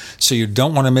show. So you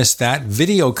don't want to miss that.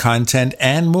 Video content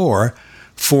and more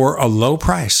for a low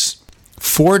price.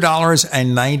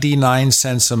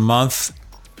 $4.99 a month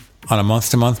on a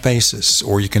month-to-month basis.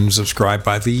 Or you can subscribe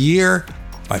by the year,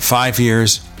 by 5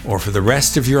 years, or for the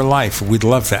rest of your life. We'd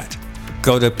love that.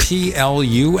 Go to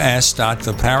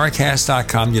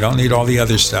plus.theparacast.com. You don't need all the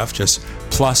other stuff, just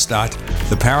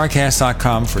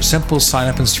plus.theparacast.com for simple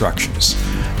sign-up instructions.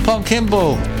 Paul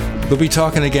Kimball, we'll be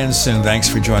talking again soon. Thanks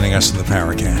for joining us on the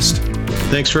Paracast.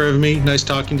 Thanks for having me. Nice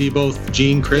talking to you both.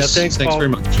 Gene, Chris, thanks very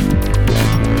much.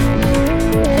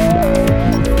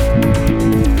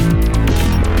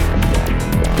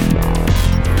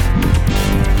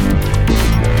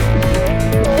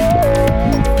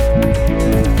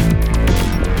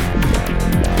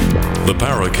 The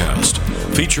Paracast,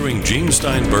 featuring Gene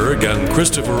Steinberg and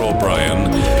Christopher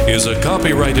O'Brien, is a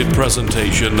copyrighted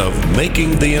presentation of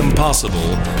Making the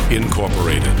Impossible,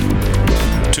 Incorporated.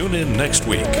 Tune in next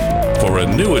week for a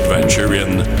new adventure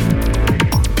in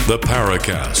The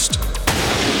Paracast.